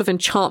some sort of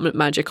enchantment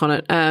magic on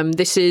it.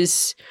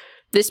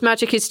 This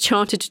magic is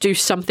chanted to do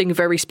something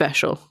very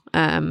special.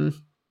 Nothing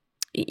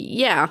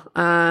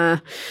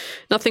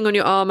on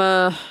your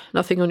armor,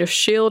 nothing on your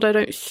shield, I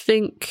don't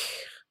think.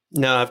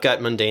 No, I've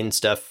got mundane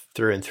stuff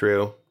through and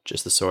through,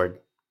 just the sword.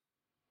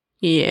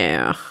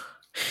 Yeah.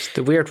 Is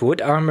the weird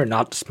wood armor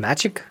not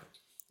magic?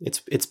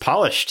 It's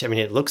polished. I mean,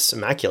 it looks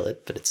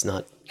immaculate, but it's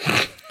not.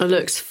 It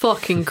looks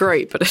fucking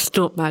great, but it's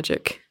not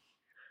magic.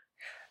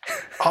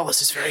 All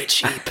this is very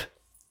cheap.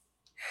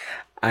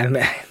 I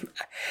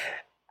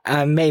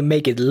may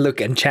make it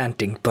look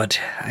enchanting, but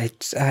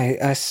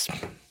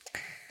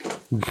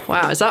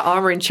Wow, is that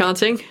armor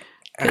enchanting?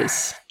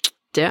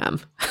 Damn.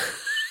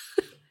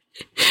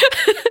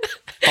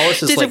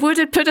 Did the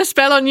wood put a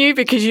spell on you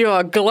because you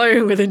are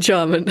glowing with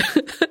enchantment?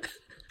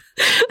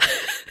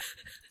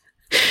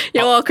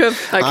 You're welcome.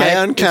 Okay.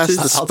 I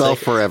uncast the spell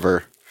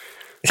forever.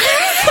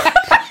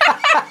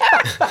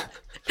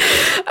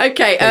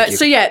 Okay,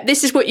 so yeah,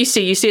 this is what you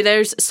see. You see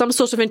there's some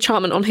sort of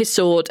enchantment on his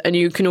sword, and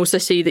you can also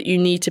see that you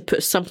need to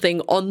put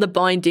something on the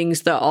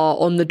bindings that are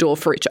on the door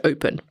for it to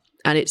open.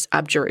 And it's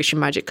abjuration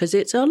magic because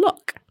it's a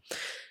lock.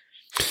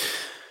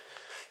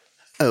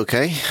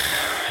 Okay.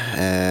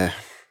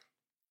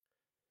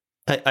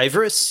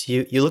 Ivorus,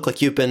 you look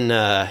like you've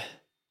been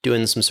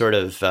doing some sort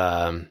of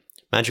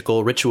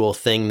magical ritual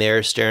thing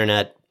there, staring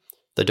at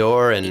the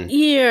door and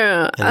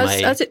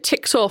as it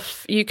ticks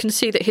off, you can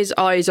see that his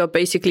eyes are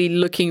basically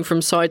looking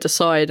from side to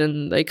side,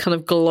 and they kind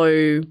of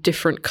glow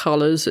different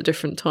colors at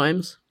different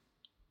times.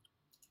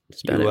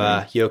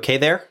 You okay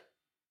there?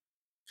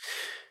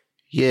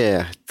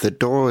 Yeah, the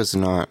door is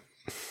not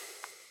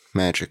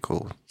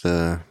magical.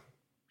 The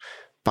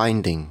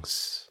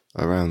bindings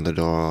around the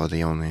door are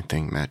the only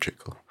thing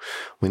magical.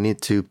 We need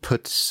to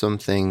put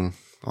something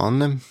on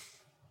them.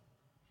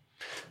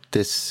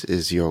 This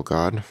is your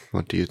god.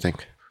 What do you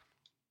think?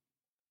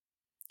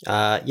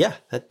 Yeah,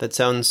 that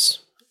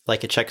sounds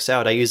like it checks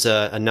out. I use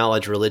a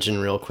knowledge religion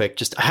real quick.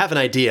 I have an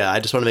idea. I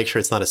just want to make sure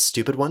it's not a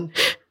stupid one.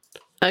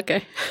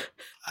 Okay.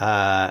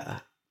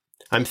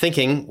 I'm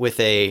thinking with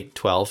a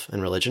 12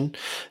 in religion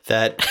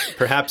that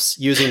perhaps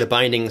using the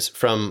bindings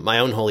from my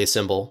own holy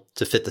symbol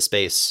to fit the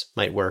space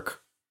might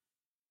work.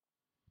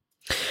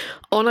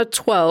 On a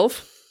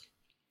 12,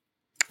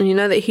 you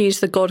know that he's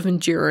the god of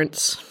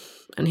endurance,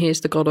 and he is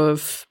the god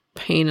of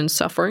pain and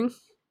suffering.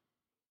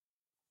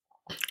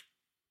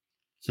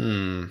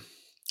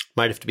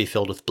 Might have to be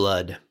filled with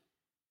blood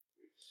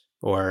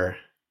or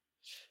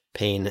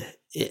pain.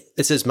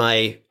 This is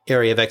my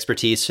area of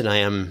expertise, and I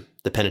am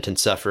the penitent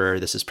sufferer.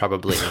 This is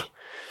probably...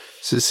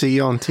 This is a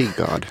Yanti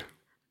god.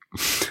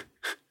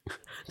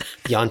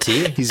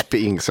 Yanti? He's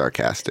being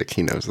sarcastic.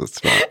 He knows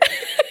it's not.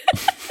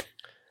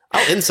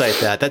 I'll insight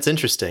that. That's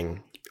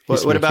interesting.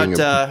 He's what about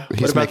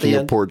making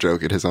a poor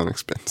joke at his own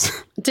expense.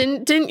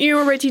 Didn't you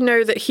already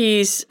know that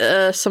he's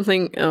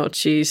something? Oh,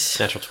 jeez.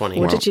 Natural 20.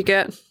 What did you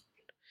get?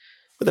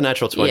 With a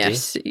natural 20.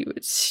 Yes,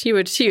 you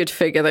would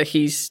figure that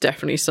he's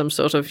definitely some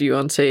sort of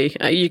UNT.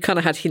 You kind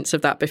of had hints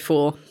of that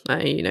before.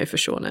 You know for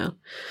sure now.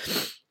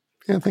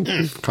 Yeah, I think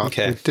we've talked.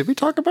 Okay. Did we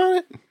talk about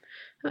it?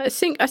 I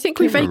think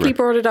we vaguely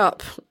brought it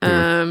up.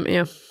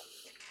 Yeah.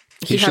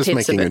 He's just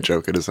making a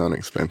joke at his own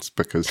expense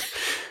because,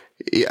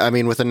 I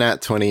mean, with a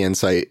nat 20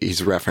 insight,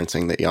 he's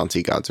referencing that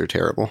Yanti gods are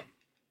terrible,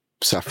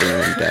 suffering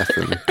and death.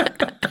 And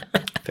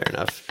fair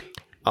enough.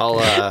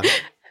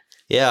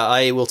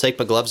 I will take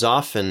my gloves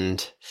off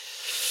and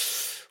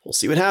we'll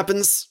see what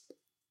happens.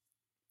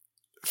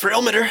 For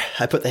Ilmater,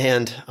 I put the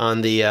hand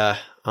on the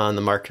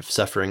mark of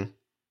suffering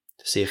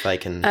to see if I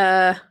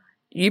can.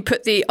 You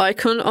put the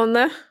icon on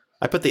there?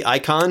 I put the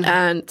icon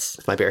and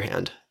with my bare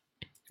hand.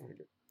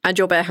 And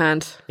your bare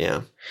hand?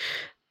 Yeah.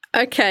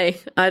 Okay,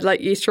 I'd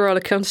like you to roll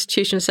a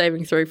Constitution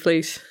saving throw,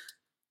 please.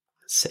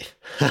 Let's see.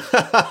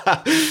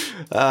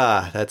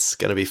 That's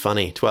going to be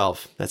funny.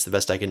 12. That's the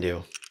best I can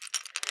do.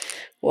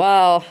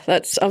 Wow,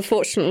 that's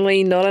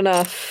unfortunately not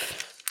enough.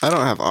 I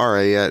don't have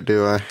aura yet,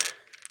 do I?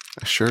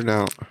 I sure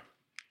don't.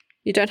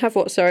 You don't have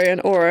what, sorry,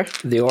 an aura?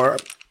 The aura.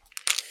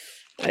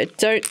 I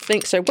don't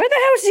think so. Where the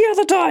hell is the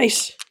other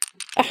dice?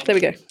 Ah, there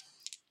we go.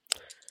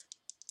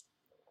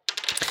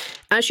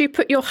 As you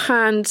put your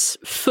hands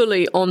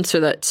fully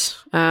onto it,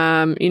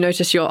 you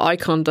notice your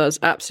icon does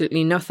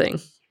absolutely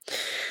nothing.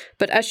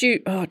 But as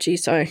you... Oh,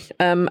 geez, sorry.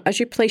 As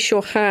you place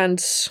your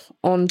hands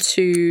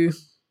onto...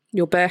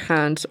 Your bare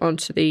hand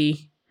onto the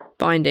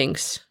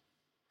bindings,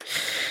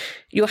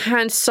 your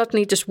hand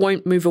suddenly just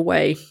won't move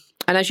away.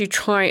 And as you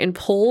try and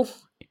pull,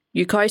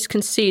 you guys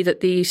can see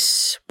that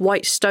this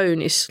white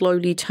stone is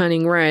slowly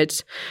turning red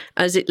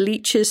as it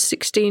leeches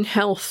 16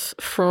 health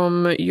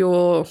from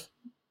your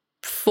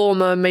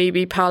former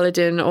maybe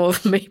paladin or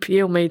maybe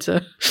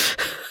Ilmater.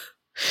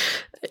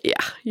 Yeah,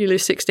 you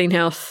lose 16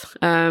 health.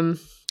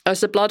 As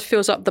the blood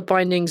fills up the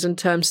bindings and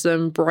turns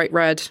them bright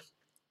red,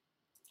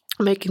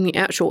 making the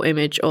actual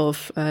image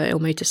of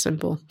Ilmater's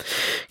symbol.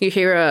 You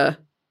hear a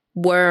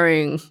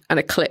whirring and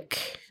a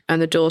click,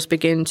 and the doors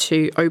begin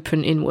to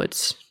open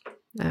inwards.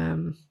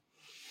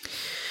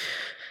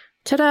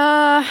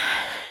 Ta-da!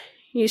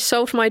 You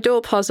solved my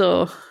door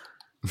puzzle.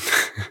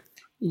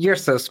 You're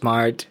so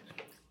smart.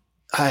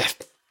 I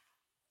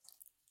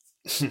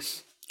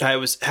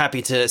was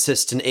happy to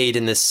assist and aid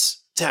in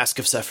this task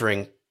of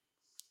suffering.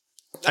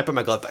 I put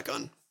my glove back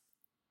on.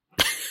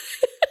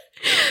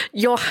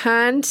 Your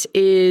hand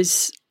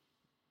is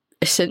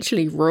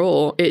essentially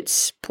raw.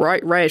 It's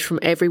bright red from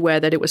everywhere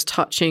that it was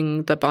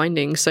touching the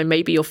binding. So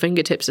maybe your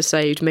fingertips are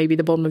saved. Maybe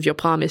the bottom of your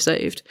palm is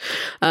saved.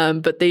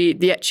 But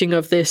the etching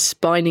of this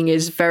binding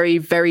is very,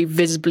 very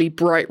visibly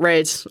bright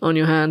red on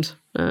your hand.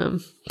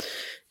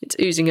 It's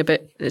oozing a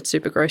bit. It's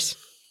super gross.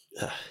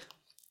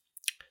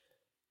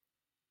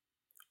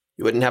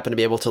 You wouldn't happen to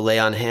be able to lay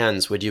on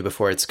hands, would you,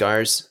 before it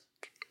scars?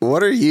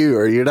 What are you?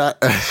 Are you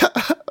not...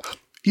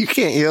 You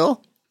can't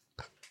heal?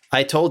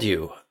 I told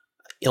you,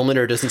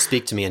 Ilmater doesn't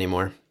speak to me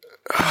anymore.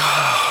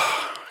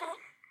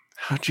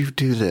 How How'd you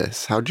do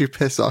this? How'd you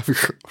piss off your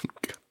own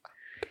god?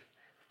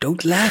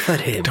 Don't laugh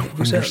at him. Don't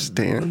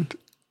understand.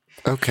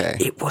 Okay.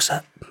 It was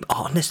an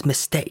honest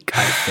mistake,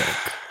 I think.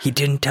 He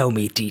didn't tell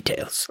me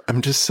details.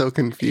 I'm just so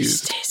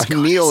confused.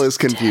 Neil is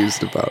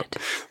confused about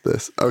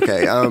this.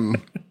 Okay.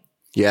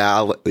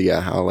 I'll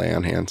lay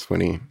on hands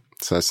when he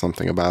says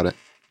something about it.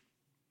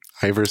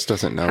 Ivers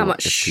doesn't know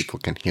if people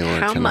can heal or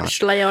cannot. How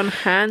much lay on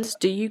hands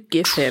do you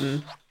give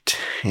him?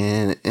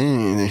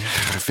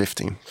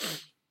 15.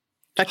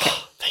 Okay.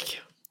 Thank you.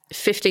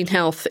 15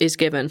 health is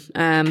given.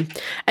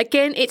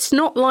 Again, it's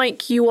not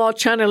like you are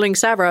channeling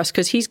Savras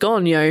because he's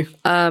gone,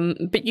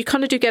 but you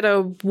kind of do get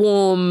a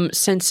warm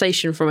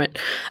sensation from it.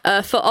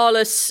 For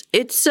Arliss,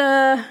 it's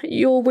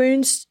your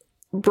wounds,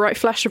 bright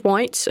flash of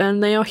white,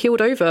 and they are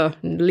healed over,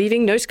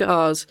 leaving no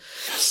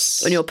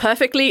scars on your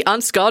perfectly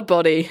unscarred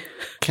body.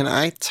 Can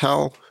I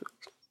tell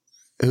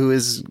who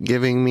is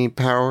giving me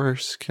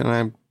powers? Can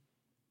I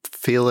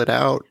feel it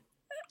out?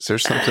 Is there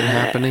something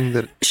happening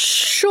that...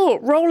 Sure.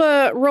 Roll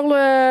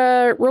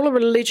a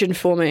religion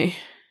for me.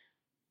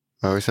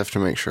 I always have to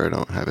make sure I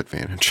don't have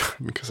advantage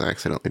because I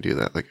accidentally do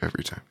that like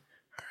every time.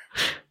 All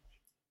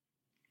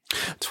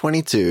right.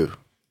 22.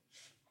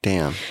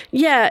 Damn.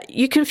 Yeah,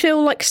 you can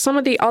feel like some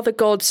of the other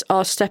gods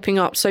are stepping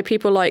up. So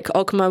people like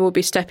Ogma will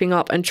be stepping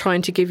up and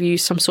trying to give you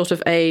some sort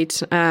of aid.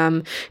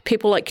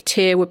 People like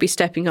Tyr would be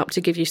stepping up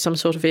to give you some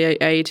sort of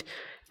aid.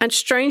 And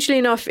strangely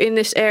enough, in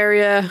this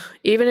area,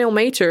 even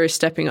Ilmater is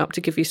stepping up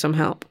to give you some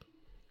help.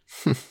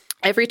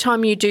 Every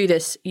time you do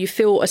this, you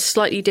feel a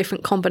slightly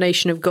different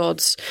combination of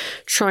gods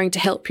trying to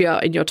help you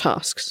out in your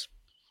tasks.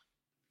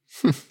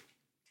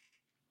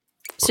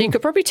 So you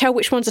could probably tell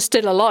which ones are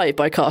still alive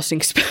by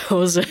casting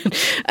spells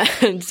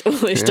and all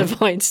this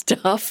divine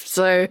stuff.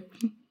 So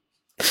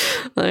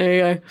there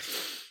you go.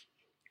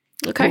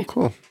 Okay.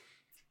 Cool.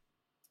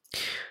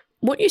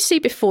 What you see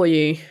before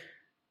you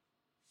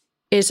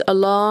is a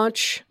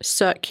large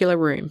circular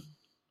room.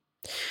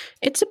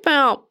 It's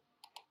about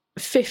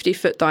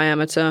 50-foot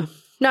diameter.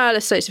 No,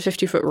 let's say it's a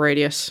 50-foot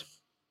radius.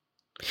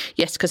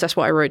 Yes, because that's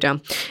what I wrote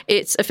down.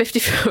 It's a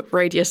 50-foot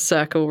radius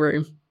circle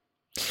room.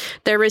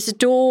 There is a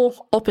door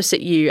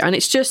opposite you, and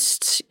it's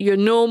just your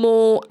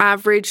normal,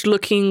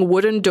 average-looking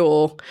wooden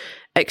door,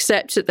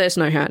 except that there's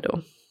no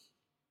handle.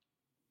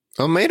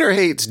 Oh, Mater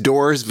hates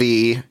doors,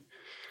 V.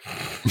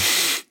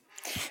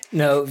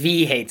 No,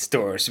 V hates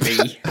doors,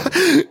 V.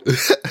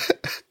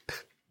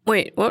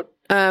 Wait, what?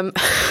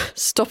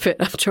 Stop it.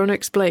 I'm trying to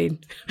explain.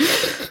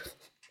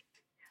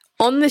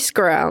 On this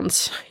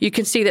ground, you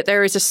can see that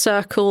there is a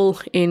circle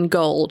in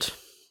gold,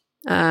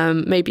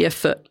 maybe a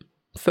foot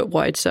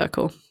wide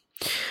circle.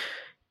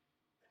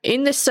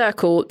 In this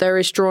circle, there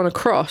is drawn a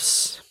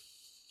cross.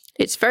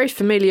 It's very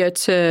familiar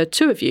to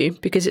two of you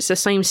because it's the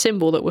same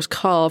symbol that was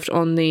carved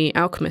on the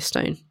alchemist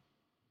stone.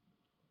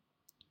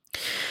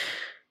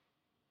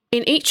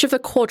 In each of the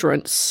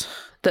quadrants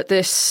that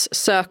this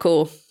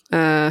circle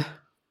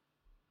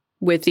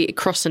with the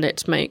cross in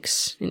it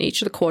makes, in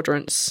each of the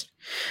quadrants,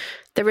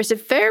 there is a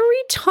very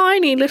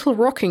tiny little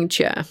rocking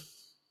chair.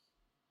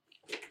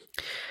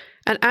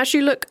 And as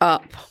you look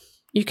up,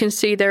 you can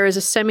see there is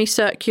a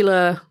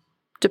semicircular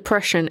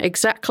depression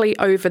exactly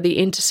over the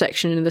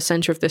intersection in the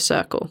center of this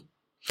circle.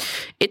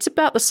 It's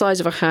about the size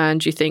of a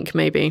hand, you think,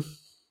 maybe.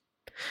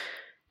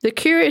 The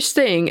curious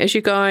thing, as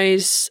you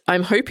guys,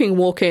 I'm hoping,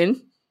 walk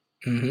in,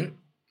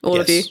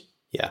 all of you.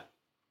 Yeah.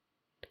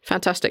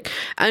 Fantastic.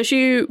 As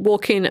you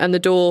walk in and the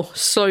door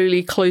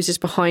slowly closes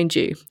behind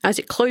you, as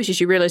it closes,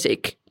 you realize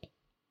it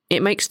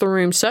makes the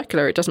room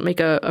circular. It doesn't make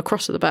a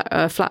cross at the back,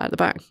 flat at the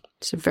back.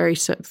 It's a very,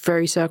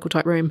 very circle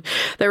type room.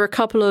 There are a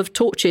couple of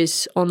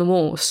torches on the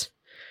walls,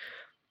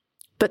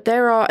 but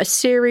there are a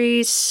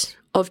series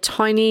of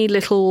tiny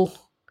little,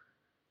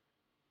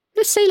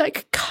 let's say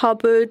like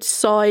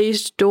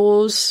cupboard-sized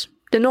doors.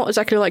 They're not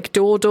exactly like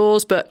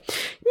doors, but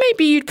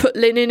maybe you'd put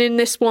linen in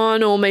this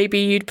one, or maybe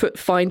you'd put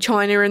fine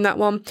china in that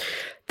one.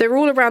 They're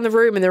all around the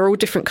room, and they're all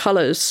different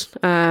colours.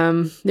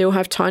 They all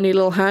have tiny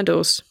little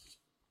handles.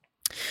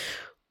 What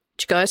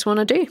do you guys want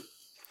to do?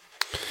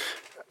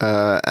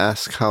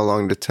 Ask how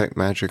long detect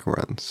magic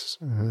runs.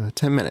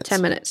 10 minutes.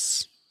 10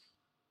 minutes.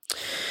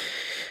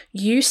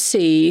 You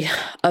see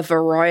a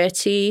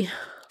variety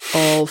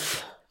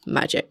of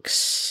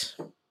magics.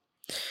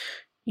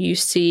 You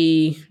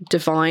see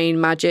divine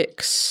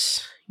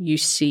magics, you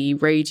see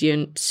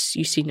radiance,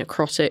 you see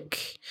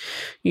necrotic,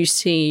 you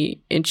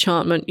see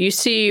enchantment, you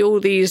see all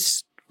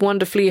these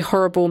wonderfully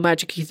horrible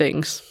magic-y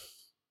things.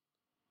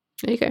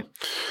 There you go.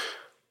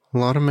 A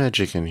lot of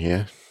magic in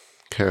here.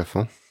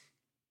 Careful.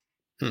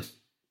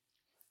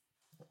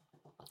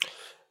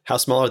 How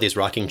small are these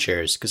rocking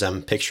chairs? Because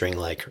I'm picturing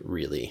like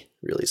really,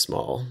 really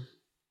small.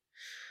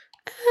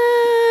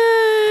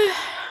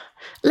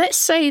 Let's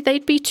say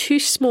they'd be too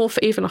small for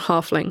even a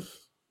halfling.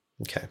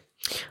 Okay.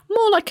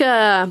 More like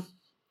a...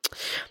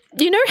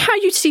 You know how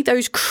you see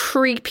those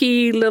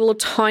creepy little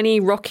tiny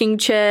rocking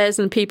chairs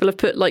and people have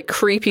put like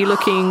creepy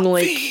looking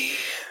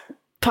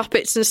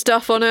puppets and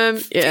stuff on them.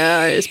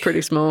 Yeah, it's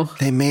pretty small.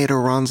 They made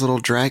Ron's little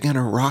dragon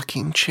a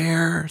rocking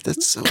chair.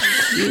 That's so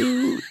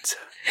cute.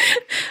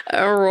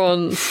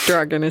 Ron's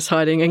dragon is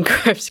hiding in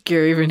Gref's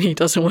gear, even he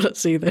doesn't want to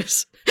see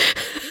this.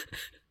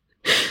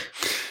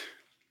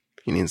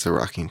 He needs a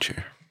rocking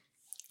chair.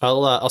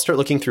 I'll start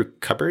looking through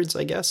cupboards,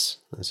 I guess.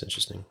 That's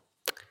interesting.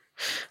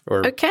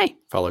 Or Okay.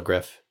 follow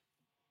Gref.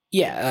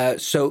 Yeah,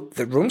 so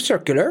the room's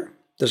circular.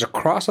 There's a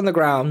cross on the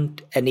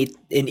ground, and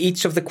in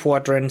each of the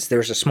quadrants,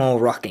 there's a small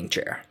rocking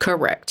chair.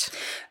 Correct.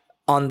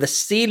 On the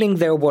ceiling,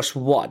 there was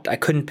what? I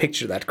couldn't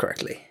picture that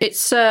correctly. It's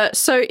so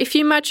if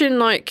you imagine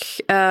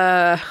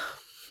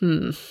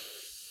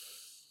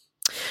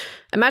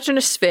imagine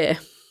a sphere,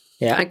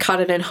 Yeah. and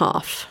cut it in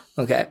half.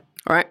 Okay.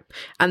 All right,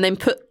 and then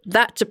put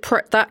that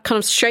that kind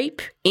of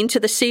shape into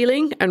the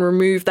ceiling and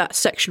remove that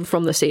section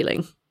from the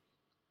ceiling.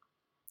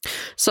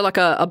 So like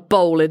a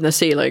bowl in the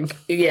ceiling.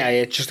 Yeah,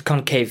 it's just a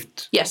concave.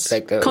 Yes,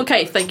 Like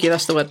concave. Thank you.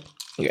 That's the word.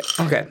 Yeah.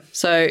 Okay.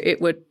 So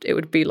it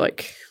would be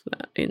like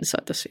that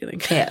inside the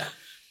ceiling. Yeah.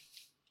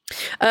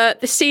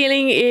 The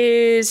ceiling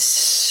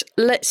is,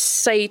 let's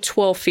say,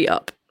 12 feet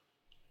up.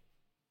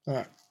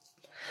 All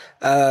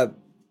right.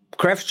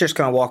 Gref's just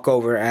gonna walk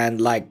over and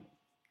like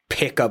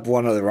pick up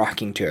one of the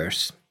rocking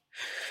chairs.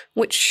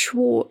 Which,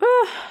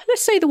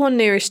 let's say the one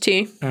nearest to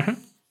you.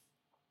 Mm-hmm.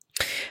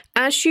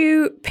 As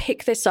you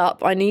pick this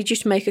up, I need you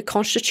to make a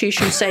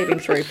Constitution saving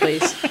throw,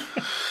 please.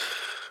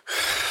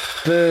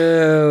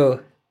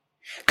 Boo!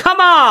 Come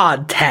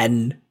on,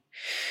 10.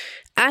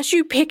 As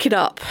you pick it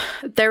up,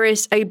 there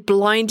is a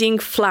blinding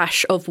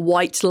flash of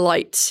white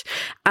light.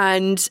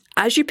 And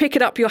as you pick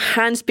it up, your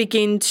hands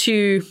begin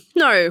to...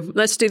 No,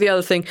 let's do the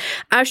other thing.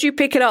 As you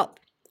pick it up,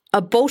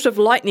 a bolt of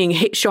lightning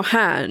hits your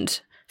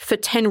hand for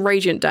 10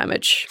 radiant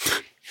damage.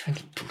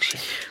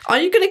 Are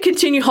you going to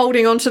continue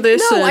holding on to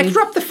this? No, I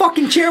dropped the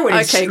fucking chair when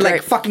Okay, it like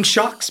great. fucking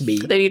shocks me.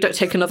 Then you don't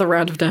take another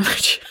round of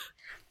damage.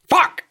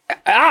 Fuck!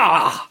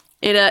 Ah!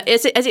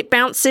 As it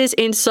bounces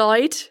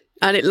inside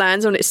and it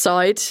lands on its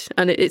side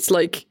and it's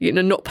like,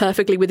 not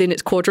perfectly within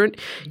its quadrant,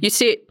 you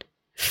see it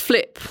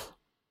flip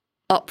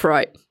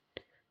upright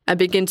and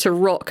begin to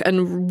rock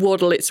and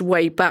waddle its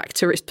way back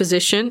to its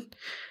position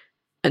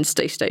and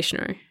stay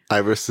stationary.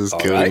 Iris is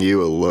giving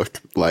you a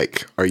look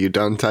like, are you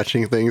done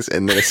touching things?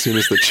 And then as soon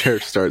as the chair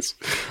starts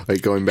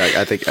like going back,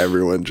 I think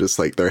everyone just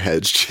like their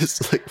heads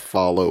just like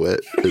follow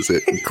it as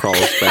it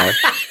crawls back.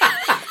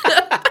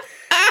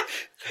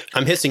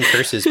 I'm hissing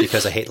curses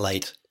because I hate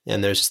light.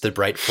 And there's just the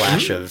bright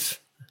flash of,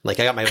 like,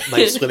 I got my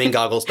swimming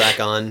goggles back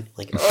on.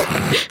 Like,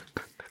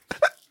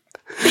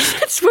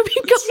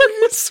 Swimming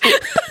goggles? How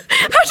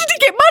did he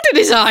get mud in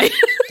his eye?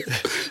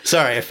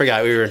 sorry, I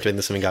forgot we weren't doing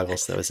the swimming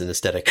goggles. That was an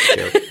aesthetic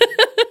joke.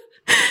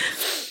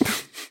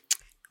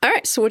 All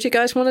right, so what do you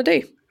guys want to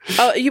do?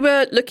 Oh, you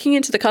were looking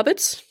into the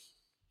cupboards?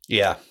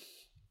 Yeah.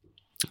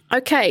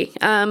 Okay,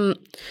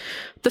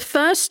 the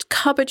first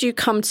cupboard you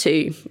come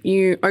to,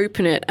 you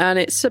open it, and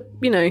it's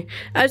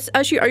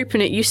as you open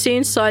it, you see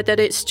inside that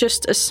it's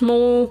just a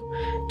small,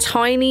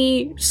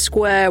 tiny,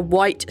 square,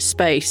 white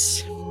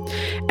space.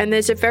 And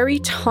there's a very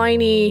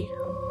tiny,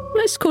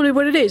 let's call it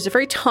what it is, a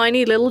very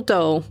tiny little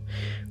doll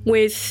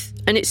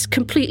and it's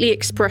completely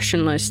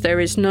expressionless.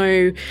 There is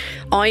no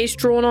eyes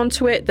drawn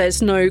onto it.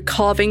 There's no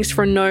carvings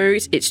for a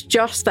nose. It's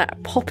just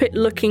that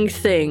poppet-looking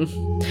thing.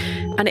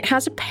 And it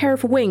has a pair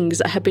of wings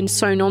that have been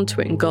sewn onto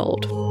it in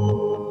gold.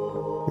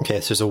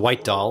 Okay, so there's a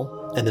white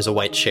doll and there's a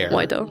white chair.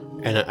 White doll.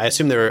 And I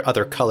assume there are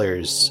other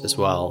colors as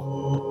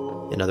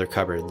well in other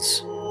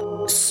cupboards.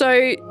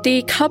 So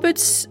the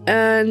cupboards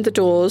and the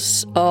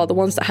doors are the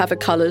ones that have the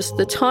colours.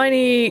 The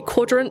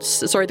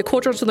quadrants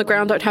on the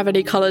ground don't have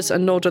any colours,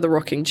 and nor do the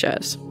rocking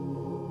chairs.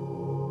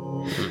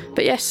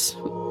 But yes,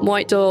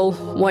 white doll,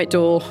 white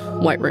door,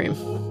 white room.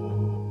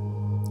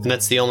 And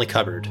that's the only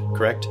cupboard,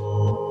 correct?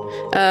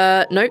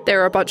 Nope,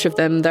 there are a bunch of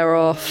them. There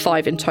are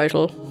 5 in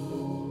total.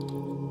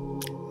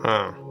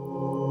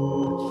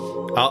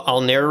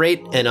 I'll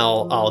narrate and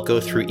I'll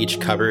go through each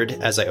cupboard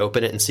as I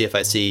open it and see if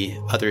I see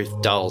other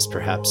dolls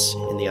perhaps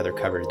in the other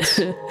cupboards.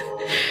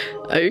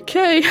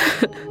 Okay.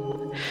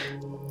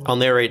 I'll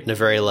narrate in a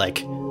very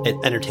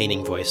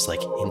entertaining voice,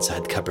 like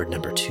inside cupboard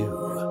number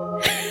 2.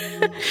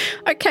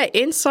 Okay,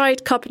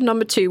 inside cupboard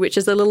number 2, which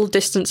is a little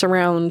distance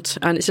around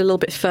and it's a little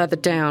bit further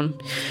down,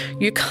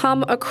 you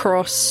come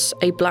across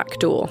a black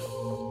door.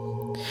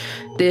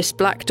 This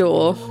black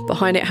door,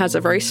 behind it, has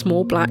a very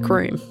small black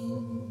room.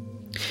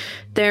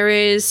 There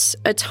is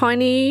a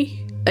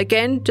tiny,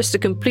 again, just a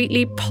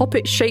completely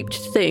poppet-shaped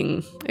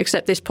thing,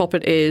 except this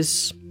poppet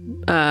is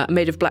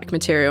made of black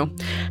material.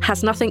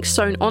 Has nothing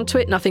sewn onto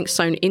it, nothing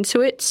sewn into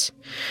it.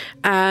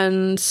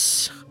 And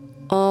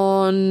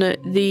on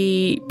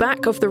the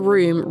back of the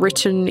room,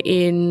 written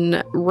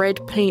in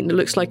red paint that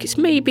looks like it's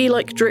maybe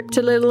dripped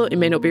a little. It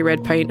may not be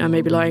red paint, I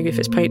may be lying if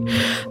it's paint.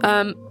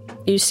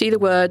 You see the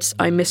words,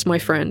 "I miss my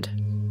friend."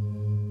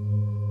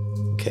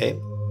 Okay.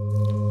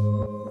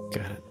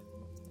 Got it.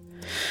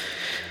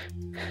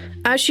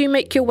 As you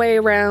make your way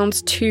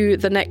around to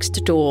the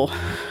next door,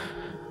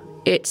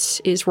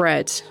 it is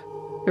red.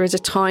 There is a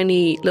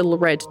tiny little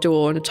red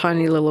door and a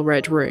tiny little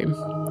red room.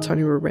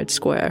 Tiny little red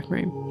square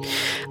room.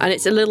 And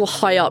it's a little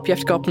high up. You have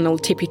to go up on little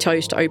tippy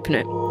toes to open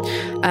it.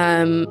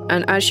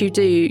 And as you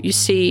do, you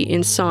see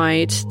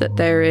inside that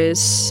there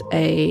is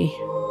a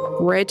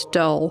red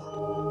doll.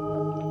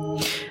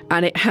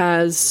 And it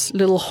has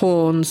little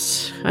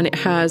horns. And it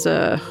has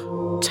a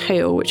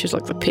tail, which is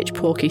like the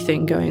pitchforky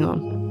thing going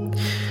on.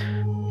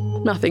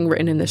 Nothing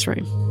written in this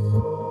room.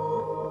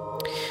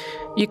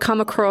 You come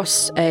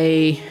across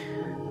a...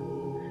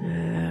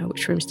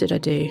 which rooms did I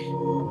do?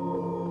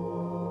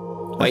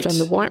 White. I've done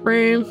the white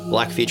room.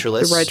 Black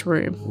featureless. The red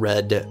room.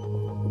 Red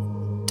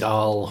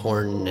doll,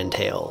 horn, and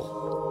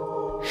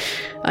tail.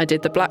 I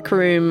did the black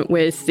room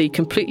with the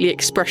completely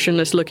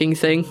expressionless looking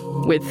thing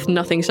with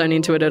nothing sewn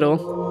into it at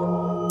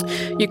all.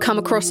 You come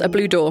across a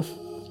blue door.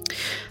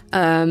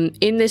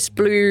 In this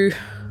blue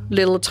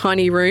little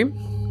tiny room,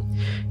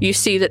 you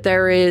see that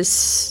there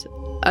is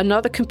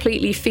another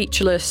completely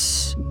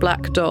featureless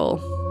black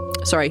doll.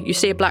 Sorry, you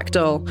see a black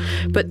doll,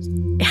 but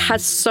it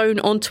has sewn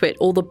onto it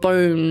all the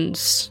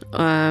bones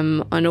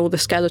and all the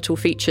skeletal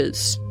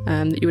features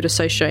that you would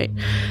associate.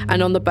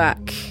 And on the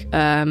back,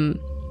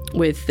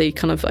 with the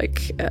kind of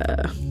like...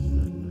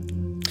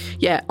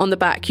 on the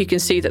back, you can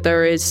see that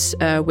there is,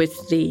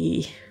 with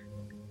the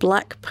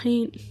black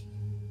paint...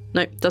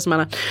 No, doesn't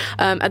matter.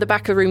 At the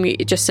back of the room,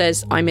 it just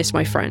says, "I miss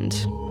my friend."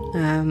 That's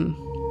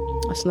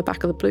on the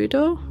back of the blue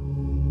door.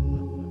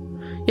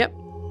 Yep.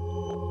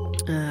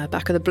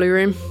 Back of the blue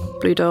room,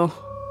 blue doll.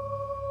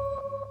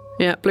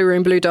 Yeah, blue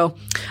room, blue doll.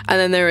 And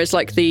then there is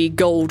like the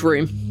gold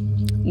room,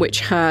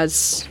 which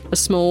has a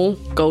small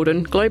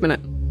golden globe in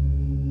it.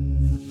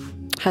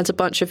 Has a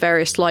bunch of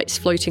various lights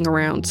floating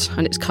around,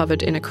 and it's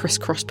covered in a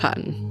crisscross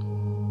pattern.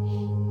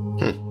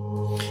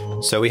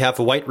 So we have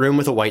a white room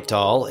with a white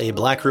doll, a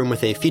black room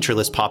with a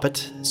featureless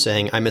poppet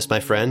saying, "I miss my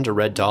friend," a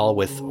red doll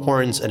with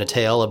horns and a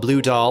tail, a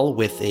blue doll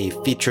with a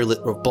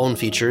bone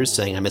features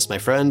saying, "I miss my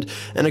friend,"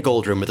 and a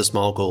gold room with a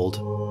small gold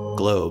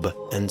globe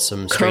and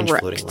some strange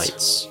Correct. floating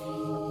lights.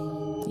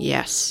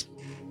 Yes.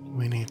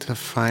 We need to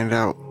find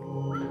out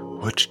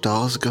which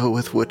dolls go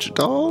with which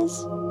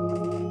dolls.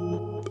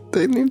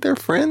 They need their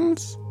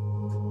friends.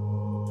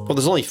 Well,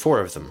 there's only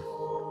 4 of them.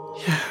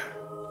 Yeah.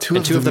 Two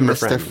And of them are miss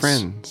their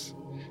friends.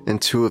 And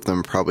 2 of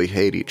them probably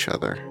hate each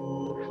other.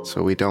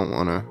 So we don't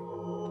want to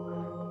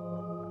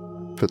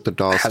put the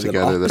dolls Have them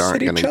together that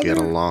aren't opposite going to each get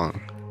other? along.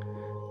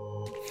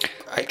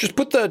 Just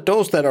put the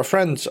dolls that are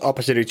friends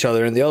opposite each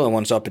other and the other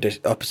ones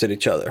opposite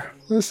each other.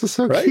 This is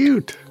so Right?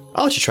 cute.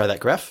 I'll let you try that,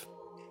 Gref.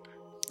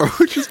 Or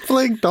we're just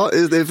playing dolls.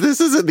 If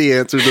this isn't the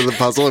answer to the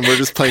puzzle and we're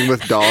just playing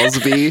with dolls,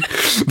 B,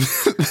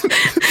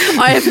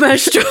 I have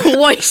managed to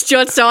waste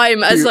your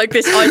time as like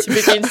this item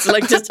begins to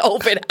like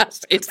dissolve in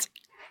acid.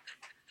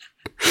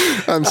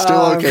 I'm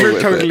still okay we're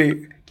with totally...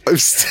 it. I'm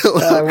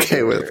still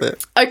okay with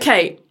it.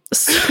 Okay,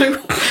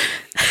 so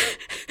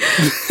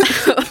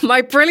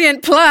my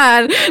brilliant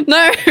plan.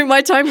 No,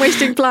 my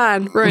time-wasting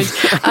plan ruined.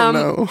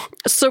 No.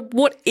 So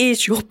what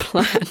is your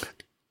plan?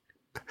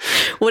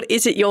 What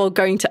is it you're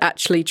going to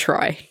actually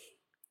try?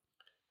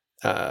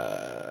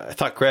 I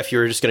thought, Gref, you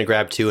were just going to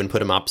grab 2 and put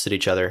them opposite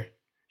each other.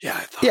 Yeah, I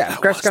thought Yeah,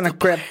 Gref's gonna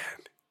grab...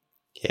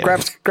 Yeah.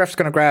 Gref's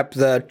gonna grab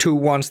the 2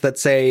 ones that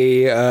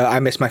say, "I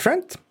miss my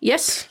friend."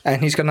 Yes.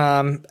 And he's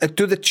gonna...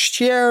 do the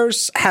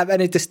chairs have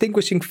any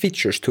distinguishing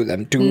features to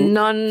them?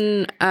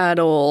 None at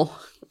all.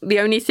 The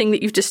only thing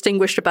that you've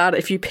distinguished about it,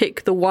 if you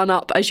pick the one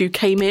up as you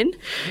came in,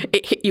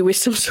 it hit you with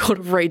some sort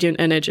of radiant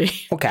energy.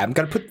 Okay, I'm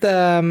gonna put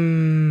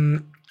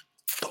the...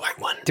 The white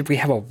one. did we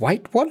have a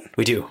white one?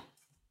 We do.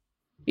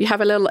 You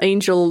have a little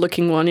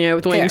angel-looking one, yeah,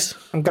 with wings. Yeah,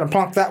 I'm gonna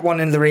plonk that one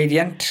in the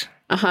radiant.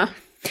 Uh-huh.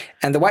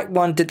 And the white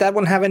one, did that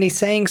one have any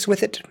sayings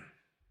with it?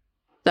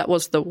 That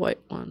was the white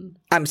one.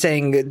 I'm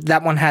saying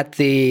that one had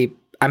the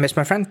 "I miss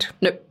my friend."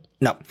 Nope.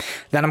 No.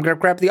 Then I'm gonna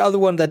grab the other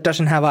one that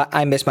doesn't have a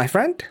 "I miss my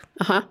friend."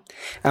 Uh-huh.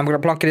 I'm gonna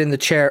plonk it in the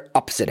chair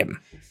opposite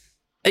him.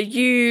 Are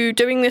you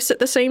doing this at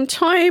the same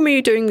time? Are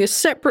you doing this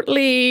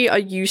separately? Are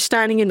you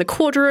standing in the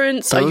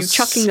quadrants? Are you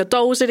chucking the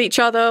dolls at each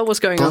other? What's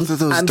going on? Both of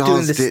those I'm doing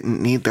dolls this-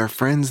 didn't need their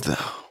friends, though.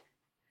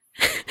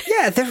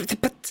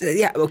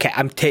 Yeah, okay.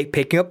 I'm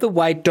picking up the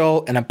white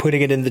doll and I'm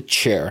putting it in the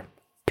chair.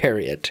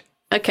 Period.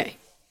 Okay.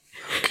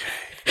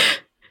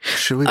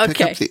 Should we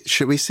pick up the...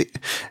 Should we see...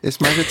 Is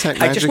my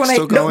detect I just magic wanna-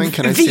 still no, going?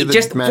 Can I V, see the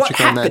just magic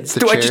what on that, happens? the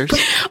Do I just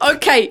chairs?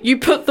 Okay, you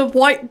put the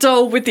white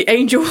doll with the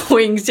angel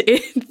wings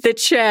in the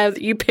chair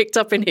that you picked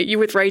up and hit you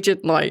with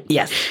radiant light.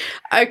 Yes.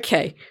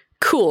 Okay,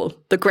 cool.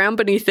 The ground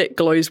beneath it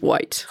glows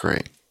white.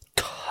 Great.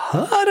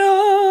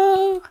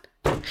 Ta-da!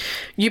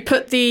 You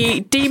put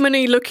the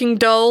demony looking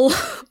doll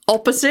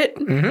opposite.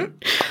 Mm-hmm.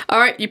 All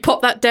right, you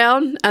pop that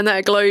down and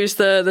that glows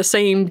the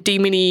same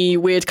demony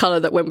weird color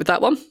that went with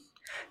that one.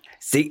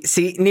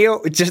 See,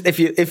 Neo, just if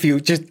you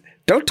just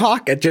don't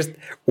talk and just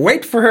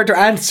wait for her to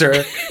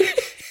answer.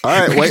 All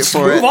right, wait just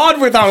for move it. on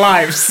with our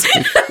lives.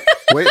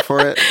 Wait for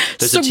it.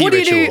 There's So a tea what do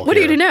you do? ritual What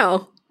do you here. do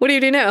now? What do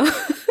you do now?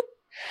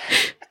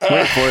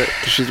 Wait for it.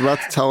 She's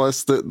about to tell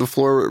us that the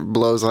floor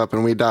blows up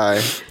and we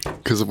die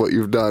because of what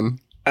you've done.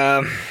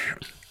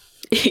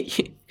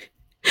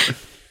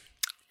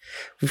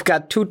 We've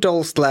got 2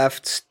 dolls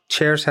left.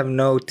 Chairs have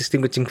no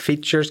distinguishing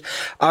features.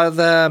 Are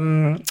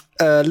the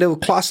little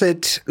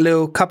closet,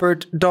 little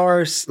cupboard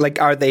doors, like,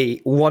 are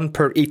they one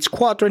per each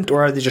quadrant,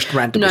 or are they just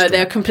random? No,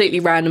 they're completely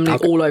randomly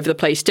all over the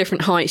place.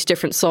 Different heights,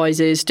 different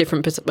sizes,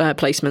 different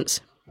placements.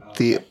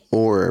 The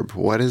orb,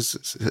 what is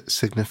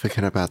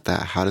significant about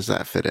that? How does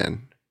that fit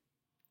in?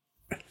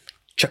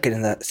 Chuck it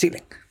in the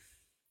ceiling.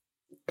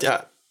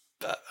 Yeah,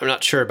 I'm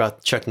not sure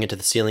about chucking it to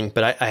the ceiling,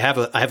 but I have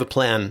a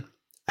plan.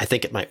 I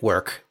think it might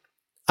work.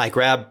 I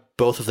grab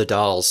both of the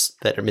dolls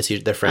that are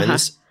missing their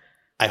friends.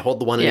 I hold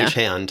the one in each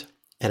hand,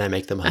 and I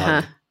make them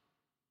hug.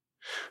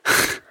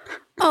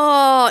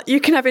 Oh,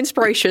 you can have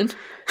inspiration.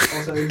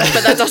 But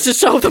that doesn't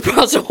solve the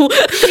puzzle.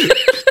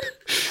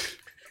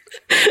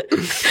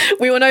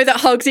 We all know that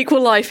hugs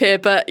equal life here,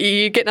 but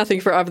you get nothing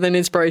for it other than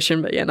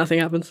inspiration. But yeah, nothing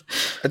happens.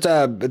 It's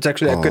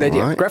actually a good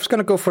idea. Right. Graf's going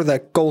to go for the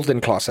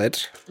golden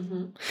closet.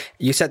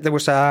 You said there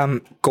was a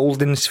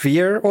golden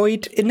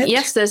spheroid in it?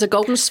 Yes, there's a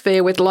golden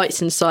sphere with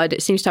lights inside.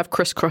 It seems to have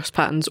crisscross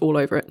patterns all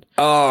over it.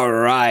 All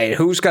right.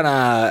 Who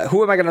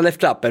am I going to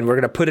lift up? And we're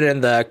going to put it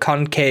in the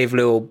concave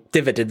little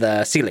divot in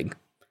the ceiling.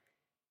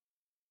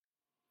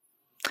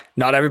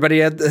 Not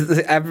everybody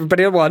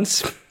at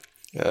once.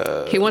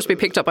 He wants to be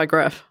picked up by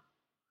Graf.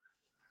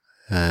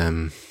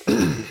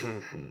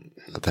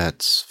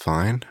 That's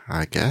fine,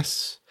 I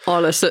guess.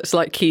 Arliss looks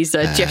like he's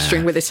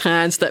gesturing with his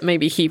hands that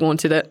maybe he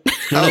wanted it.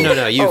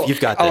 No. You've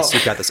got this.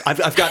 You've got this.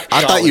 I've got.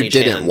 I thought you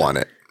didn't hand. want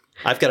it.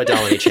 I've got a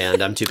doll in each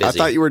hand. I'm too busy. I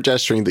thought you were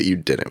gesturing that you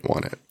didn't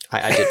want it.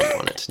 I didn't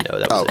want it. No,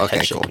 that was okay,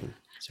 intentional. cool.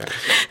 Sorry.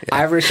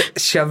 Iris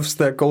shoves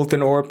the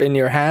golden orb in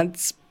your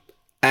hands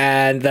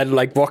and then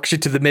walks you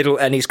to the middle,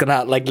 and he's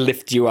gonna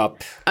lift you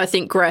up. I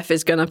think Graf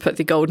is going to put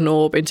the golden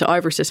orb into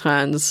Ivoris's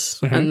hands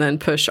and then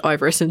push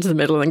Ivoris into the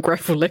middle, and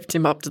Graf will lift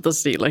him up to the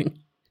ceiling.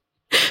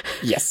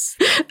 Yes.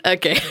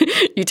 Okay.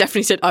 You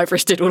definitely said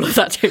Ivoris did all of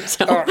that to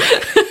himself.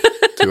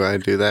 Do I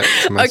do that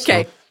to myself?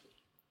 Okay.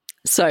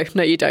 So,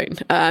 no, you don't.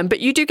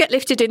 But you do get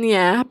lifted in the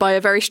air by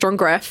a very strong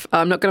Graf.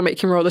 I'm not going to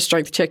make him roll a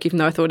strength check, even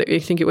though I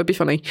think it would be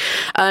funny.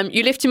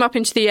 You lift him up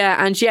into the air,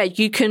 and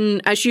you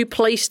can, as you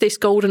place this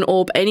golden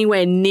orb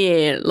anywhere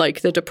near,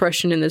 the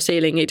depression in the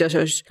ceiling, it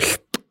does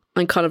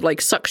and kind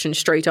of suction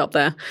straight up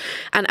there.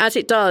 And as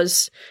it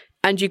does,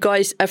 and you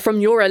guys,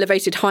 from your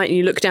elevated height, and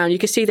you look down, you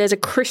can see there's a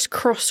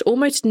crisscross,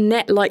 almost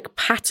net-like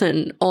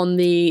pattern on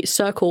the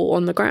circle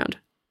on the ground.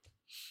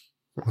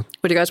 What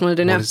do you guys want to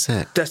do now? What is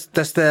that? Does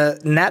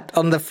the net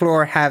on the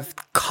floor have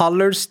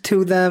colors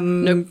to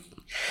them? Nope.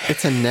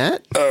 It's a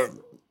net?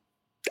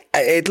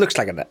 It looks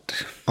like a net.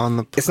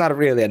 It's not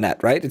really a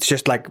net, right? It's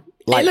just light.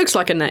 It looks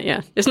like a net,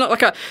 yeah. It's not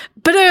like a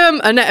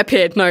net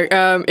appeared. No,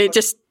 it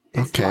just...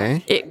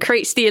 Okay. It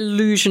creates the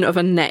illusion of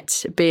a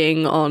net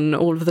being on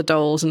all of the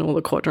dolls and all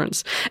the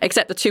quadrants,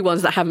 except the 2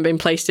 ones that haven't been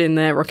placed in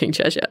their rocking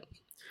chairs yet.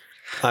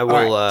 I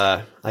will,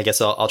 I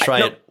guess I'll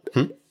try it.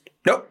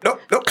 Nope.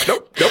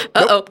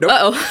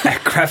 Uh-oh.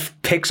 Graf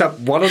picks up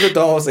one of the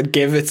dolls and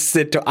gives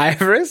it to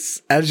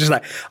Iris. And it's just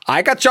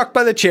I got shocked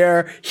by the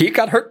chair. He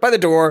got hurt by the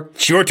door.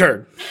 It's your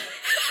turn.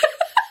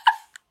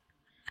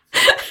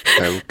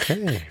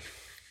 Okay.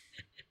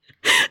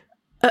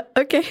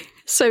 Okay.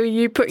 So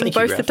you putting Thank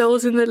you, both the Graf.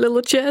 dolls in the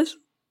little chairs?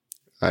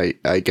 I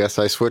guess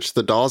I switched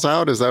the dolls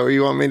out. Is that what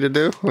you want me to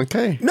do?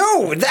 Okay.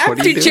 No, the What are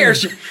empty you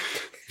chairs. doing?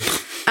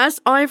 As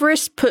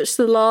Ivoris puts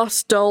the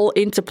last doll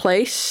into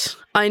place,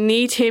 I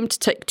need him to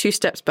take 2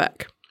 steps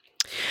back.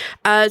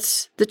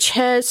 As the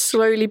chairs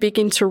slowly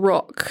begin to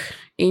rock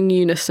in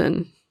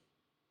unison,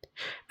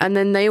 and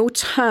then they all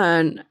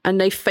turn and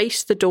they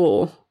face the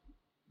door,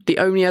 the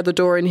only other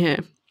door in here.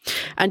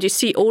 And you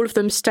see all of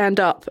them stand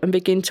up and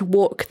begin to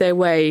walk their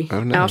way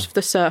out of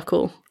the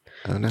circle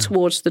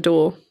towards the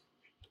door.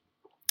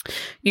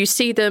 You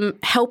see them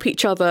help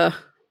each other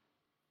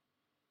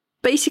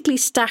basically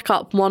stack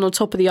up one on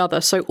top of the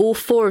other. So all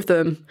 4 of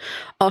them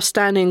are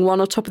standing one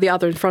on top of the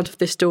other in front of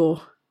this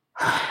door.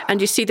 And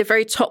you see the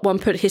very top one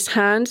put its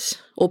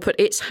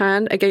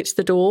hand against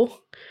the door.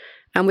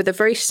 And with a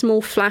very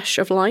small flash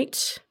of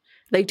light,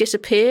 they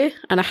disappear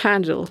and a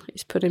handle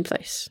is put in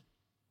place.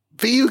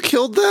 But you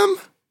killed them?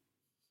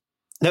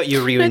 No, you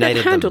No, reunited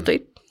that handle them.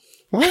 did.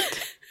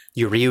 What?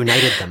 You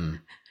reunited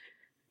them.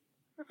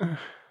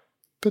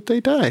 But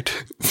they died.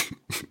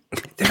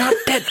 They're not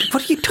dead.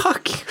 What are you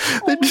talking?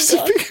 They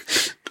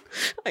disappeared.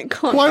 I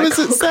can't. Why I was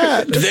it can't-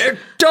 sad? They're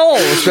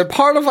dolls. They're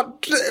part of a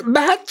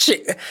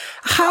magic.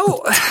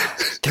 How?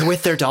 They're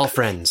with their doll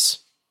friends.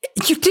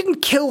 You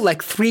didn't kill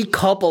 3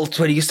 kobolds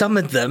when you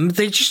summoned them.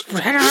 They just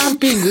ran around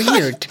being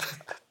weird.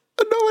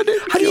 No, I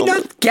didn't. How do you kill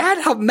them. not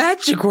get how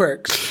magic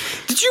works?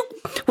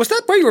 Was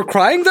that why you were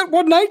crying that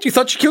one night? You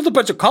thought you killed a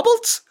bunch of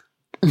kobolds?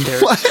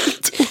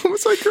 What? What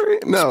was I crying?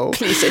 No.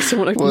 Please say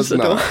someone opens Was the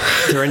door. not.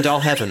 They're in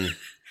doll heaven.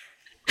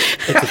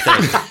 It's a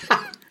thing.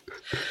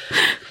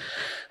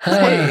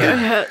 It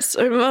hurts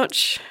so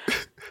much.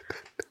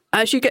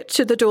 As you get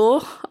to the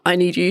door, I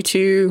need you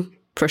to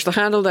push the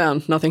handle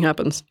down. Nothing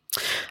happens.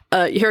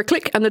 You hear a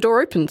click and the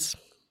door opens.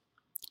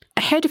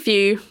 A ahead of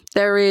you,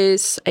 there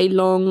is a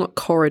long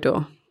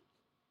corridor.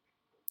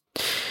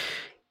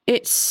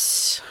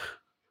 It's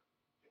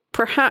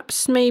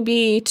perhaps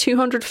maybe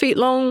 200 feet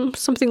long,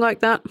 something like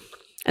that.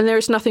 And there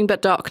is nothing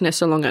but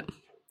darkness along it.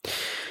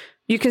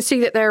 You can see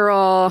that there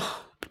are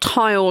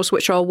tiles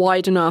which are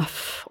wide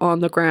enough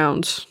on the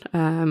ground.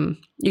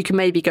 You can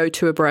maybe go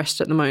 2 abreast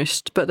at the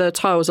most, but the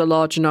tiles are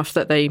large enough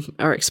that they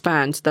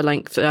expand the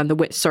length and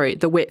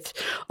the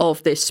width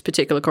of this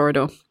particular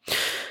corridor.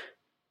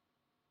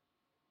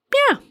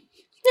 Yeah,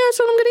 that's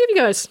what I'm going to give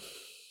you guys.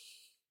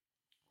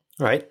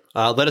 All right,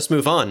 let us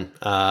move on.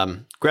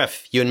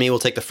 Gref, you and me will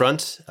take the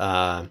front.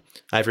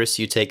 Ivorus,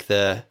 you take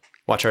the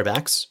watch our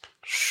backs.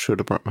 Should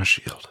have brought my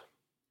shield.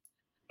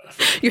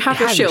 You have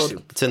your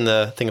shield. It's in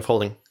the thing of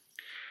holding.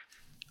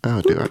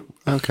 Oh, do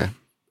I? Okay.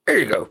 There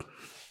you go.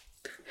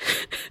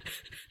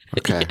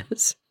 Okay.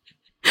 Yes.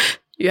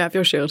 You have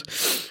your shield.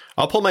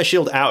 I'll pull my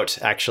shield out,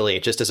 actually,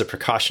 just as a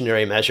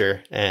precautionary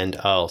measure, and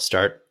I'll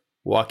start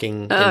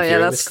walking. Oh, yeah,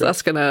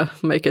 that's going to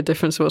make a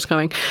difference to what's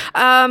coming.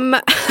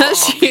 I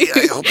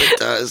hope it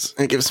does.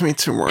 It gives me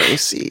 2 more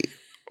AC.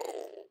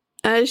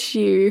 As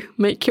you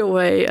make your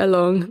way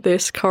along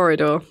this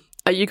corridor,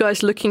 are you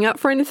guys looking up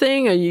for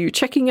anything? Are you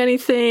checking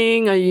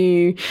anything? Are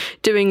you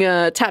doing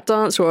a tap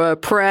dance or a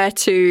prayer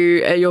to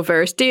your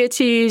various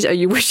deities? Are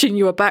you wishing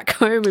you were back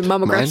home in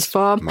Mama Graf's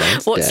farm?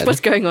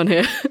 What's going on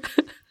here?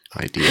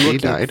 Ideally, he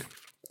died.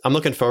 I'm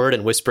looking forward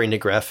and whispering to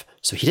Gref.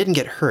 So he didn't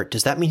get hurt.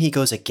 Does that mean he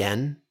goes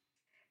again?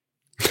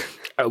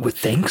 I would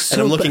think so.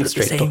 And I'm looking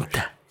straight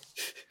forward.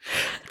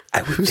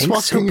 I would Who's think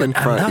walking so, in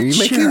but front? I'm Are you not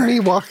making sure. me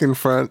walk in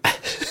front?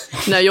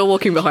 No, you're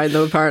walking behind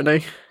them,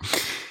 apparently.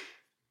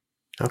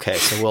 Okay,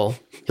 so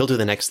he'll do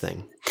the next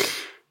thing.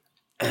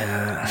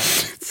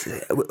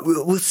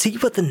 We'll see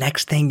what the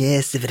next thing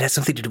is. If it has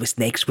something to do with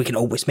snakes, we can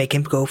always make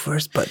him go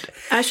first. But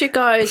as you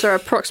guys are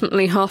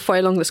approximately halfway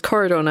along this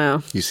corridor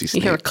now, You see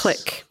you hear a snakes.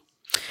 click.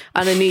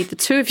 And I need the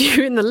 2 of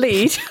you in the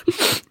lead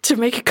to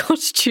make a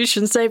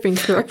Constitution saving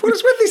throw. what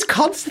is with these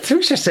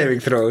Constitution saving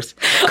throws?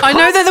 I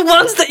know they're the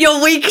ones that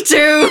you're weak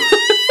to.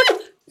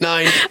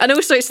 9. And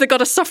also, it's the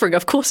god of suffering.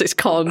 Of course, it's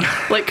con.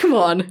 Like, come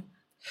on.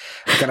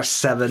 I got a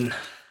 7.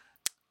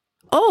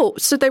 Oh,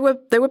 so they were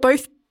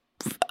both.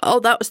 Oh,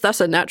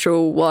 that's a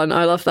natural one.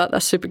 I love that.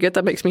 That's super good.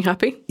 That makes me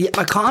happy. Yeah,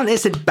 my con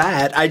isn't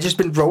bad. I just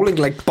been rolling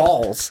like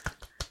balls.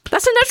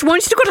 That's a natural one.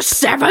 You still got a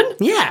 7.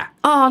 Yeah.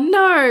 Oh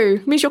no,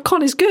 means your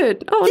con is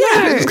good. Oh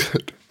Yeah.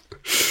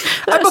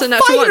 no, I'm that's a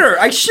natural one. fighter.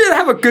 I should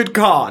have a good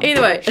con.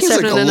 Either way, a He's a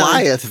 7 and a 9.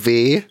 Goliath,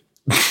 V.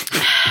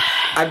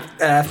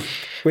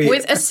 Wait.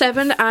 With a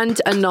 7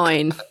 and a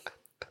 9.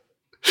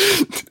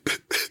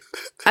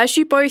 As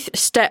you both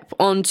step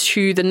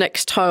onto the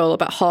next tile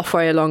about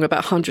halfway along,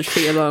 about 100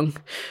 feet along,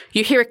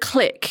 you hear a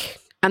click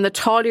and the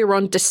tile you're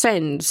on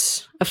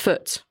descends a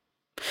foot.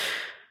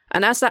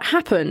 And as that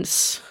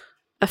happens,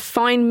 a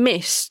fine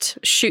mist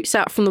shoots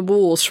out from the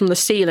walls, from the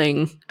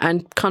ceiling,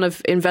 and kind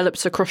of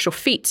envelops across your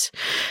feet.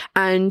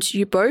 And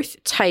you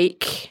both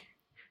take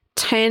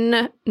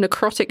 10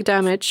 necrotic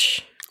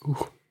damage,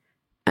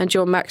 and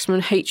your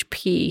maximum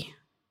HP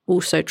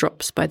also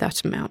drops by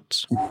that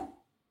amount.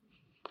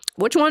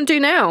 What do you want to do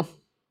now?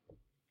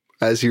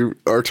 As you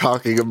are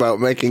talking about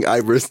making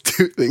Ivorus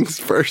do things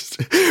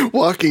first,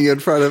 walking in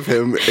front of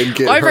him and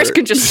get Ivorus hurt.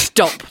 can just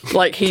stop.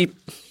 Like, he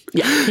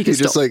can He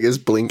just stop. like is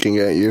blinking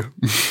at you.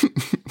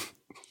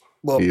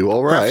 Well, You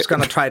all right? Graf's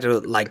gonna try to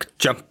like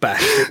jump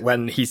back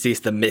when he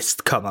sees the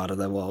mist come out of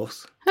the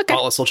walls. Okay.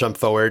 Wallace will jump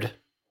forward.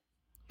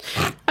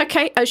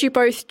 Okay, as you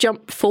both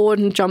jump forward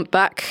and jump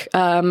back,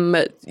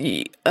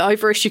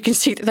 Ivorus, you can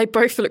see that they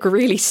both look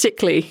really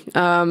sickly.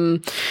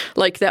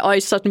 Like their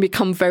eyes suddenly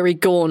become very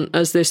gaunt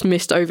as this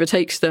mist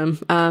overtakes them.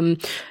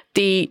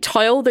 The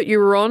tile that you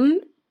were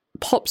on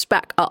pops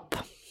back up.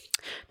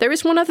 There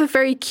is one other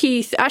very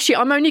key... Actually,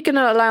 I'm only going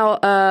to allow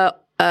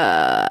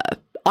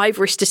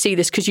Ivorus to see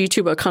this because you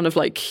two are kind of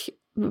like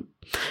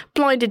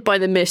blinded by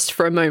the mist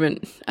for a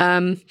moment.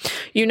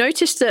 You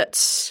notice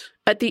that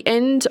at the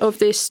end of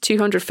this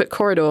 200-foot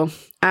corridor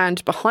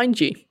and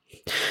behind you,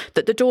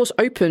 that the doors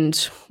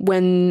opened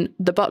when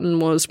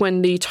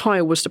the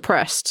tile was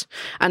depressed.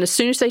 And as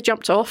soon as they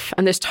jumped off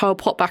and this tile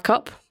popped back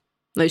up,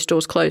 those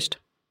doors closed.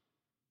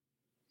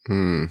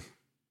 All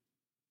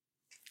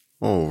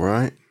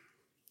right.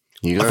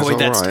 You guys Avoid all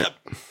that right? step.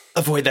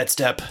 Avoid that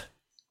step.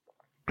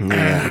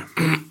 Yeah.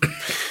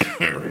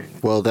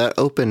 Well, that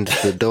opened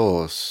the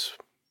doors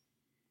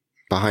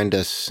behind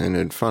us and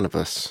in front of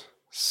us.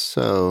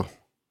 So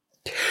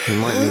we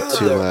might need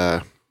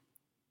to.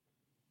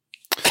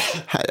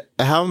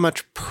 How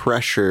much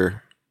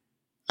pressure?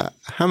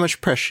 How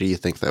much pressure do you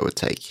think that would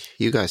take?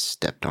 You guys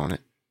stepped on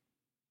it.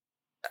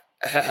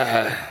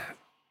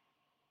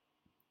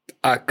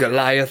 A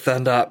Goliath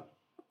and a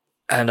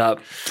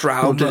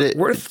Drow.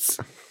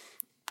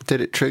 Did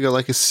it trigger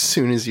like as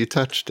soon as you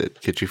touched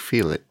it? Could you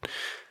feel it,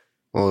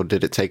 or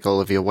did it take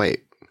all of your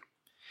weight?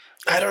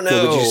 I don't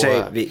know. What would you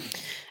say?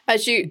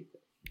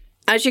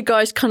 As you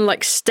guys kind of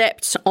like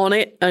stepped on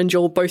it and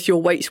both your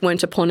weights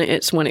went upon it,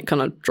 it's when it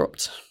kind of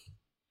dropped.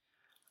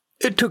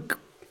 It took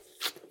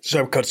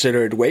some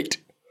considered weight.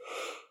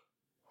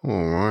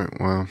 All right,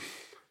 well,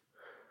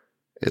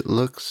 it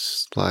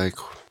looks like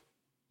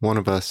one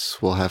of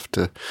us will have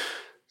to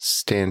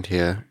stand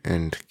here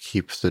and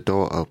keep the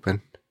door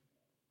open.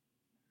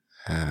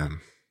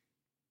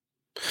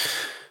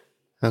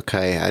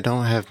 Okay, I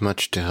don't have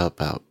much to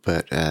help out,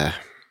 but,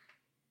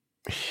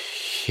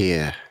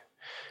 here.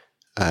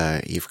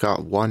 You've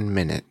got 1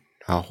 minute.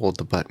 I'll hold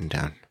the button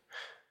down.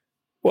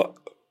 What?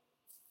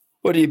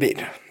 What do you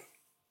mean?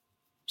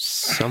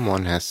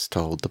 Someone has to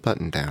hold the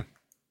button down.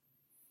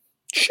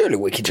 Surely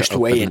we can just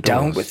weigh it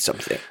down with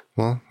something.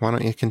 Well, why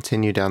don't you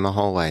continue down the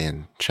hallway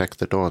and check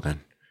the door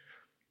then?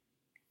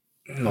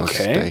 I'll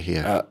stay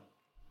here.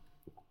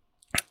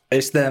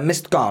 Is the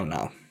mist gone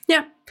now?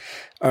 Yeah.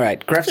 All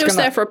right. It was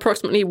there for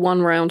approximately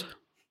 1 round.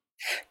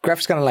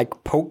 Graf's gonna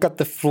like poke at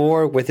the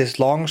floor with his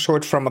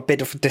longsword from a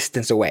bit of a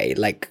distance away.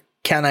 Like,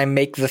 can I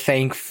make the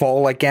thing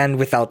fall again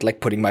without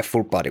like putting my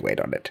full body weight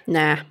on it?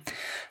 Nah.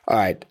 All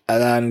right.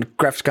 And then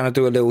Graf's gonna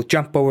do a little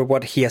jump over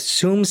what he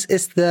assumes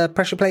is the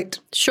pressure plate.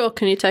 Sure.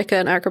 Can you take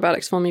an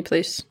acrobatics for me,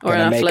 please? Or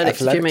an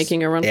athletics if you're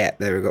making a run. Yeah,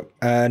 there we go.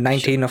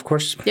 19, of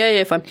course.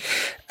 Yeah, fine.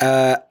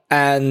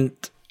 And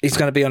he's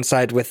gonna be on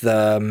side with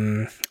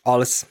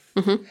Ollis.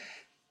 Mm-hmm.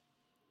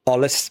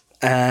 Ollis.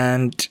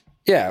 And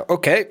yeah,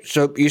 okay.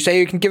 So you say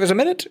you can give us a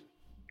minute?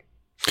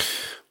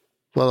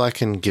 Well, I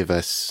can give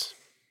us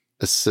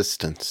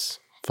assistance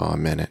for a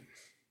minute.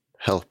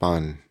 Help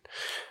on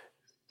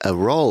a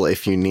roll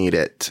if you need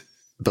it.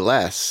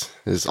 Bless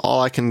is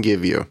all I can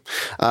give you.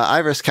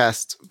 Iris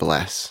casts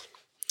Bless.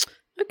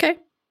 Okay.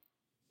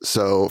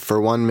 So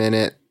for 1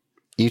 minute,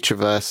 each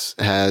of us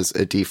has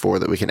a d4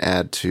 that we can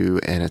add to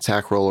an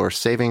attack roll or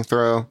saving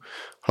throw.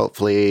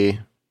 Hopefully,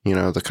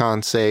 the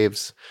con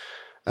saves.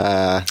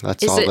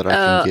 That's all that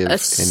I can give anyone.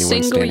 Is it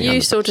a single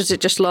use, or does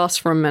it just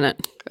last for a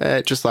minute?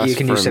 It just lasts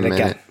for a minute. You can use it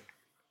again.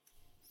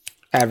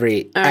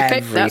 Every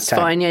that's time.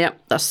 Fine. Yeah,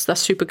 that's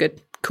super good.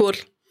 Cool.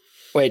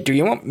 Wait, do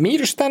you want me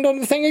to stand on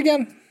the thing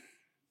again?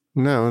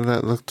 No,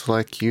 that looked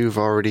like you've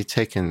already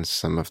taken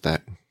some of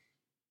that.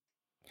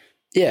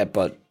 Yeah,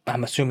 but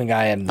I'm assuming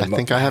I am. I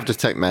think I have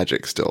detect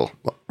magic still,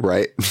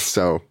 right?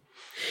 So,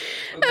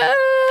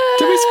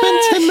 did we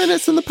spend 10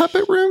 minutes in the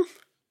puppet room?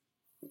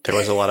 There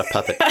was a lot of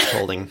puppet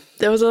holding.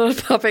 There was a lot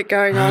of puppet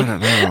going on. I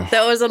don't know.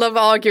 There was a lot of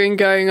arguing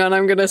going on,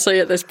 I'm going to say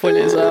at this point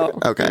as well.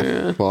 Okay.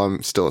 Yeah. Well,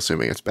 I'm still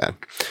assuming it's bad.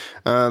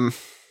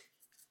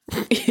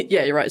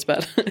 Yeah, you're right, it's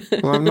bad.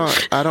 Well,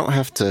 I don't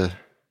have to,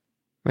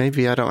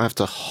 maybe I don't have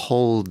to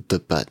hold the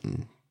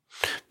button,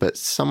 but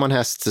someone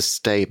has to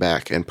stay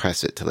back and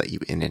press it to let you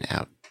in and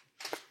out.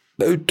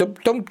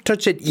 Don't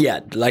touch it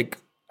yet. Like,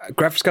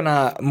 Graf's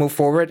gonna move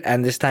forward,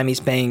 and this time he's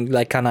being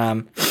like kind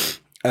of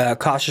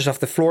cautious of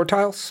the floor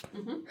tiles.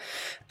 Mm-hmm.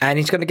 And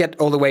he's going to get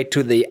all the way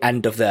to the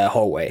end of the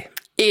hallway.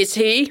 Is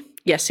he?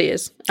 Yes, he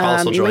is. I'll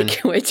also join.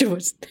 Make your way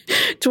towards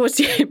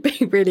the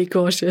being really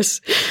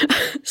cautious.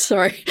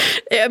 Sorry.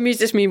 It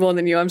amuses me more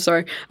than you, I'm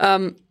sorry.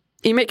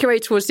 You make your way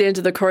towards the end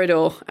of the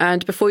corridor,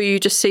 and before you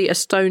just see a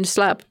stone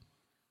slab.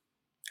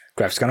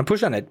 Graf's going to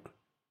push on it.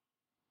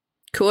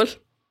 Cool.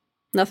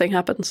 Nothing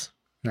happens.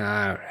 All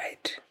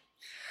right.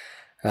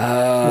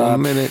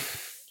 1 minute.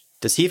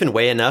 Does he even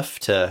weigh enough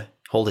to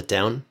hold it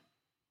down?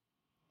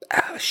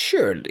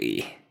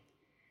 Surely.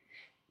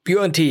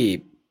 UNT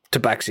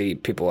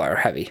Tabaxi people are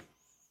heavy.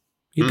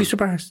 You'd be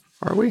surprised.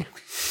 Are we?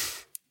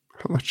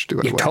 How much do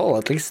I weigh? You're tall,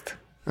 at least.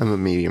 I'm a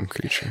medium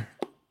creature.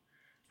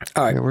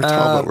 All right. Yeah, we're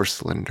tall, but we're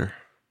slender.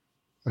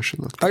 I should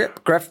look. Okay,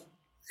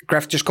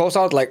 Graf just calls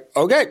out like,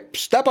 okay,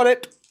 step on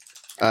it.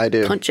 I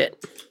do. Punch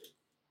it.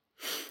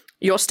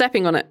 You're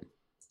stepping on it.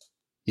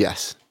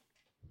 Yes.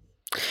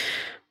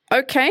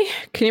 Okay.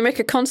 Can you make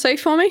a con save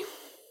for me?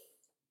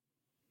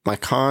 My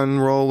con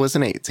roll was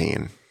an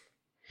 18.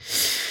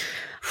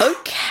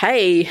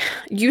 Okay.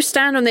 You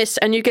stand on this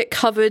and you get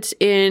covered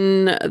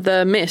in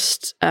the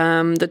mist.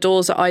 The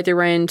doors at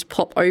either end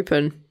pop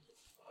open.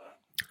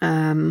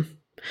 Are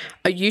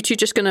you two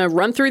just going to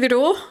run through the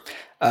door?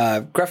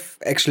 Graf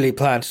actually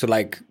plans to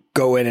like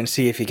go in and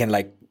see if he can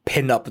like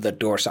pin up the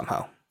door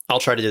somehow. I'll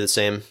try to do the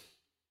same.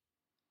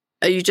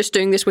 Are you just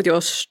doing this with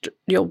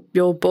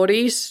your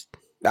bodies?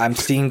 I'm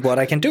seeing what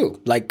I can do.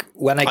 Like,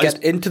 when I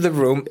get into the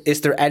room, is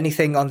there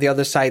anything on the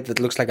other side that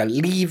looks like a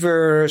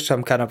lever,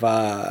 some kind of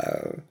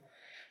a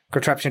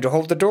contraption to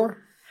hold the door?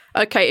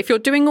 Okay, if you're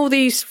doing all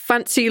these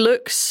fancy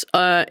looks,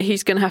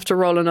 he's going to have to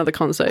roll another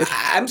con save.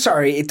 I'm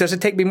sorry, it doesn't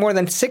take me more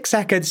than 6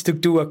 seconds to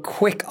do a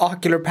quick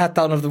ocular pat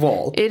down of the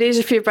wall. It is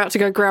if you're about to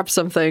go grab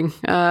something.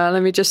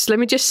 Let me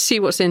just see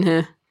what's in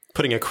here.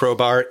 Putting a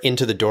crowbar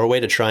into the doorway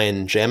to try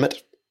and jam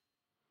it.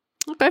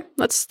 Okay,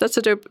 that's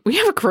a dope. We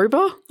have a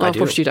crowbar? Oh, of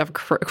course you'd have of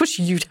course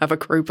you'd have a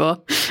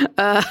crowbar.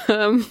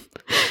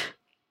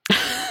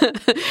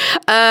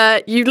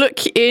 You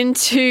look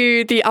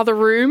into the other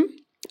room,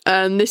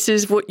 and this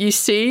is what you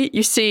see.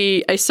 You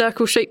see a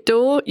circle-shaped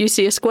door, you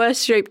see a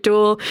square-shaped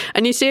door,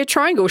 and you see a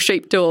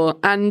triangle-shaped door.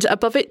 And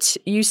above it,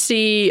 you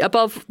see,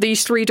 above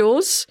these 3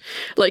 doors,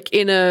 like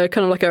in a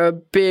kind of like a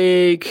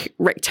big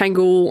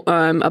rectangle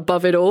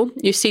above it all,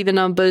 you see the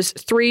numbers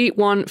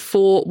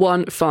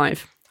 31415.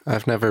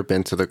 I've never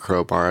been to the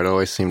Crowbar. It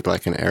always seemed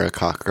like an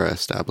Aarakocra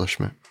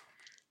establishment.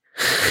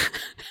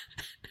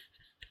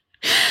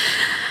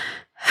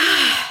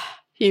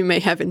 You may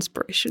have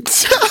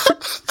inspirations.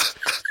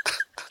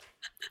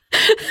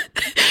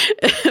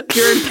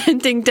 Your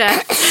impending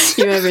death.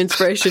 You have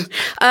inspiration.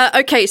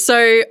 Okay,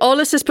 so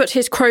Ollis has put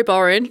his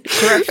crowbar in.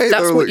 Correct.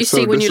 That's what you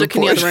see when you look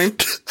in the other room.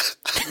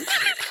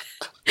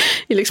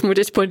 He looks more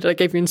disappointed I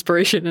gave you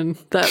inspiration, and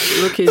that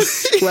look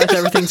is worth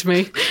everything to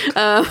me.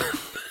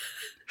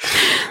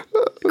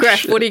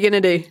 Graf, what are you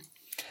going to do?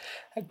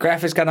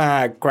 Graf is going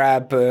to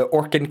grab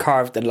Orkin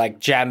carved and like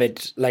jam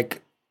it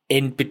like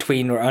in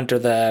between or under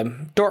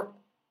the door.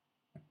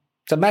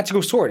 It's a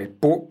magical sword.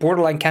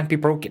 Borderline can't be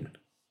broken.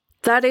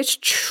 That is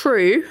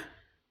true.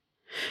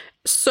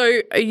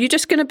 So are you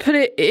just going to put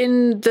it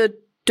in the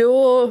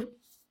door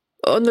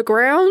on the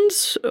ground?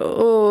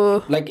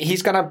 Or like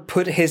he's going to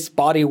put his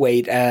body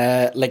weight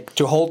like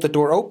to hold the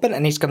door open,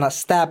 and he's going to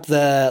stab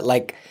the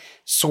like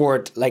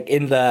sword like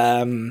in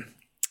the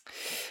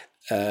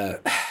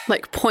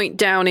like point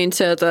down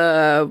into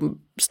the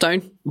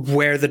stone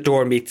where the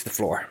door meets the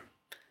floor.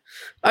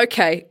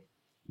 Okay.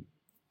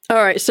 All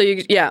right, so you're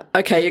going to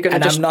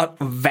and just... I'm not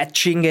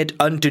vetching it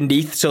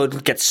underneath so it'll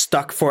get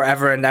stuck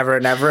forever and ever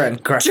and ever.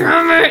 And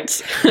damn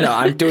it! No,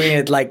 I'm doing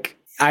it like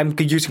I'm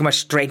using my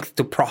strength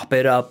to prop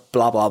it up,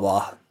 blah, blah,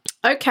 blah.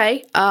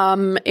 Okay,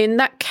 in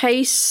that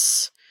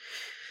case,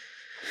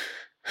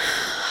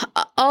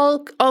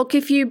 I'll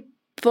give you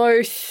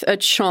both a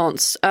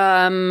chance.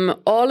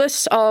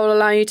 Ollis, I'll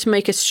allow you to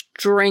make a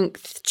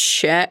strength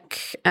check,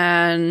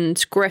 and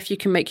Gref, you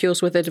can make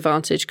yours with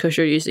advantage because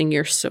you're using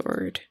your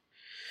sword.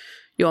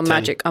 Your 10.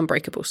 magic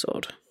unbreakable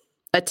sword.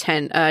 A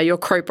 10. Your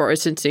crowbar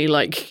is essentially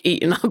like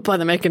eaten up by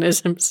the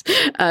mechanisms.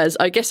 As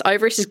I guess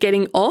Iris is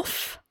getting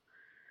off,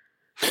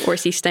 or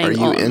is he staying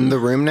on? Are you in the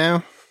room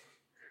now?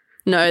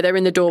 No, they're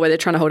in the doorway. They're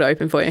trying to hold it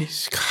open for you.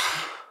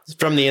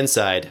 From the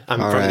inside.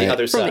 I'm All from right. the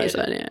other From side. the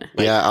inside,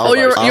 yeah. Yeah.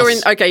 You're in.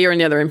 Okay, you're in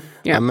the other room.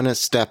 Yeah. I'm gonna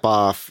step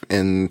off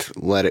and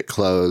let it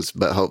close,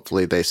 but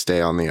hopefully they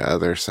stay on the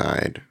other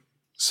side.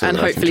 So And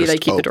that I can hopefully they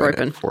just keep the door it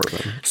open. for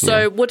them.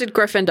 So what did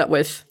Gref end up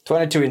with?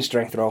 22 in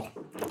strength roll.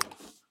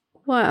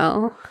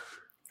 Well,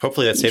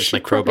 Hopefully that you saves my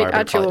should probably crowbar, but it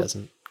add probably your-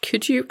 doesn't.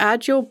 could you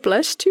add your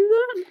bless to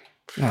that?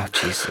 Oh,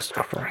 Jesus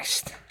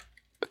Christ.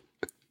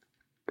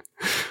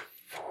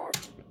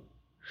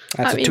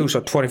 That's I mean, 2,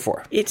 so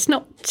 24. It's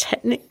not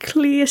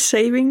technically a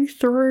saving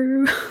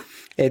throw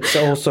It's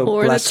also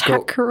or an bless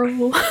attack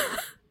roll.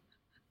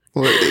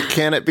 Well,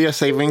 can it be a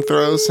saving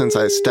throw since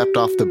I stepped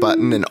off the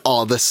button and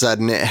all of a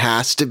sudden it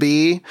has to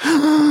be?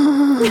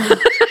 It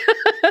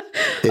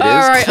All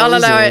is right, I'll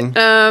allow closing.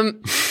 it.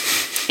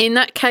 In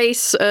that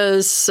case,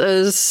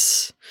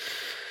 as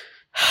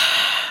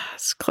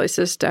close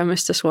as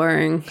damage to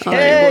swearing,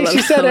 Hey, I will she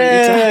allow said you to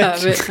it!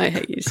 have it. I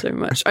hate you so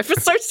much. I feel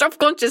so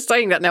self-conscious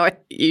saying that now. I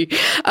hate you.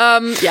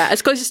 Yeah,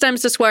 as close as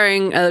damage to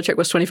swearing, the check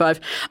was 25.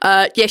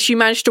 Yes, you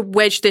managed to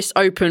wedge this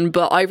open,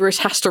 but Iris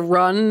has to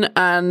run,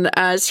 and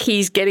as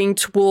he's getting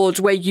towards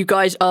where you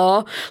guys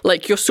are,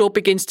 like your sword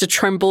begins to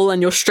tremble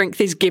and your strength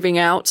is giving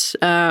out.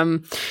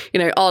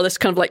 Arliss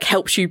kind of like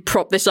helps you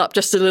prop this up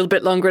just a little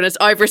bit longer, and as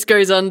Iris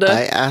goes under,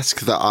 I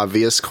ask the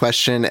obvious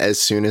question as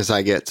soon as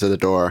I get to the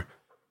door.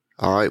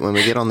 All right, when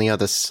we get on the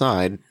other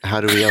side,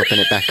 how do we open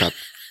it back up?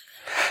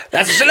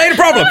 That's a later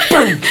problem.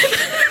 Boom.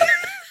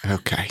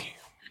 Okay.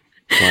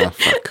 Well,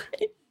 fuck.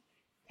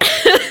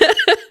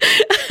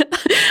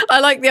 I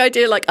like the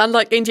idea, like,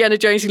 unlike Indiana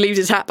Jones who leaves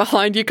his hat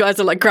behind, you guys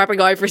are like grabbing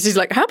Iris. He's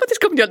like, how about this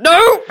coming down?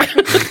 No!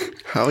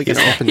 How are we going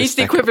to open this He's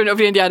the back up? equivalent of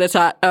the Indiana's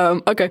hat.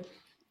 Okay.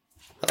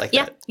 I like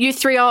Yeah, that. you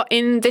three are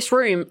in this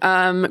room.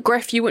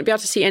 Gref, you wouldn't be able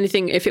to see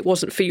anything if it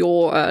wasn't for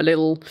your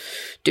little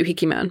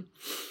doohickey man.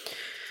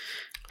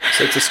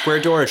 So it's a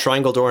square door, a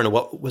triangle door, and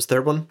what was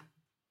there one?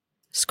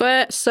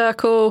 Square,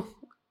 circle,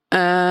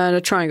 and a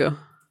triangle.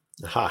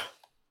 Aha.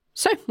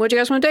 So, what do you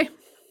guys want to do?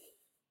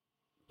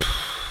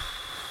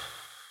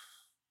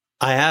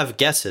 I have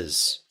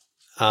guesses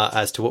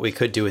as to what we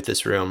could do with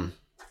this room,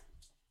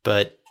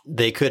 but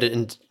they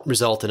could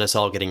result in us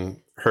all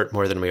getting hurt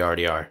more than we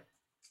already are.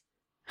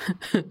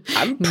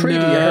 I'm pretty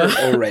hurt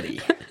already.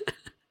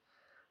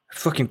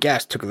 Fucking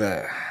gas took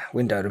the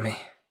wind out of me.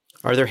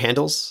 Are there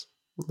handles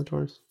on the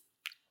doors?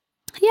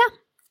 Yeah.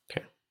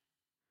 Okay.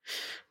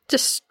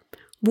 Just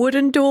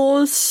wooden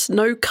doors,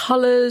 no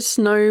colours,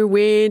 no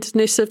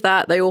weirdness of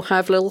that. They all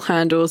have little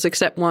handles,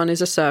 except one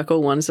is a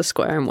circle, one is a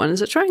square, and one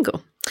is a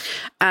triangle.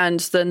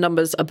 And the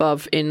numbers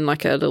above in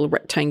like a little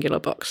rectangular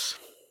box.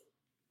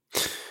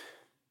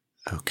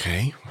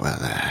 Okay,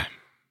 well,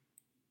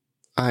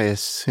 I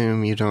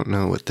assume you don't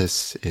know what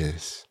this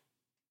is.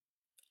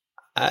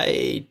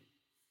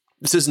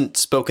 This isn't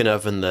spoken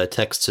of in the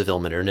texts of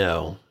Ilmater,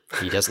 no.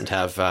 He doesn't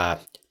have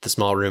the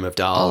small room of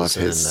dolls. All of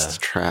and his then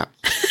trap.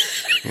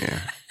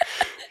 Yeah.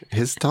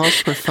 His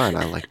dolls were fun.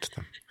 I liked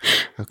them.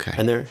 Okay.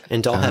 and they're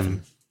in doll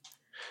heaven.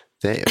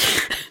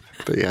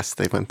 But yes,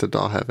 they went to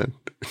doll heaven.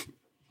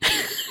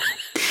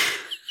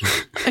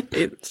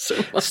 So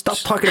much. Stop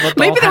talking about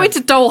Maybe doll they went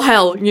heaven. to doll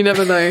hell. You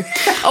never know.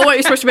 Oh wait,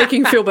 you're supposed to make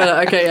him feel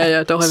better. Okay,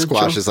 yeah, doll heaven.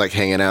 Squash sure. is like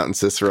hanging out in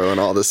Cicero, and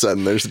all of a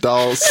sudden there's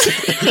dolls.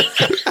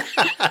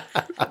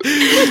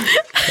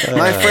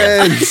 My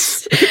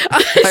friends,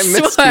 I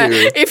missed swear,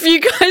 you. if you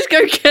guys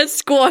go get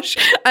Squash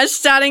and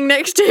standing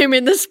next to him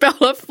in the spell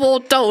of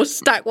 4 dolls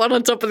stacked one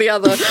on top of the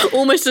other,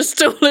 almost as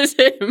tall as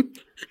him,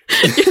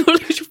 you'll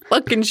lose your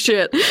fucking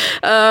shit.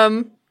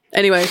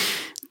 Anyway,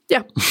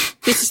 yeah,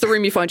 this is the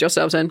room you find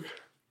yourselves in.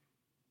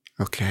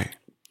 Okay.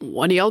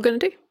 What are y'all gonna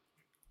do?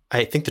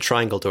 I think the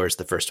triangle door is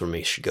the first one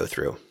we should go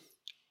through.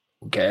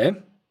 Okay.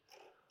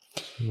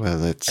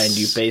 Well, it's... And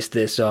you base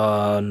this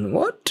on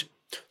what?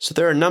 So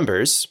there are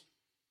numbers.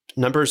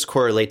 Numbers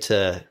correlate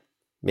to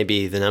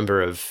maybe the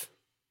number of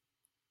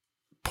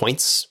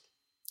points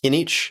in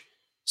each.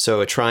 So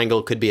a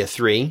triangle could be a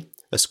 3,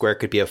 a square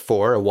could be a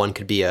 4, a 1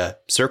 could be a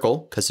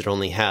circle because it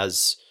only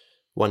has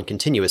one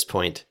continuous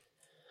point.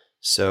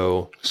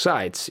 So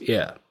Sides,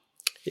 yeah.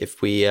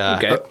 if we...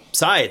 Okay.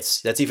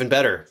 Sides, that's even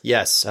better.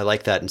 Yes, I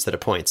like that instead of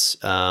points.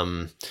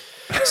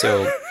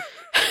 So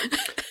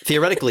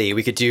theoretically,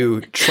 we could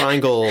do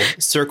triangle,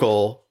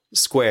 circle,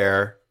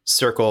 square,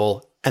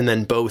 circle, and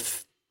then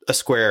both a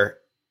square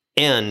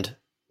and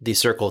the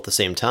circle at the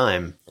same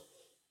time.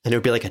 And it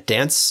would be like a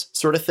dance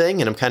sort of thing.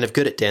 And I'm kind of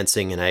good at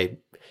dancing, and I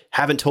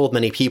haven't told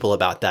many people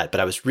about that,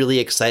 but I was really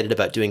excited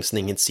about doing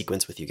something in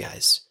sequence with you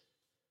guys.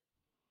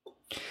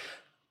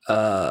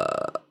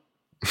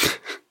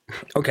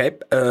 Okay.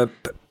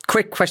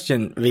 Quick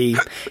question, V.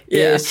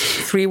 Is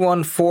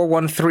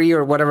 31413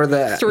 or whatever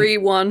the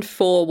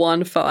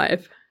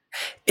 31415.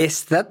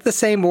 is that the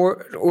same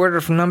order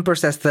of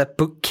numbers as the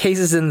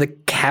bookcases in the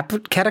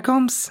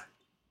catacombs?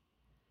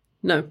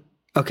 No.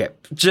 Okay.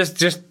 Just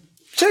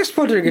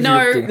wondering if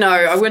No, you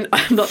I wouldn't.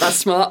 I'm not that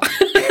smart.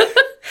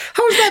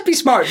 How would that be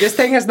smart? This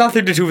thing has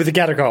nothing to do with the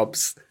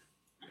catacombs.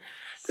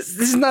 This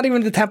is not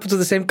even the temple to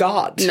the same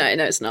god. No,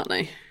 it's not.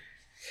 No.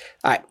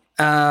 All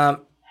right.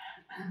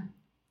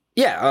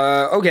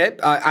 Okay.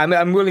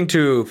 I'm willing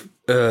to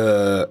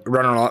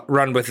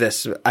run with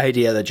this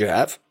idea that you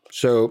have.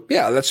 So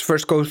yeah, let's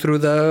first go through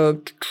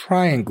the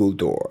triangle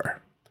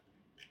door.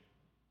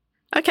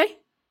 Okay.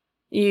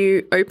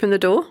 You open the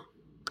door.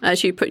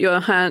 As you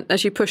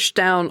push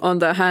down on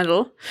the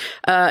handle,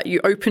 you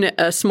open it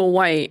a small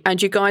way,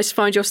 and you guys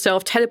find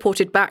yourself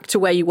teleported back to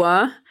where you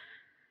were,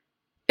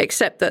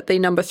 except that the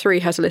number 3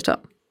 has lit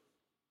up.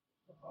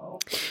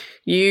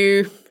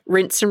 You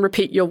rinse and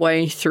repeat your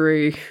way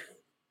through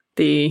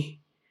the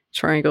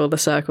triangle, the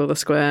circle, the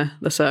square,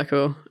 the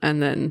circle,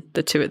 and then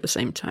the 2 at the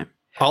same time.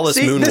 Hollis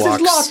See, this is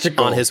moonwalks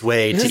logical. on his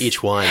way to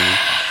each one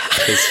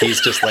because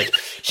he's just like,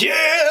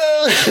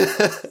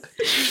 yeah!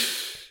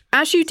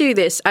 As you do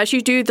this, as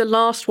you do the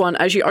last one,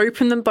 as you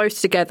open them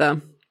both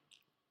together,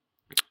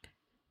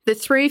 the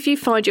 3 of you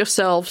find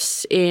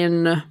yourselves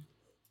in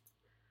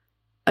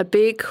a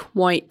big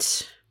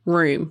white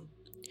room.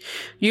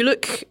 You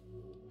look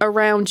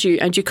around you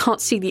and you can't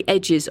see the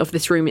edges of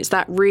this room. It's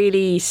that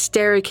really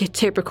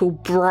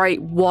stereotypical bright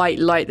white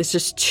light. There's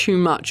just too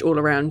much all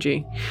around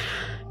you.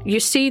 You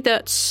see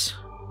that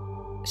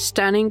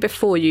standing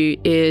before you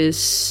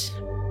is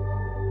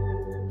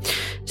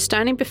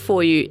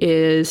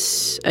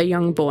a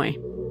young boy.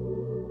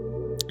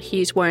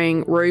 He's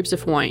wearing robes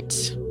of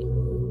white.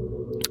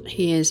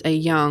 He is a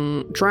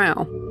young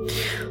drow.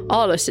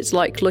 Arliss, it's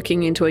like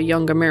looking into a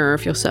younger mirror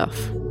of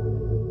yourself.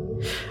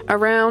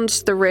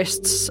 Around the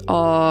wrists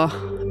are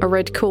a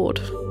red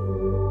cord.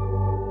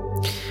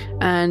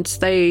 And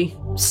they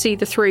see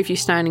the 3 of you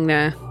standing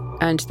there,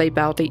 and they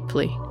bow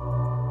deeply.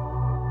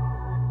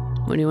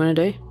 What do you want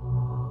to do?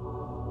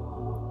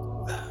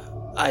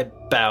 I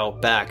bow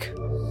back.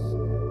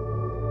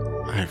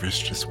 Iris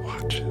just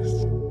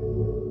watches.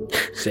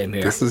 Same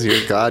here. This is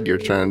your god you're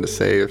trying to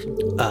save.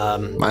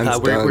 Mine's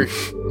done.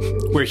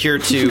 We're here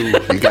to...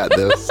 You got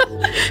this.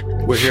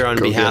 We're here on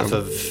Go behalf get 'em.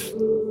 of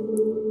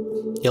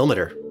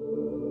Ilmater.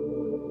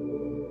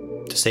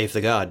 To save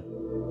the god.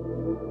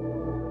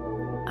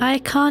 I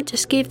can't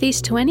just give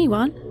these to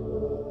anyone.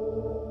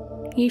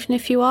 Even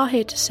if you are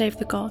here to save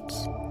the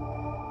gods.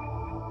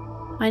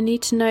 I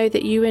need to know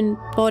that you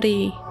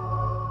embody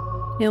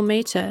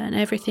Ilmater and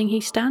everything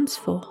he stands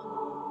for.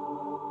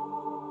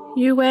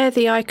 You wear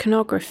the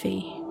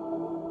iconography,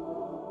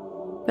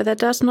 but that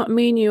does not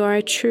mean you are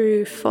a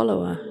true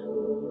follower.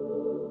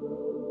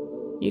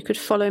 You could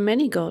follow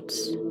many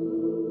gods.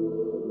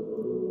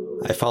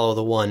 I follow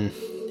the one,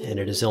 and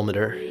it is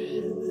Ilmater.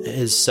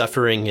 His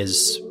suffering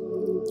has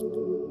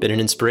been an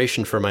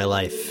inspiration for my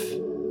life,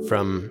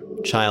 from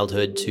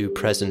childhood to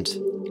present.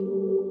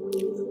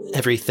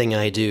 Everything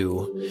I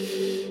do,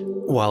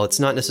 while it's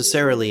not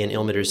necessarily in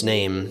Ilmater's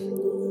name,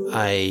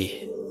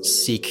 I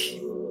see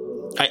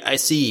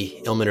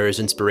Ilmater as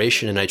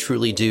inspiration, and I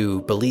truly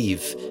do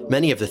believe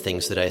many of the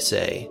things that I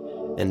say.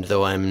 And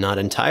though I'm not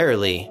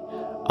entirely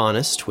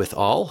honest with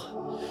all,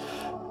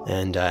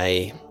 and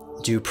I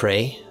do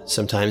pray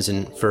sometimes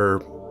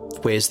for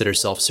ways that are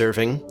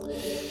self-serving,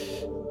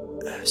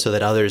 so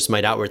that others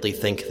might outwardly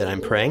think that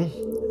I'm praying,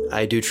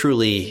 I do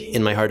truly,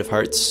 in my heart of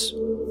hearts,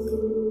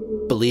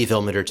 believe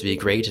Ilmater to be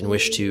great and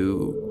wish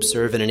to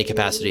serve in any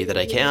capacity that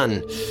I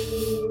can,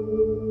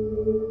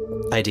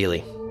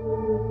 ideally.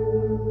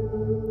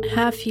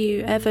 Have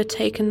you ever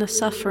taken the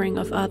suffering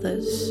of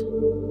others?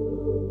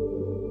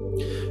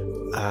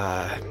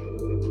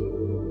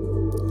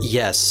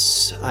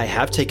 Yes, I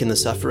have taken the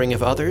suffering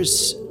of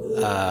others,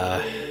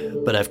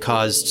 but I've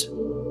caused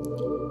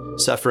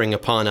suffering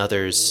upon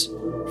others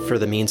for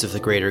the means of the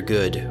greater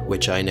good,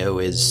 which I know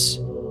is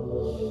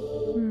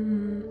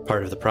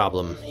part of the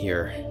problem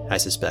here, I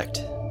suspect.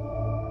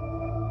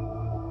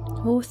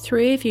 All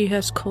three of you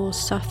has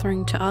caused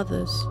suffering to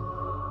others.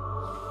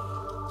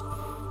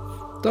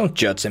 Don't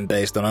judge him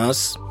based on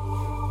us.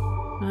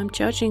 I'm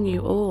judging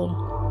you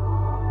all.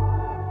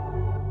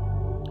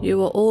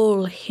 You are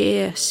all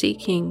here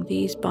seeking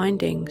these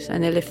bindings,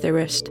 and they lift their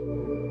wrist.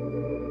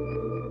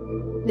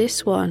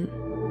 This one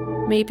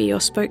may be your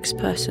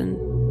spokesperson,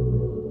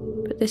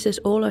 but this is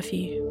all of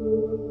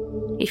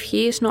you. If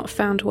he is not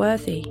found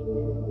worthy,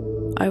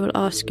 I will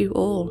ask you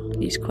all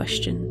these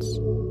questions.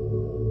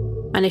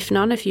 And if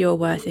none of you are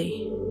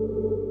worthy,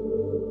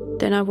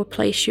 then I will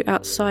place you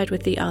outside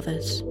with the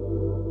others.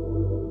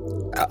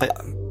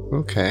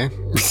 Okay.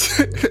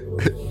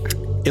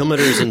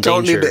 Ilmater's in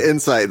Don't danger. need to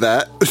insight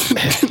that.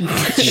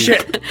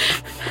 Shit!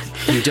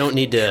 You don't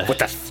need to... What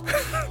the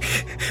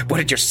what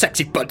did your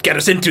sexy butt get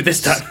us into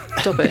this time?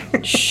 Stop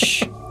it.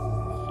 Shh.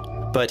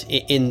 But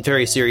in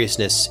very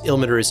seriousness,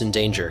 Ilmater is in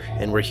danger,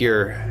 and we're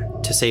here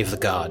to save the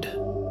god.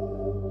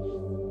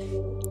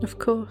 Of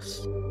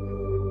course.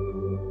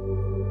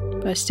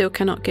 But I still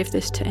cannot give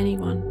this to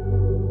anyone.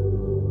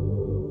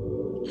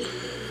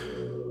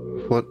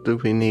 What do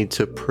we need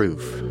to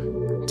prove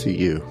to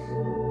you?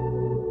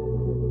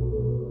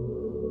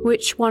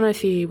 Which one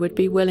of you would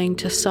be willing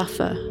to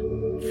suffer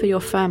for your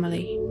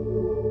family?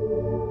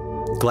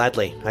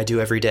 Gladly, I do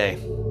every day.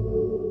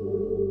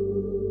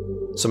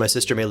 So my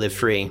sister may live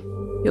free.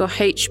 Your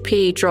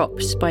HP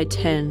drops by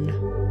 10.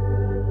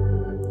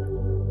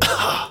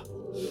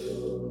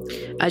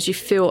 As you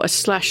feel a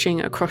slashing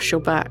across your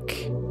back,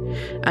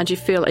 and you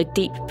feel a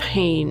deep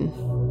pain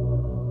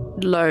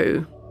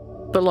low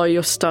below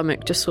your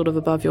stomach, just sort of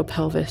above your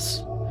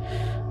pelvis.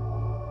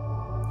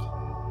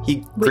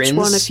 He grins. Which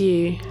one of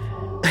you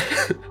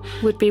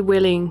would be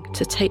willing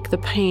to take the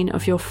pain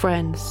of your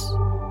friends?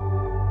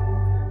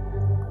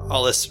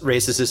 Ollis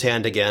raises his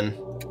hand again.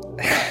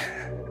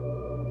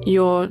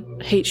 Your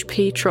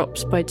HP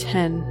drops by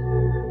 10.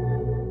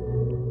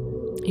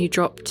 You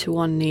drop to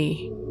one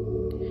knee.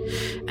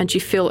 And you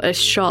feel a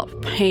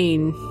sharp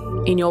pain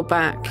in your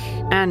back.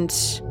 And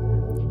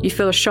you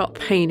feel a sharp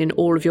pain in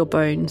all of your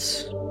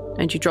bones.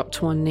 And you drop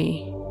to one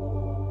knee.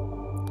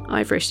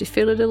 Ivoris, you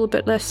feel a little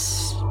bit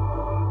less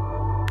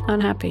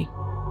unhappy.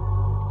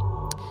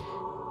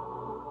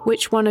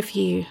 Which one of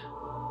you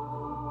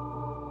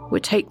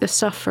would take the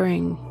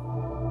suffering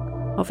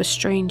of a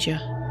stranger?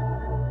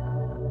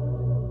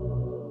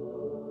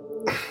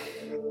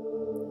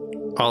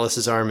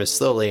 Ollis's arm is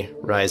slowly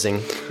rising.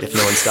 If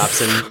no one stops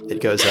him, it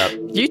goes up.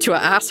 You two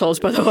are assholes,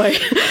 by the way.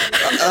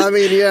 I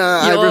mean,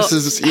 yeah, Your Iris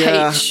is...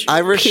 Yeah,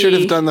 Iris should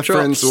have done the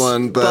friends drops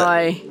one, but...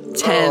 by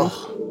 10.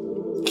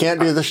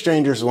 Can't do the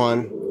strangers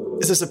one.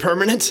 Is this a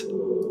permanent?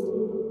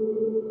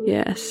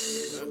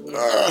 Yes.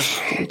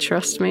 Do you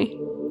trust me?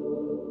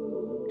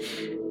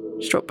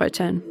 Just drop by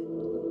 10.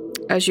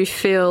 As you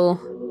feel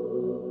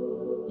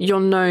your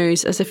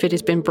nose as if it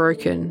has been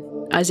broken,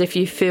 as if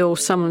you feel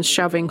someone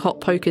shoving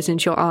hot pokers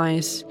into your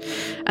eyes,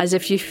 as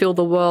if you feel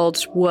the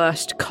world's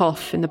worst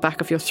cough in the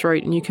back of your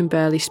throat and you can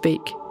barely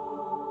speak.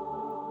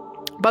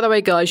 By the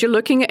way, guys, you're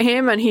looking at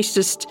him and he's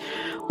just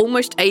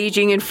almost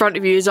aging in front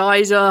of you. His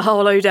eyes are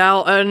hollowed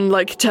out and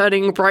like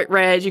turning bright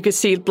red. You can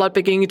see blood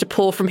beginning to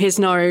pour from his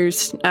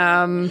nose.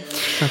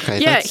 Okay,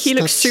 yeah, he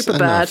looks super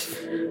enough.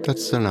 bad.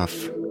 That's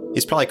enough.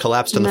 He's probably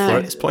collapsed on the floor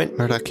at this point.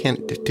 But I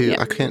can't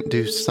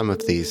do some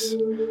of these.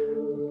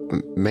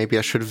 Maybe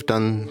I should have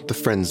done the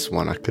friends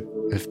one. I could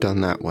have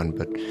done that one,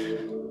 but...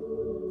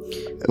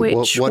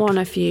 Which one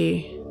of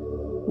you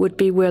would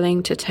be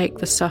willing to take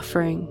the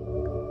suffering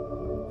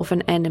of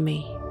an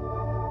enemy?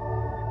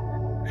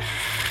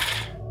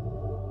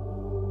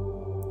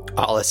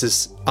 Ollis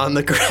is on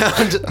the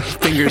ground,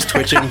 fingers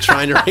twitching,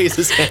 trying to raise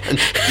his hand.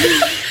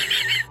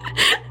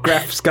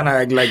 Graf's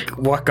gonna like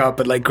walk up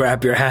and like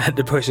grab your hand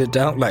and push it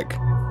down. Like,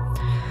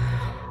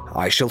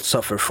 I shall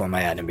suffer for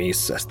my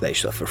enemies as they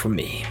suffer for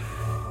me.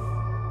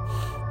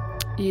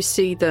 You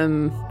see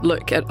them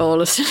look at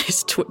Ollis and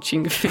his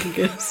twitching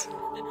fingers.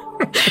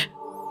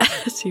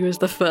 As he was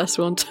the first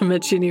one to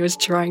mention he was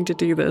trying to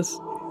do this.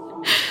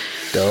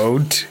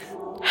 Don't.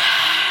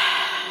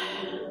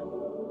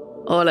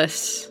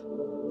 Ollis,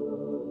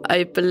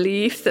 I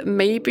believe that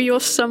maybe you're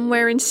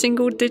somewhere in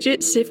single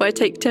digits if I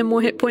take 10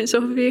 more hit points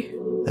off of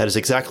you. That is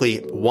exactly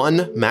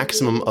one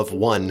maximum of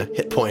 1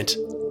 hit point.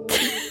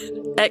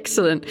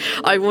 Excellent.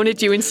 I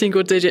wanted you in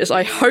single digits.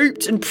 I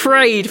hoped and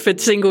prayed for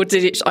single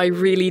digits. I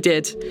really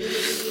did.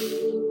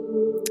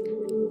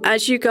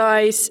 As you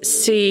guys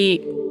see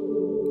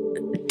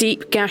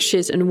deep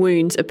gashes and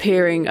wounds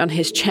appearing on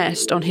his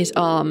chest, on his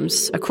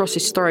arms, across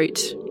his throat,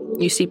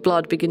 you see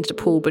blood begin to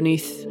pool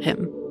beneath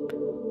him.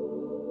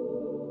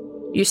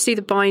 You see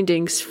the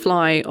bindings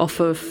fly off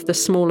of the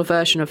smaller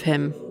version of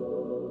him,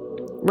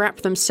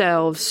 wrap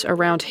themselves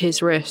around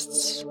his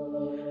wrists,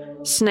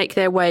 snake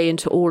their way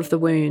into all of the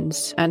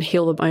wounds and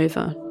heal them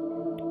over.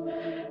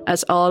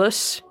 As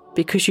Arliss,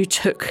 because you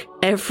took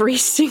every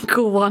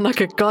single one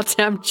like a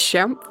goddamn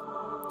champ,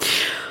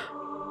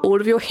 all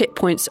of your hit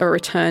points are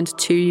returned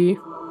to you.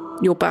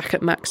 You're back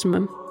at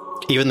maximum.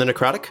 Even the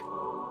necrotic?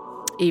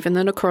 Even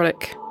the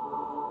necrotic.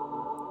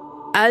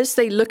 As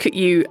they look at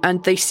you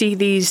and they see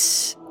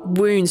these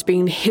wounds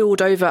being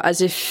healed over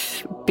as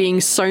if being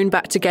sewn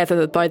back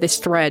together by this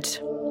thread,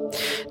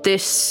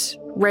 this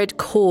red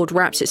cord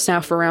wraps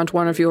itself around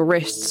one of your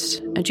wrists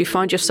and you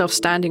find yourself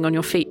standing on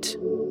your feet.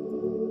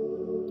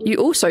 You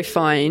also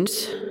find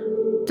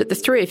that the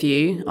three of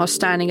you are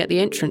standing at the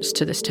entrance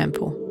to this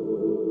temple.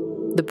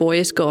 The boy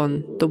is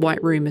gone, the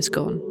white room is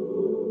gone.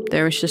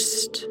 There is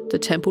just the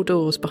temple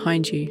doors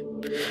behind you,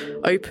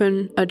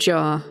 open,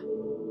 ajar,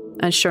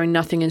 and showing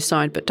nothing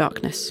inside but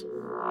darkness.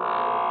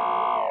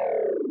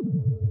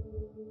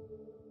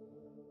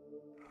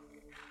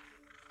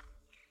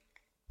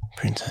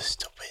 Princess,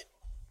 stop it.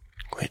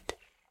 Quit.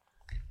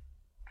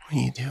 What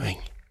are you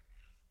doing?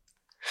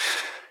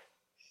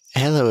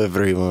 Hello,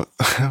 everyone.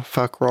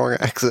 Fuck, wrong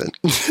accent.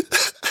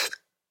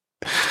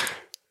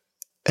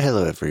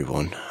 Hello,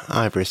 everyone.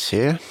 Iris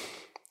here.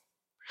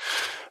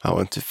 I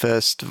want to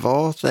first of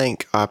all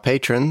thank our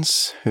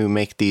patrons who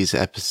make these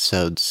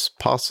episodes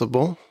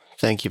possible.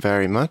 Thank you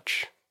very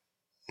much.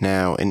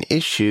 Now, an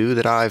issue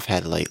that I've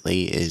had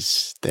lately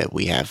is that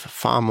we have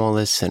far more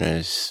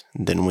listeners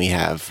than we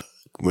have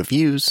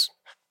reviews.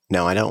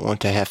 No, I don't want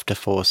to have to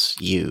force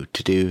you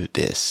to do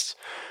this,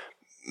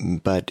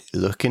 but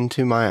look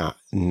into my eye.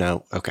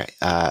 No, okay.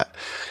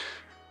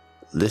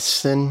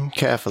 Listen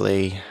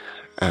carefully.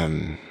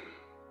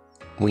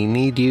 We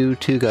need you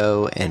to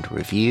go and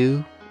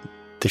review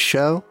the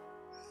show.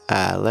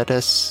 Let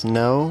us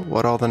know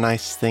what all the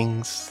nice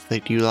things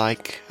that you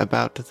like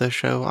about the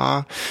show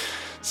are,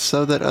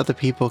 so that other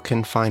people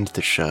can find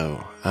the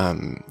show.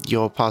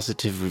 Your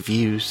positive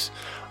reviews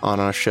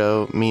on our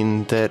show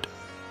mean that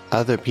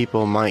other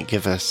people might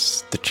give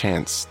us the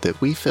chance that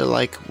we feel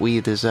like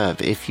we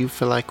deserve. If you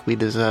feel like we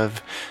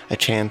deserve a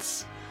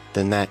chance,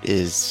 then that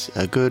is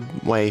a good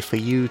way for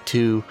you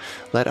to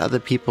let other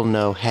people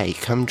know, hey,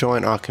 come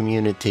join our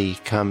community,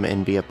 come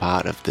and be a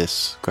part of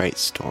this great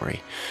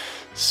story.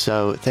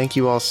 So thank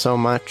you all so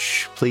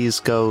much. Please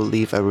go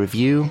leave a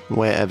review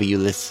wherever you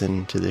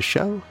listen to the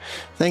show.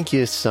 Thank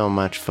you so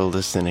much for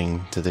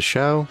listening to the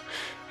show.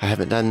 I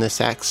haven't done this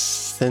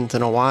accent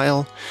in a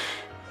while.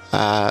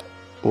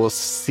 We'll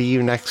see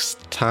you next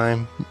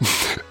time.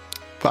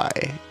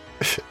 Bye.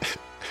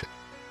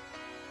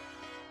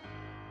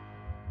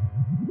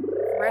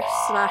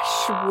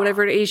 Rest /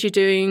 whatever it is you're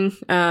doing.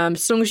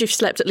 As long as you've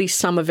slept at least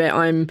some of it,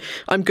 I'm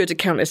good to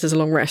count this as a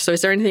long rest. So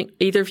is there anything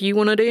either of you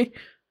want to do?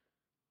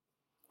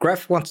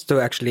 Graf wants to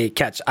actually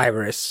catch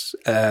Iris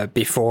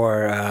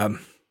before...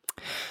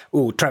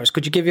 Travis,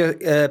 could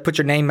you put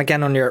your name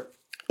again on your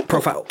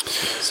profile?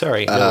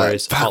 Sorry, no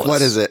worries. Fuck,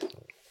 what is it?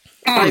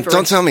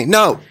 Don't tell me.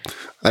 No!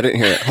 I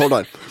didn't hear it. Hold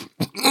on.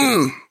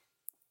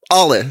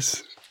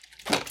 Alice.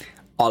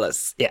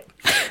 Yeah.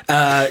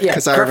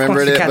 Because I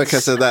remembered it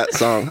because of that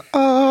song.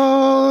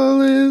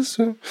 Alice.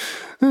 It's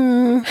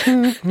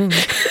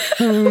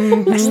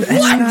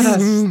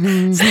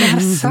not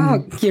a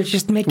song. You're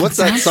just making What's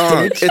that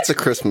song? It's a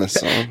Christmas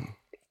song.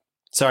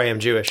 Sorry, I'm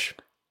Jewish.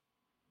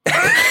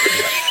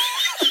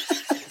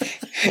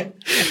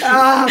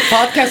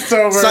 Podcast's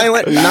over.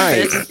 Silent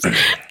Night.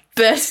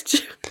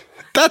 Best.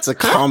 That's a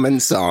common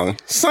song.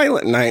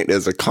 Silent Night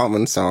is a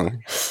common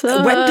song.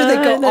 When do they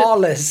go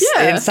Alice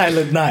in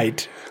Silent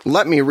Night?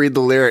 Let me read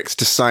the lyrics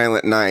to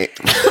Silent Night.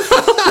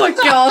 Oh my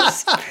god.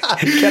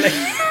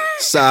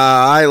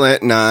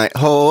 Silent night,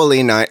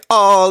 holy night,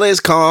 all is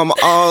calm,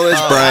 all is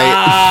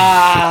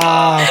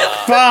bright.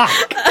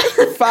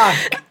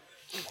 Fuck.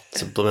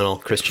 Subliminal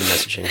Christian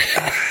messaging.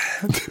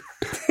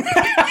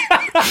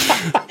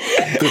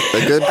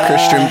 A good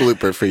Christian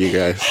blooper for you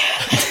guys.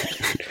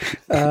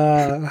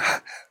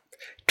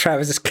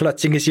 Travis is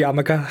clutching his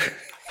yarmulke.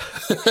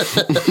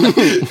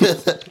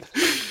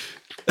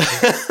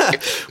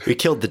 We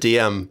killed the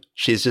DM.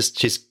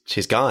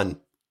 She's gone.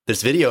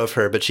 There's video of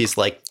her, but she's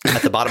like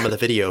at the bottom of the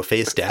video,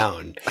 face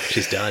down.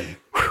 She's done.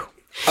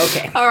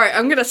 Okay. All right,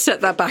 I'm going to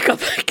set that back up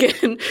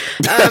again.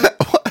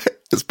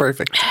 It's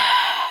perfect.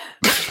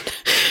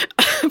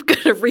 I'm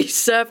going to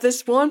reserve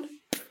this one.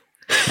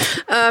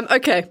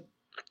 Okay.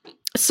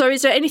 So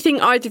is there anything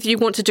either of you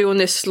want to do on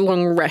this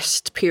long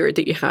rest period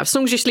that you have? As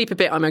long as you sleep a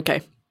bit, I'm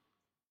okay.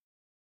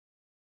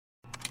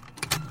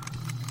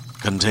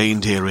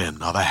 Contained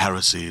herein are the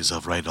heresies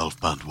of Radolf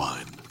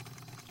Burntwine,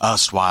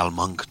 erstwhile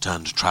monk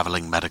turned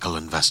traveling medical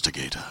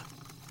investigator.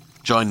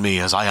 Join me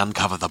as I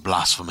uncover the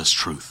blasphemous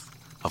truth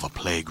of a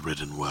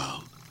plague-ridden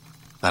world,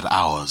 that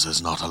ours is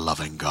not a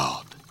loving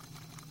God,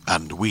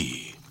 and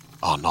we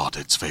are not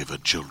its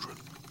favored children.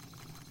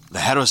 The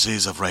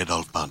heresies of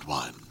Radolf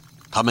Burntwine,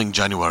 coming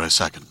January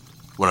 2nd,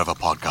 wherever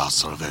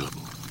podcasts are available.